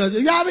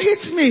have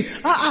hit me.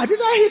 Did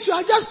I hit you?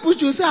 I just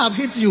pushed you, say I've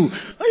hit you.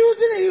 You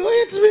didn't, you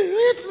hit me.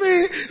 You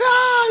say,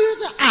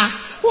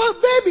 well,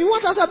 baby,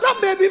 what has happened?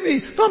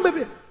 Don't baby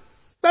me.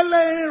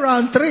 Belay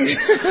round 3.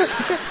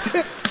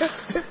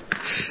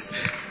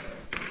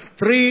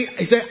 3,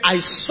 he said, I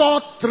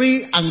saw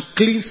 3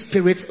 unclean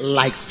spirits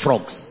like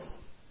frogs.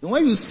 And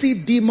when you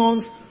see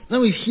demons,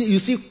 when you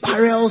see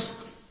quarrels,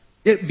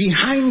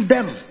 behind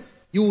them,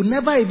 you will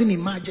never even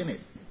imagine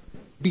it.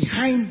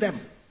 Behind them.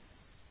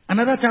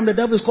 Another time the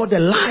devil is called the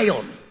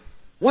lion.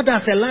 What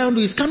does a lion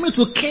do? He's coming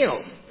to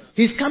kill.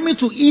 He's coming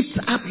to eat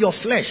up your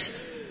flesh.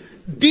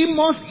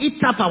 Demons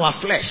eat up our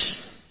flesh.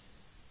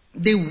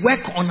 They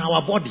work on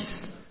our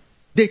bodies.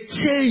 They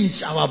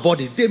change our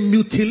bodies. They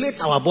mutilate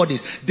our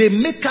bodies. They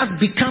make us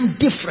become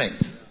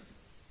different.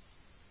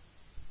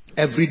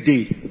 Every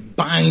day,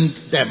 bind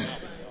them.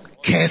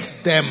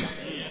 Curse them.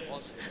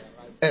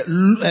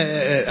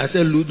 I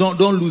said,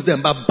 don't lose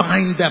them, but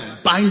bind them.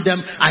 Bind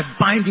them. I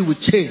bind you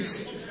with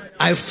chains.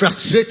 I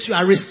frustrate you.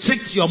 I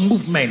restrict your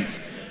movement.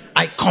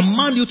 I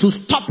command you to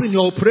stop in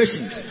your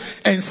operations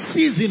and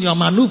cease in your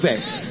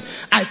maneuvers.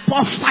 I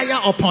pour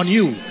fire upon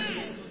you.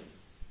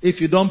 If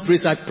you don't pray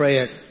such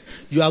prayers,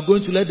 you are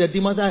going to let the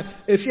demons.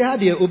 If you had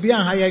the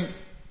Obian higher,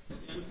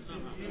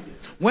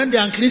 When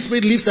the unclean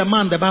spirit leaves a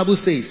man, the Bible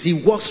says,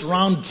 he walks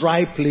around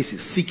dry places,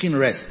 seeking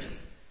rest.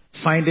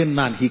 Finding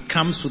none, he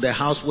comes to the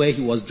house where he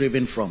was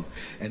driven from.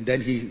 And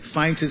then he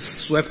finds it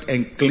swept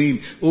and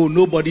clean. Oh,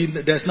 nobody,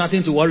 there's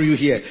nothing to worry you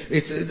here.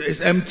 It's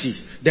empty.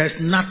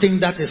 There's nothing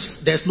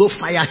there's no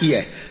fire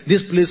here.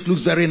 This place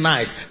looks very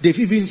nice. They've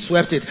even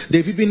swept it.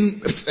 They've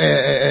even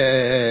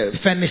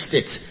furnished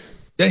it.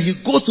 Then he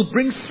goes to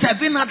bring 7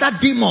 other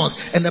demons.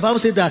 And the Bible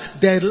says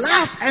that the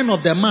last end of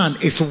the man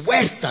is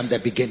worse than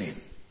the beginning.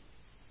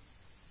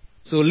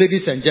 So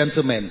ladies and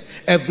gentlemen,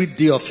 every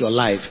day of your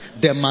life,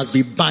 there must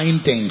be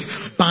binding.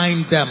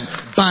 Bind them,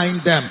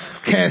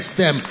 curse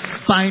them,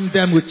 bind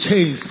them with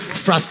chains,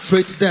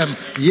 frustrate them.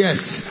 Yes,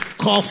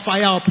 call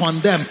fire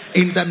upon them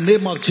in the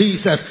name of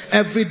Jesus.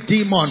 Every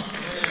demon,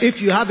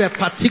 if you have a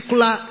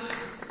particular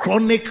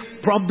chronic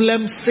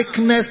problem,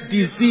 sickness,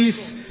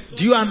 disease,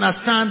 do you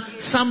understand?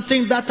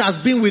 Something that has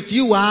been with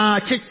you,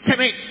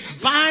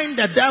 bind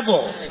the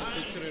devil.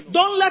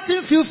 Don't let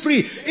him feel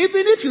free.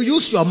 Even if you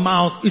use your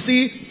mouth, you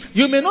see,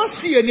 you may not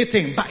see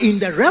anything, but in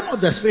the realm of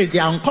the spirit, they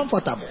are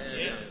uncomfortable.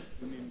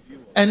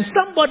 And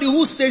somebody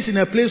who stays in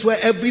a place where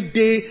every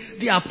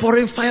day they are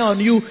pouring fire on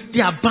you,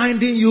 they are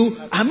binding you,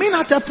 I mean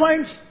at a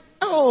point,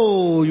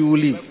 oh, you will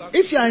leave.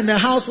 If you are in a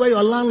house where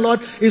your landlord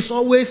is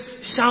always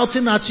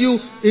shouting at you,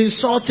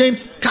 insulting,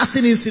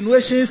 casting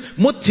insinuations,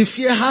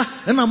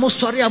 and I'm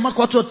sorry, I'm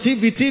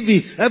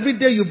TV. Every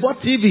day you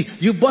bought TV,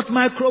 you bought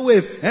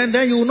microwave, and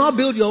then you will not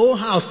build your own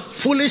house.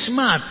 Foolish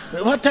man,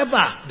 whatever.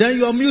 Then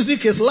your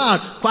music is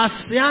loud.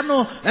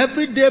 Piano,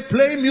 every day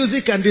playing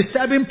music and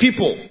disturbing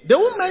people. They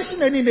won't mention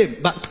any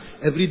name, but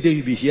every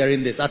day you'll be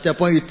hearing this. At a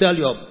point you tell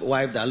your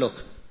wife that, look,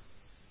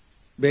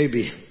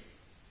 baby,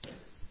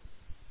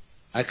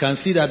 I can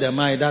see that the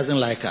man doesn't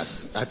like us.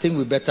 I think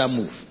we better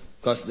move.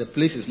 Because the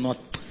place is not,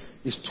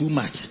 it's too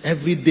much.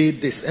 Every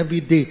day this, every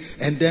day.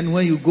 And then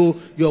when you go,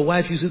 your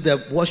wife uses the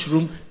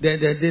washroom, then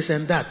this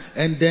and that.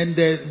 And then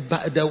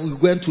we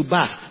went to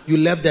bath. You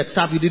left the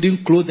tap, you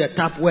didn't close the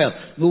tap well.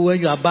 No, when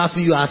you are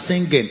bathing, you are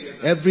singing.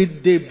 Every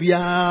day,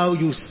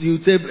 you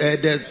say,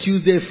 the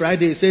Tuesday,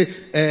 Friday, you say,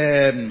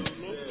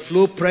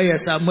 flow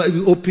prayers,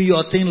 you open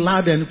your thing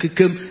loud and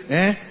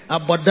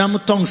abodam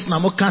tongues na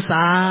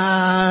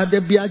mukasa de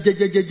bia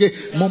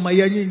je mama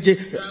yanyinje.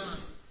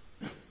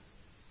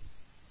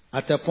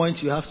 At a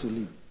point you have to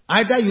leave.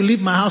 Either you leave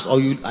my house or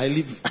I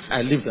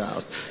leave the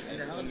house.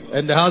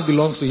 And the house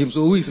belongs to him.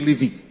 So who is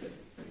leaving?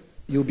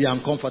 You'll be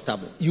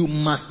uncomfortable. You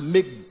must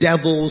make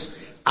devils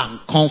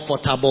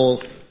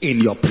uncomfortable in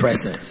your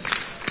presence.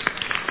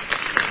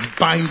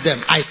 Bind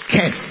them. I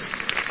curse.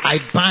 I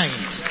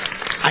bind.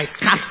 I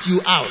cast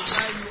you out.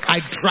 I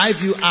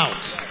drive you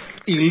out.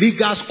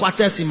 Illegal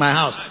squatters in my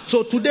house.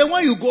 So today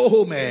when you go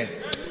home,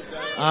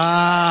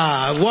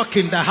 walk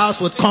in the house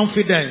with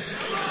confidence.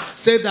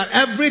 Say that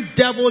every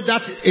devil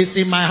that is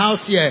in my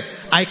house here,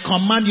 I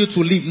command you to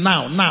leave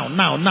now.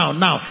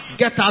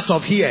 Get out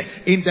of here.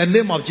 In the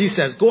name of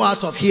Jesus. Go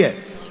out of here.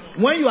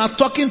 When you are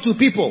talking to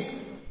people,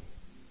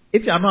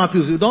 if you are not happy,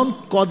 you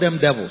don't call them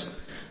devils.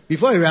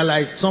 Before you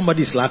realize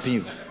somebody is slapping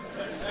you.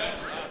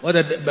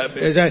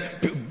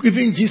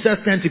 Even Jesus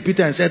turned to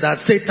Peter and said that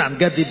Satan,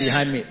 get thee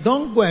behind me.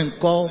 Don't go and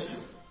call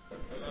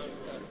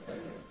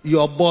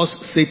your boss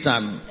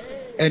Satan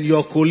and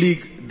your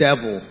colleague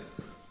devil.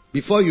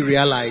 Before you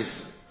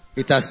realize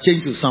it has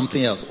changed to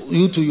something else.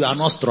 You too, you are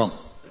not strong.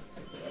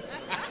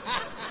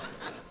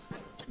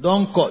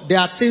 Don't call. There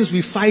are things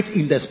we fight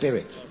in the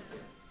spirit.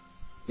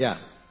 Yeah.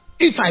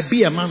 If I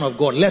be a man of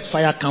God, let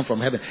fire come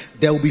from heaven.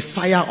 There will be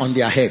fire on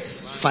their heads.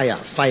 Fire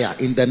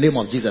in the name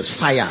of Jesus.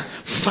 Fire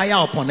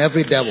upon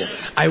every devil.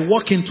 I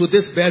walk into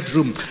this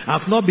bedroom.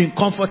 I've not been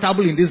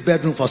comfortable in this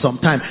bedroom for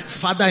some time.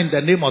 Father, in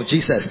the name of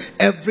Jesus,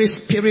 every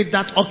spirit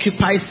that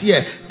occupies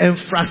here and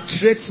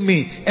frustrates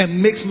me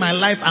and makes my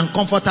life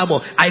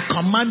uncomfortable, I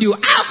command you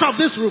out of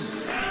this room.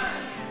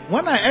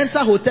 When I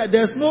enter hotel,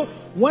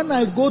 when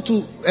I go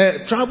to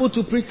travel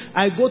to preach,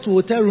 I go to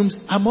hotel rooms.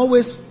 I'm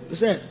always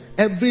saying,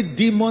 every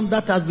demon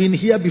that has been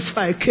here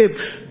before I came,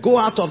 go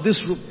out of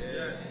this room.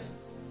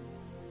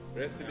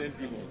 Resident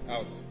demon,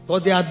 out.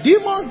 But there are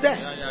demons there.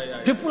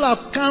 People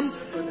have come,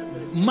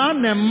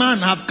 man and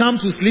man have come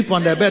to sleep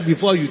on the bed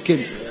before you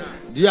came.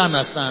 Do you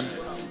understand?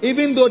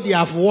 Even though they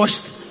have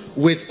washed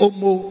with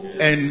Omo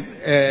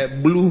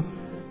and blue,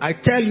 I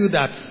tell you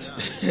that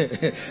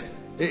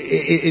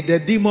the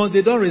demons,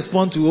 they don't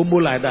respond to Omo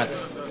like that.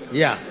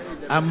 Yeah.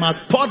 I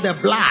must pour the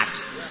blood.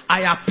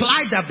 I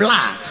apply the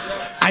blood.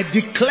 I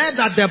declare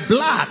that the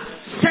blood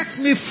sets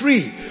me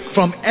free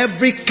from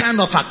every kind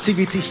of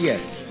activity here.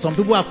 Some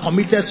people have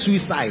committed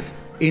suicide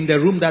in the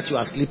room that you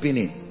are sleeping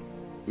in.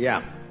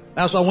 Yeah.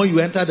 That's why when you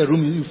enter the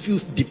room, you feel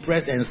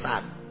depressed and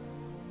sad.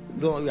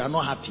 No, you are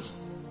not happy.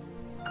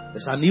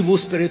 There's an evil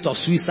spirit of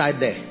suicide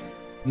there.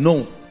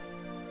 No.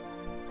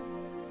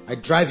 I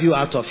drive you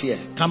out of here.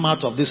 Come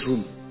out of this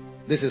room.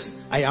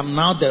 I am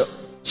now the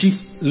chief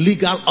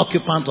legal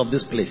occupant of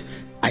this place.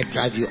 I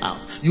drive you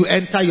out. You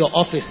enter your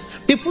office.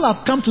 People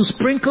have come to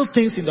sprinkle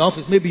things in the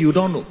office. Maybe you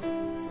don't know.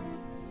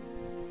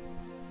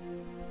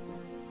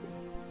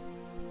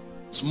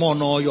 small,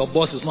 no, your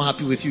boss is not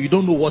happy with you. You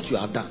don't know what you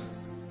have done.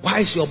 Why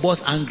is your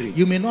boss angry?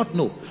 You may not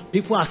know.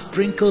 People have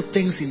sprinkled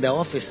things in the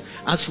office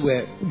as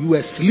you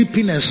were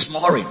sleeping and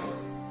snoring.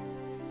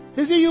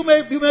 You see, you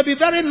may be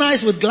very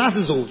nice with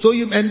glasses,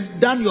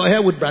 and done your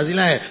hair with Brazilian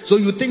hair, so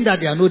you think that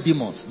there are no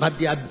demons, but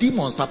there are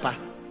demons, Papa.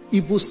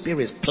 Evil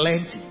spirits,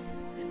 plenty.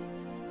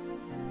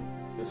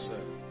 Yes,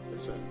 sir.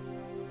 Yes, sir.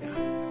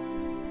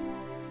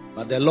 Yeah.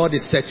 But the Lord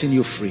is setting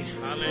you free.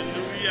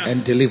 Hallelujah.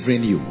 And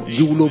delivering you.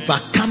 You will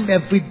overcome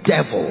every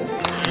devil.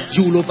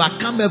 You will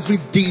overcome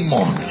every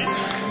demon.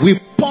 We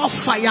pour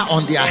fire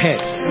on their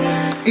heads.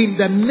 In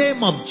the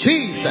name of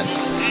Jesus.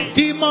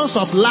 Demons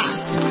of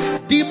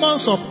lust.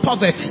 Demons of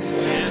poverty.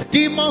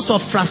 Demons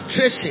of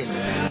frustration.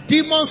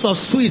 Demons of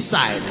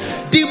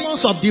suicide.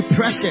 Demons of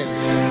depression.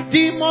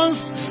 Demons,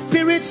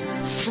 spirits,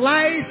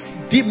 flies,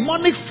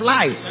 demonic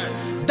flies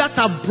that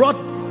have brought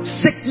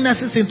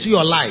sicknesses into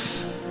your life.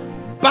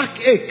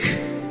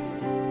 Backache.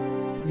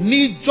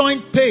 Knee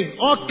joint pain,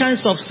 all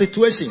kinds of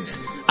situations.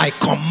 I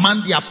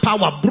command their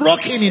power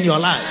broken in your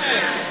life.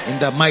 In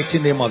the mighty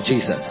name of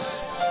Jesus.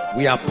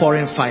 We are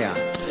pouring fire.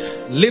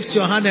 Lift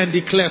your hand and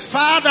declare,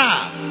 Father.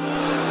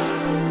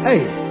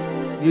 Hey,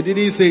 you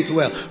didn't say it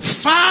well.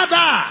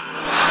 Father,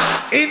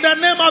 in the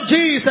name of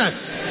Jesus,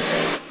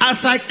 as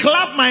I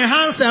clap my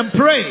hands and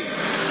pray,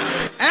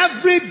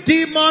 every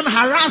demon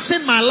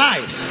harassing my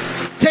life,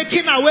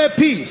 taking away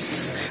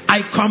peace,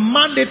 I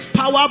command its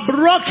power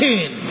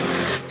broken.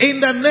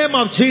 In the name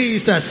of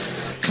Jesus,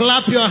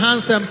 clap your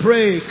hands and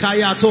pray.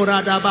 Kaya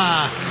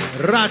toradaba,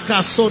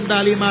 raka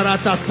sondali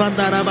marata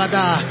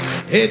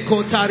sandarabada,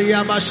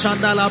 ekotaria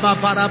bashandalaba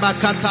baraba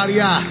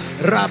kataria,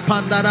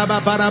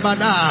 rapandaraba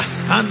barabada,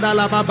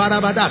 andalaba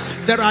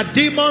barabada. There are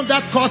demons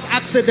that cause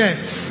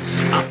accidents.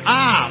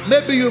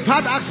 Maybe you've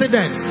had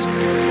accidents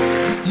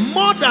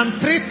more than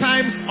 3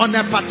 times on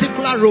a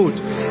particular road.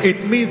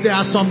 It means there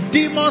are some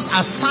demons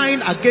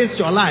assigned against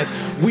your life.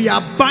 We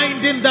are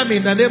binding them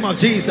in the name of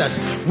Jesus.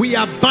 We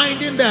are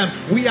binding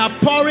them. We are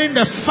pouring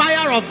the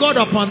fire of God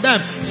upon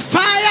them.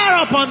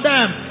 Fire upon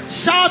them.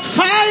 Shout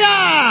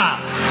fire!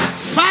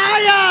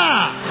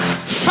 Fire!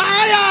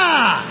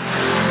 Fire!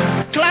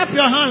 Clap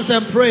your hands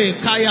and pray.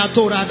 Kaya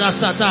Torah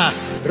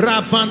dasata.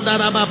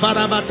 Rapandaraba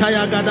baraba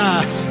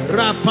tayagada.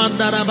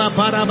 Rapandaraba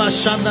baraba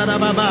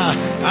shandarababa.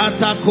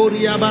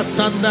 Atakuria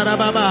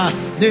basandarababa.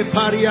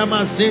 Neparia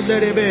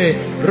mazinderebe.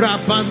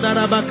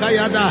 Rapandaraba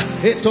kayada.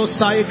 Eto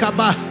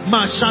saikaba.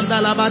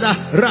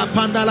 Mashandalabada.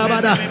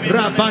 Rapandalabada.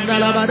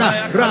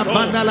 Rapandalabada.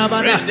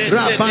 Rapandalabada.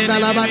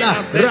 Rapandalabada.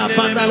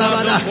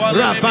 Rapandalabada.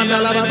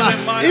 Rapandalabada.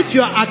 If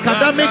your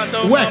academic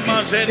work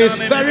is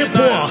very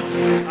poor,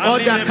 or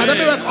the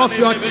academic work of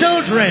your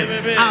children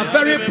are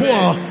very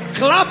poor,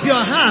 clap your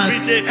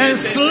hands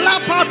and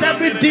slap out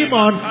every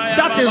demon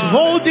that is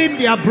holding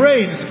their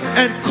brains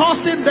and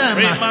causing them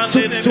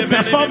to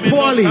perform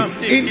poorly.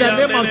 In the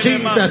name of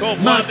Jesus.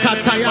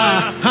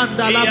 Makataya,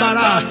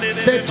 Handalabara,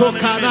 Seto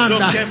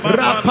Karanda,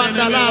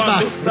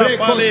 Rapandalaba,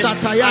 Reko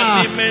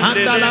Sataya,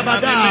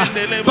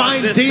 Handalabada.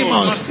 Bind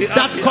demons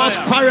that cause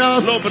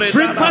quarrels,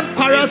 frequent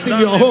quarrels in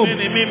your home.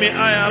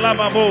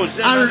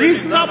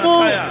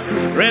 Unreasonable,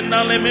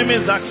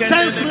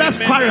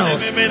 senseless quarrels.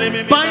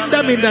 Bind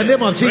them in the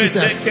name of Jesus.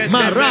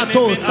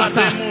 Marato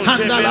Sata,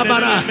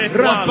 Handalabara,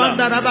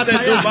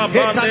 Rapandarabataya,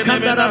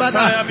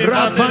 Hetakandarabada,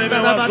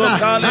 Rapandarabada,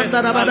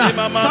 Handarabada.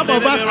 Some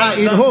of us are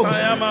in homes.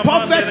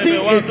 Poverty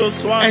is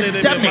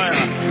endemic.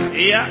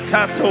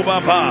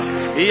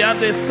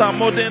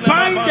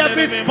 Bind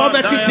every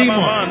poverty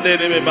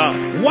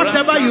demon.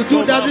 Whatever you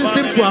do doesn't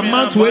seem to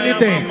amount to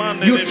anything.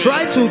 You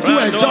try to do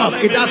a job,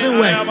 it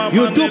doesn't work.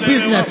 You do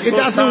business, it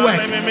doesn't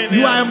work.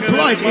 You are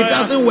employed, it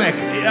doesn't work.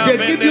 They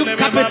give you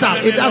capital,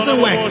 it doesn't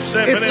work.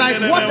 It's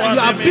like what you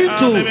have been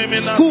to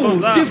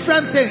school,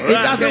 different things, it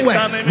doesn't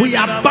work. We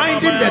are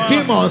binding the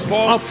demons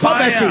of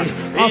poverty,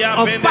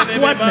 of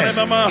backwardness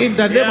in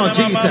the name of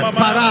Jesus.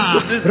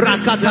 Para,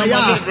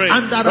 Rakataya,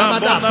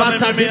 Andarabada,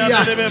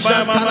 Patadiria,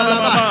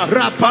 Shantarabada,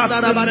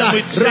 Rapandarabada,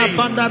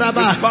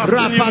 Rapandaraba,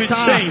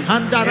 Rapata,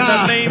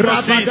 Andara,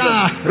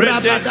 Rabada,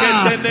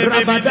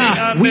 Rabada.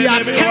 We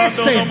are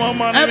cursing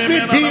every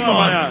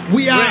demon.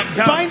 We are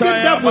binding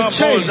them with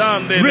chains,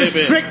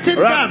 restricting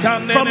them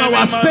from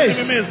our space,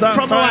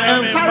 from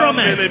our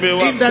environment.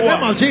 In the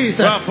name of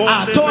Jesus.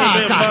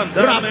 Atoaka,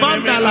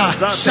 Rapandala,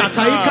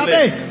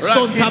 Shataikabe,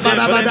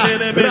 Sontabarabada,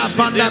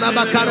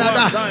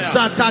 Rapandarabakarada,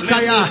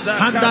 Satakaya,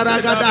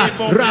 Andaragada,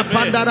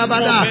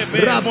 Rapandarabada,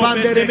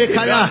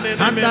 Rapanderebekaya,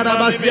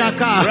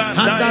 Andarabasiaka,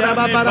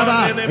 Andarababaraba,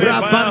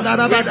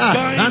 Rapandarabada,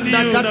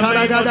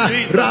 Andakataragada,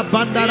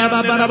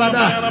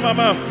 Rapandarababarabada.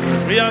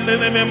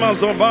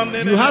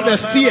 You have a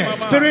fear,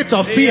 spirit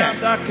of fear,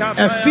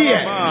 a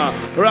fear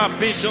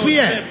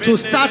to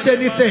start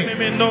anything,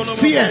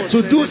 fear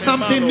to do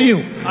something new,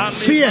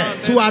 fear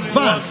to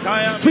advance,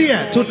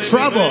 fear to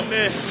travel,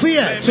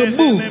 fear to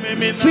move,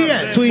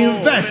 fear to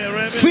invest,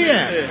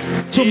 fear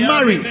to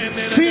marry,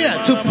 fear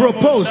to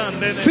propose,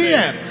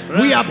 fear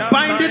We are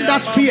binding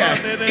that fear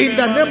in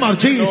the name of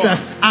Jesus.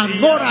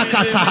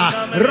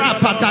 Anorakasa,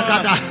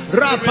 rapatagada,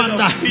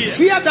 rapanda.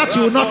 Fear that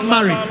you will not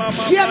marry.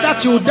 Fear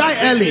that you will die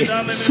early.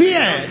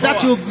 Fear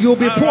that you'll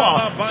be poor.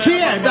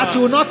 Fear that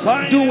you will not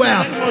do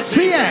well.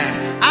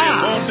 Fear.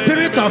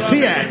 Spirit of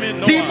fear,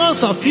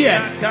 demons of fear,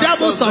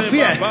 devils of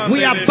fear,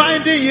 we are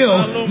binding you.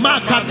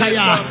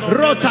 Makataya,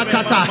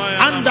 Rotakata,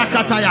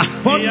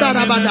 Andakataya,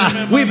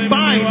 Hondarabada. We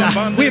bind,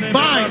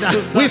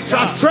 we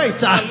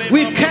frustrate,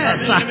 we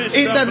curse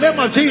in the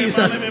name of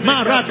Jesus.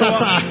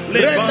 Marakasa,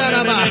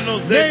 Rendaraba,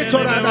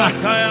 Netorada,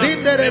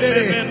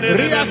 Zinderere,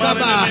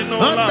 Riakaba,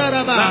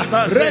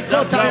 Hondaraba,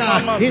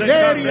 Rekotaya,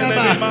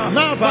 Hideriaba,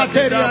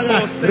 Napateriaga,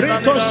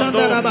 Rito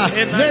Shandaraba,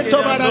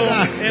 Netobaraga,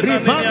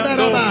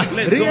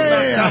 Ribandaraba,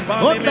 Ria,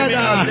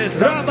 Ondaga,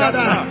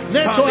 Rabada,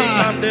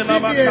 Netoa,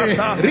 Sidie,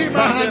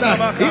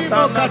 Rimahada,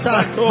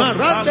 Imokata,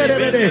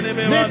 Maranderebede,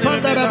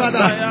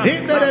 Nepandarabada,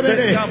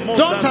 Hinderebede.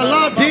 Don't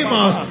allow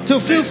demons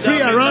to feel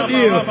free around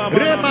you.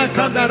 Rema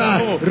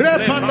Kandara,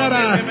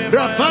 Repandara,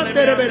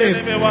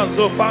 Rapanderebede.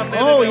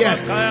 Oh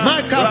yes,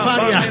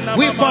 Makaparia.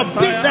 We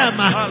forbid them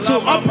to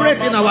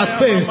operate in our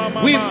space.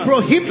 We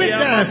prohibit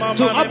them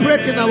to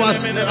operate in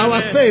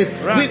our space.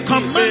 We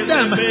command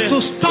them to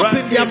stop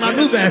in their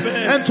maneuvers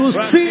and to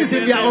cease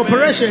in their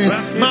operations.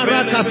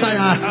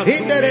 Marakasaya,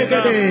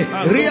 Inderegede,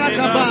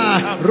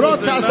 Riakaba,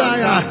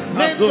 Rotasaya,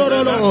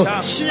 Mendorolo,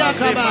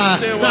 Shiakaba,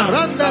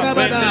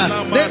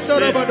 Narandarabada,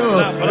 Mendorobodo,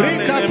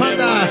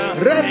 Rikapanda,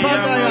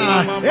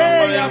 Repandaya,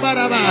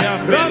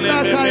 Eyabaraba,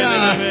 Randakaya,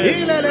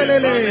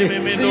 Ilelele,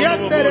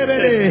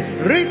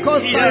 Sianderebede,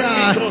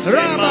 Rikosaya,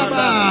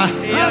 Rababa,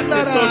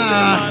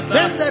 Andara,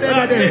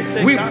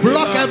 Menderebede. We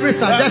block every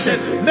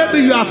suggestion.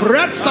 Maybe you have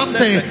read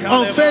something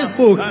on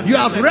Facebook, you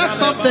have read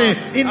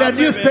something in the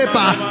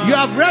newspaper, you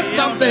have read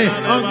something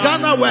on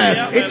Ghana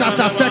where it has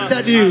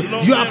affected you.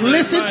 You have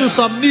listened to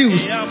some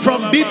news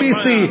from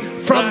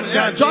BBC, from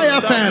Joy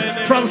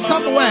FM, from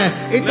somewhere.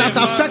 It has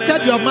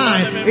affected your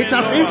mind. It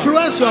has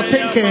influenced your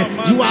thinking.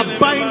 You are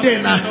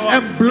binding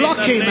and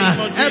blocking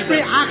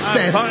every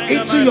access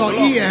into your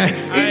ear,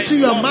 into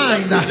your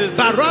mind.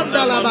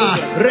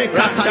 Barandalaba,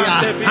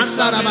 Rekataya,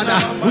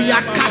 Andarabada. We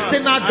are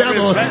casting out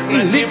devils,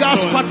 illegal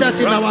squatters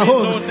in our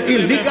homes,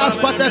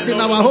 illegal squatters in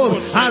our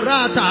homes.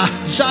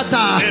 Arata,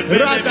 Jata,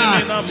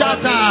 Rada,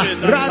 Jata,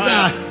 Rada,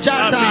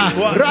 Jata,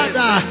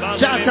 Rada,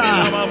 Jata.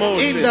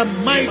 In the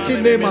mighty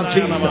name of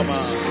Jesus.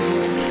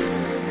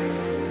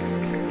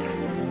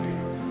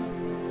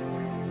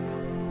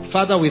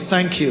 Father, we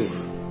thank you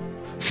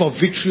for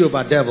victory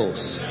over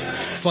devils.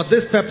 For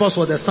this purpose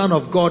was the Son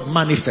of God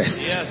manifest,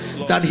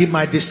 that he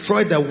might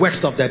destroy the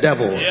works of the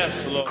devil.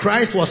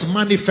 Christ was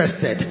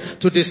manifested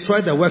to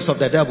destroy the works of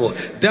the devil.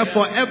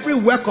 Therefore, every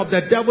work of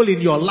the devil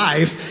in your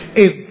life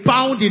is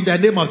bound in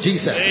the name of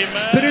Jesus.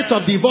 Spirit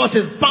of divorce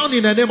is bound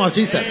in the name of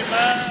Jesus.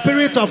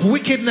 Spirit of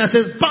wickedness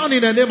is bound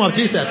in the name of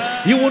Jesus.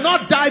 You will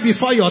not die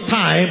before your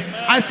time.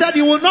 I said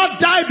you will not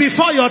die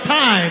before your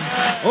time.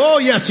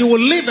 Oh yes, you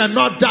will live and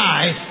not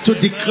die to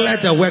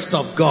declare the works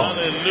of God.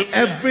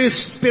 Every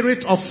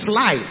spirit of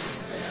flies,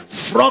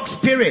 frog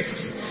spirits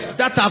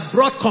that have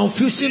brought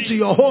confusion to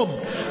your home,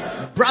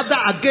 brother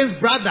against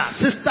brother,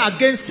 sister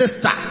against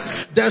sister.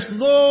 There's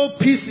no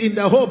peace in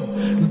the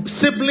home.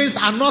 Siblings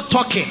are not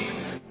talking.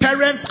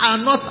 Parents are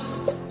not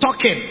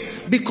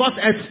talking because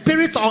a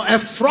spirit or a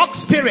frog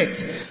spirit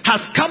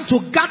has come to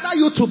gather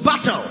you to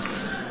battle.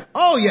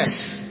 Oh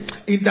yes.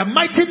 In the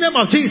mighty name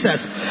of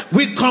Jesus,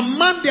 we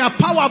command their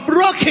power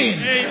broken.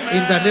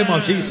 In the name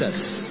of Jesus.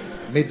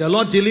 May the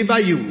Lord deliver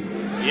you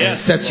and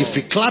set you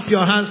free. Clap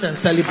your hands and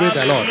celebrate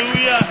the Lord.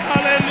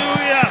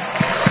 Hallelujah.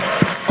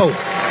 Oh,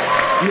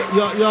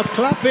 you're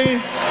clapping.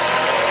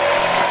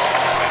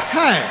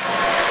 Hey.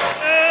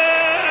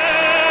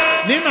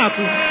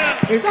 Ninaku,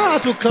 is that how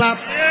to clap?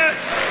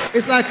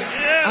 It's like,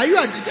 are you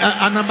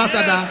an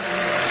ambassador?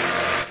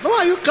 No,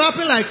 are you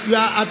clapping like you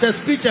are at a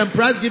speech and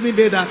prize giving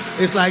day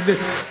that it's like this?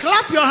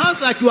 Clap your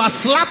hands like you are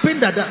slapping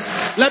that.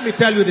 Let me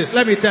tell you this.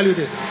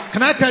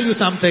 Can I tell you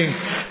something?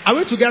 Are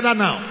we together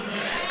now?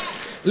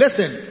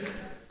 Listen,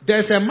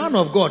 there's a man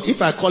of God.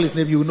 If I call his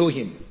name, you know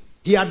him.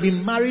 He had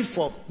been married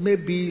for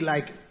maybe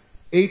like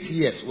 8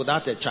 years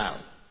without a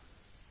child.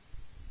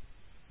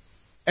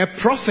 A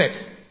prophet,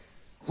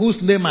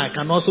 whose name I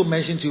can also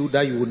mention to you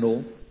that you will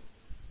know,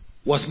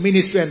 was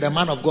ministry, and the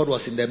man of God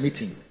was in the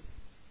meeting.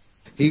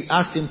 He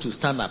asked him to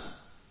stand up.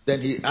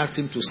 Then he asked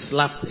him to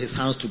slap his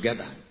hands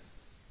together.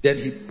 Then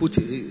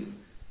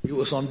he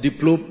was on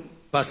diploma,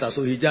 pastor,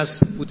 so he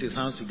just put his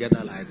hands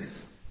together like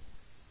this.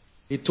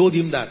 He told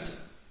him that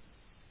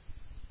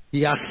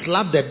he has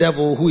slapped the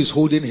devil who is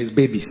holding his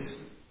babies.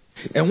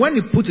 And when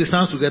he put his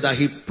hands together,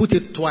 he put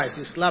it twice.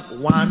 He slapped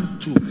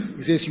 1, 2.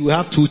 He says, you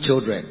have 2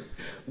 children.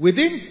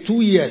 Within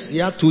 2 years, he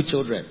had 2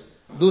 children.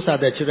 Those are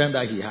the children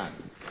that he had.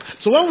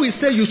 So when we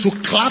say you should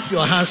clap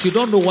your hands, you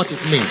don't know what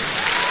it means.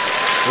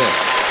 Yes.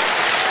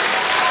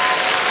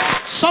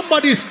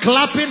 Somebody is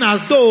clapping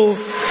as though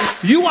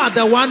you are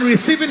the one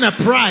receiving a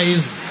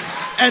prize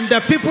and the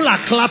people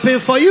are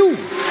clapping for you.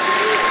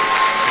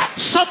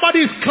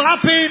 Somebody is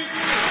clapping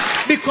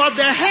Because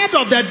the head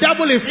of the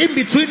devil is in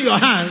between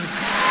your hands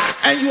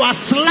and you are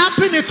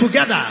slapping it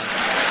together.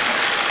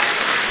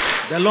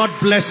 The Lord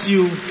bless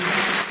you.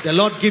 The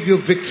Lord give you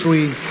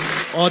victory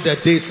all the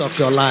days of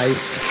your life.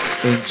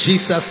 In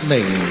Jesus'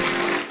 name.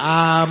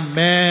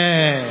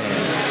 Amen.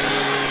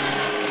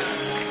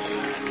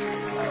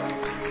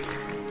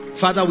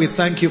 Father, we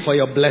thank you for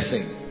your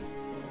blessing.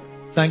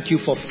 Thank you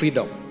for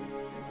freedom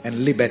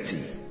and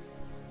liberty.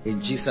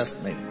 In Jesus'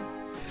 name.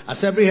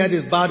 As every head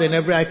is bowed and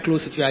every eye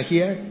closed, if you are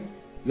here,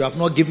 you have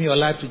not given your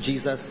life to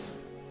Jesus,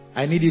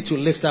 I need you to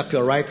lift up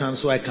your right hand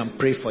so I can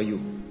pray for you.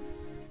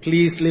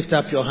 Please lift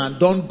up your hand.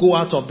 Don't go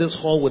out of this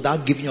hall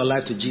without giving your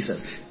life to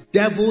Jesus.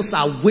 Devils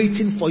are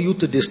waiting for you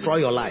to destroy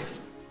your life.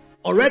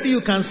 Already you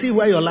can see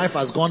where your life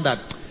has gone,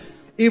 that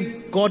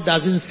if God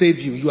doesn't save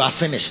you, you are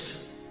finished.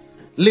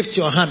 Lift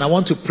your hand. I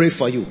want to pray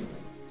for you.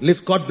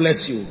 Lift. God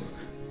bless you.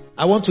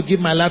 I want to give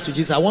my life to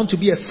Jesus. I want to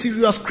be a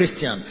serious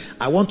Christian.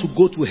 I want to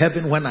go to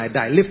heaven when I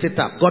die. Lift it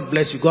up. God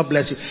bless you. God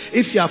bless you.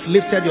 If you have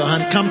lifted your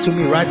hand, come to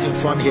me right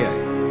in front here.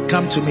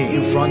 Come to me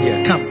in front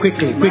here. Come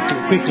quickly, quickly,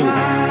 quickly.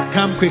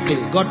 Come quickly.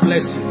 God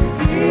bless you.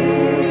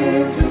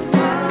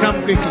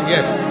 Come quickly.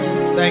 Yes.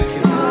 Thank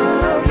you.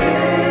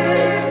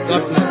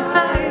 God bless you.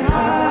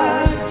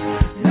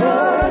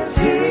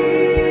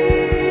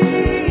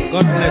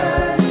 God bless you.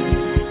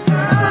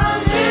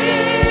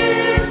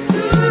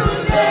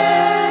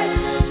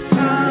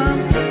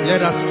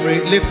 Let us pray.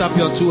 Lift up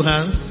your two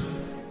hands.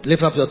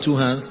 Lift up your two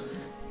hands.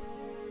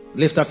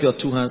 Lift up your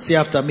two hands. Say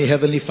after me,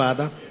 Heavenly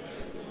Father,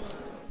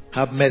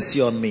 have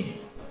mercy on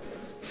me.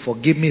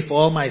 Forgive me for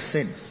all my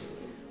sins.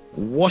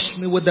 Wash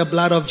me with the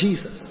blood of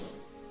Jesus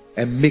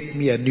and make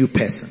me a new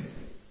person.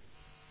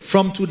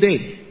 From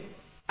today,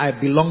 I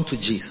belong to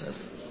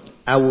Jesus.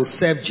 I will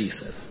serve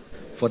Jesus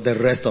for the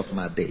rest of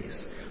my days.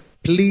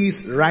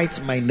 Please write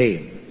my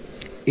name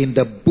in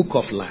the book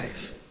of life.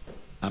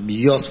 I'm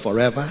yours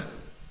forever.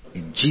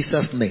 In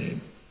Jesus'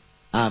 name.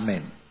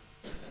 Amen.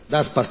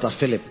 That's Pastor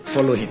Philip.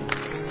 Follow him.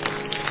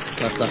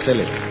 Pastor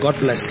Philip. God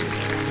bless you.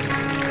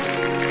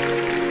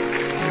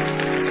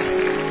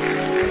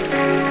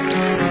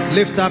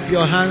 Lift up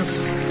your hands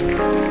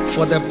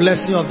for the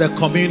blessing of the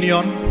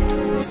communion.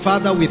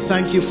 Father, we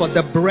thank you for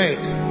the bread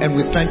and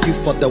we thank you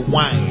for the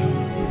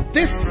wine.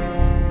 This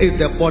is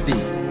the body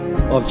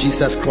of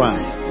Jesus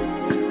Christ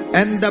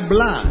and the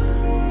blood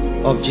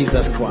of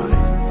Jesus Christ.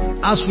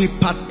 As we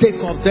partake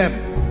of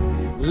them,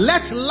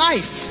 let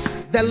life,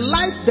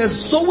 the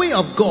Zoe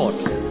of God,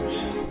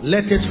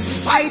 let it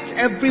fight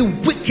every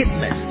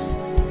wickedness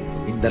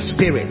in the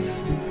spirit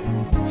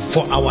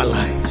for our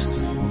lives.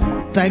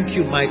 Thank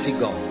you, mighty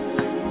God.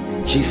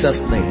 In Jesus'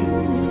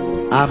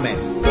 name.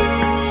 Amen.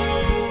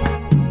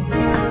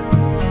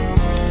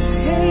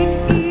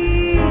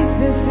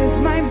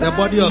 The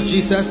body of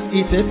Jesus,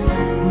 eat it.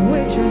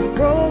 Which was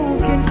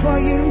broken for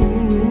you.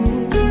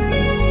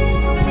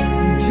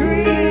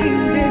 Drink,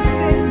 this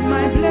is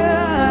my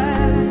blood.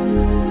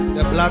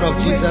 The blood of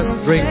Jesus,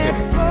 drink it.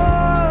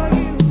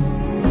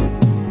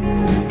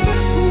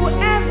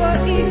 Whoever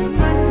eats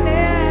my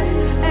flesh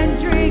and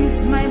drinks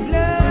my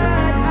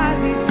blood has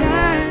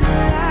eternal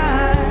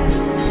life.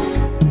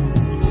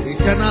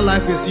 Eternal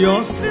life is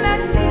yours.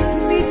 Flesh is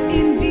meat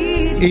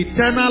indeed.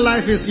 Eternal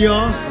life is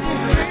yours.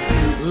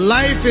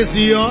 Life is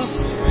yours.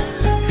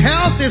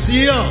 Health is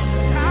yours.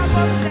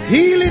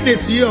 Healing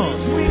is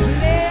yours.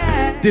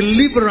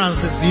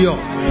 Deliverance is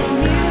yours.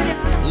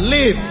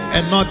 Live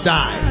and not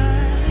die.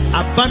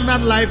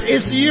 Abundant life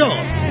is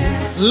yours.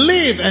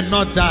 Live and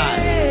not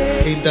die.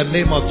 In the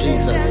name of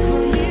Jesus.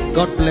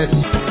 God bless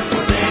you.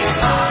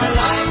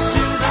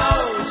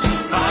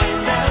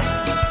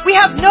 We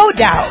have no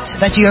doubt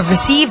that you have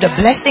received a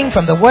blessing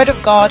from the Word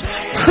of God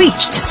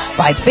preached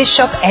by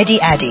Bishop Eddie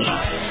Addy.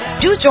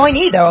 Do join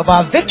either of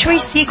our Victory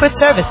Secret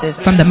services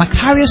from the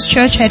Makarios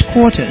Church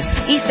headquarters,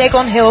 East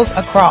Legon Hills,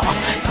 Accra,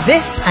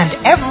 this and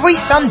every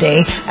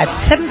Sunday at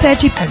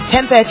 7:30 and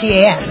 10:30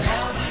 a.m.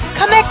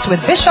 Connect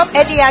with Bishop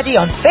Eddie Addy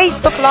on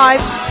Facebook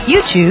Live,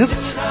 YouTube,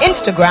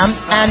 Instagram,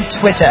 and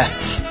Twitter.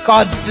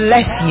 God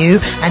bless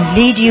you and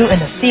lead you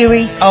in a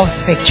series of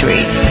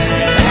victories.